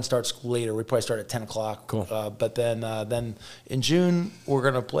that one starts later. We probably start at 10 o'clock. Cool. But then in June we're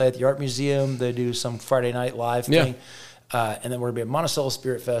going to play at the Art Museum. They do some Friday night live thing, and then we're going to be at Monticello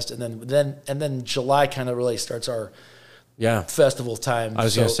Spirit Fest, and then July kind of really starts our festival time. I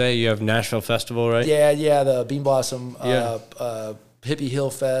was going to say you have Nashville Festival, right? Yeah. The Bean Blossom. Hippie Hill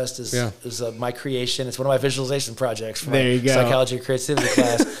Fest is my creation. It's one of my visualization projects for my psychology and creativity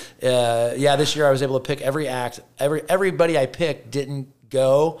class. This year I was able to pick every act. Everybody I picked didn't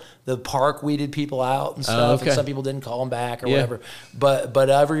go. The park weeded people out and stuff, and some people didn't call them back or whatever.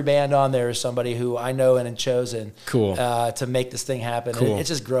 But every band on there is somebody who I know and have chosen to make this thing happen. Cool. And it's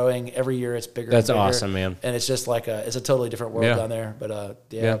just growing every year. It's bigger. That's and bigger. Awesome, man. And it's just it's a totally different world down there. But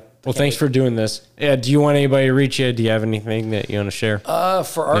Well, thanks for doing this. Yeah. Do you want anybody to reach you? Do you have anything that you want to share?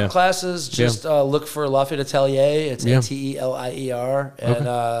 For art classes, just look for Lafayette Atelier. It's Atelier, and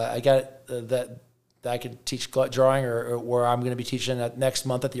I got that I could teach drawing, or where I'm going to be teaching next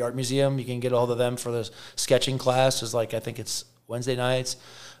month at the Art Museum. You can get a hold of them for the sketching class. It's I think it's Wednesday nights.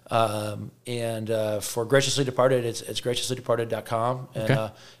 And for Graciously Departed, it's graciouslydeparted.com.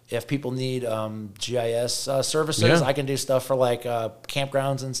 And if people need GIS services, I can do stuff for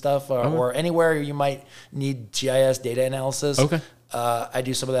campgrounds and stuff, or anywhere you might need GIS data analysis. I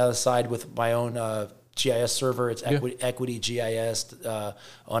do some of that on the side with my own GIS server. It's Equity GIS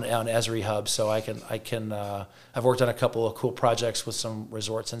on Esri Hub. So I've worked on a couple of cool projects with some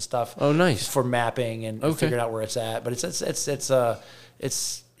resorts and stuff. Oh, nice. For mapping and figuring out where it's at. But it's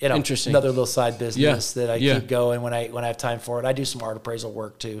interesting. Another little side business that I keep going when I have time for it. I do some art appraisal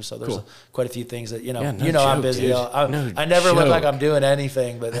work too. So there's quite a few things that I'm busy. I never look like I'm doing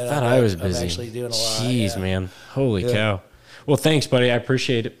anything, but then I was busy. I'm actually doing a lot. Jeez, man. Holy cow. Well, thanks, buddy. I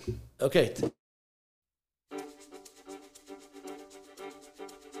appreciate it. Okay.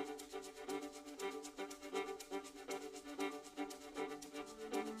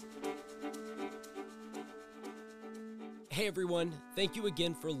 Hey everyone, thank you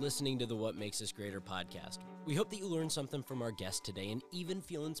again for listening to the What Makes Us Greater podcast. We hope that you learned something from our guest today and even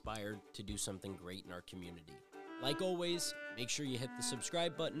feel inspired to do something great in our community. Like always, make sure you hit the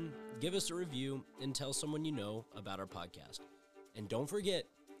subscribe button, give us a review, and tell someone you know about our podcast. And don't forget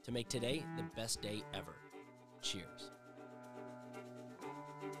to make today the best day ever. Cheers.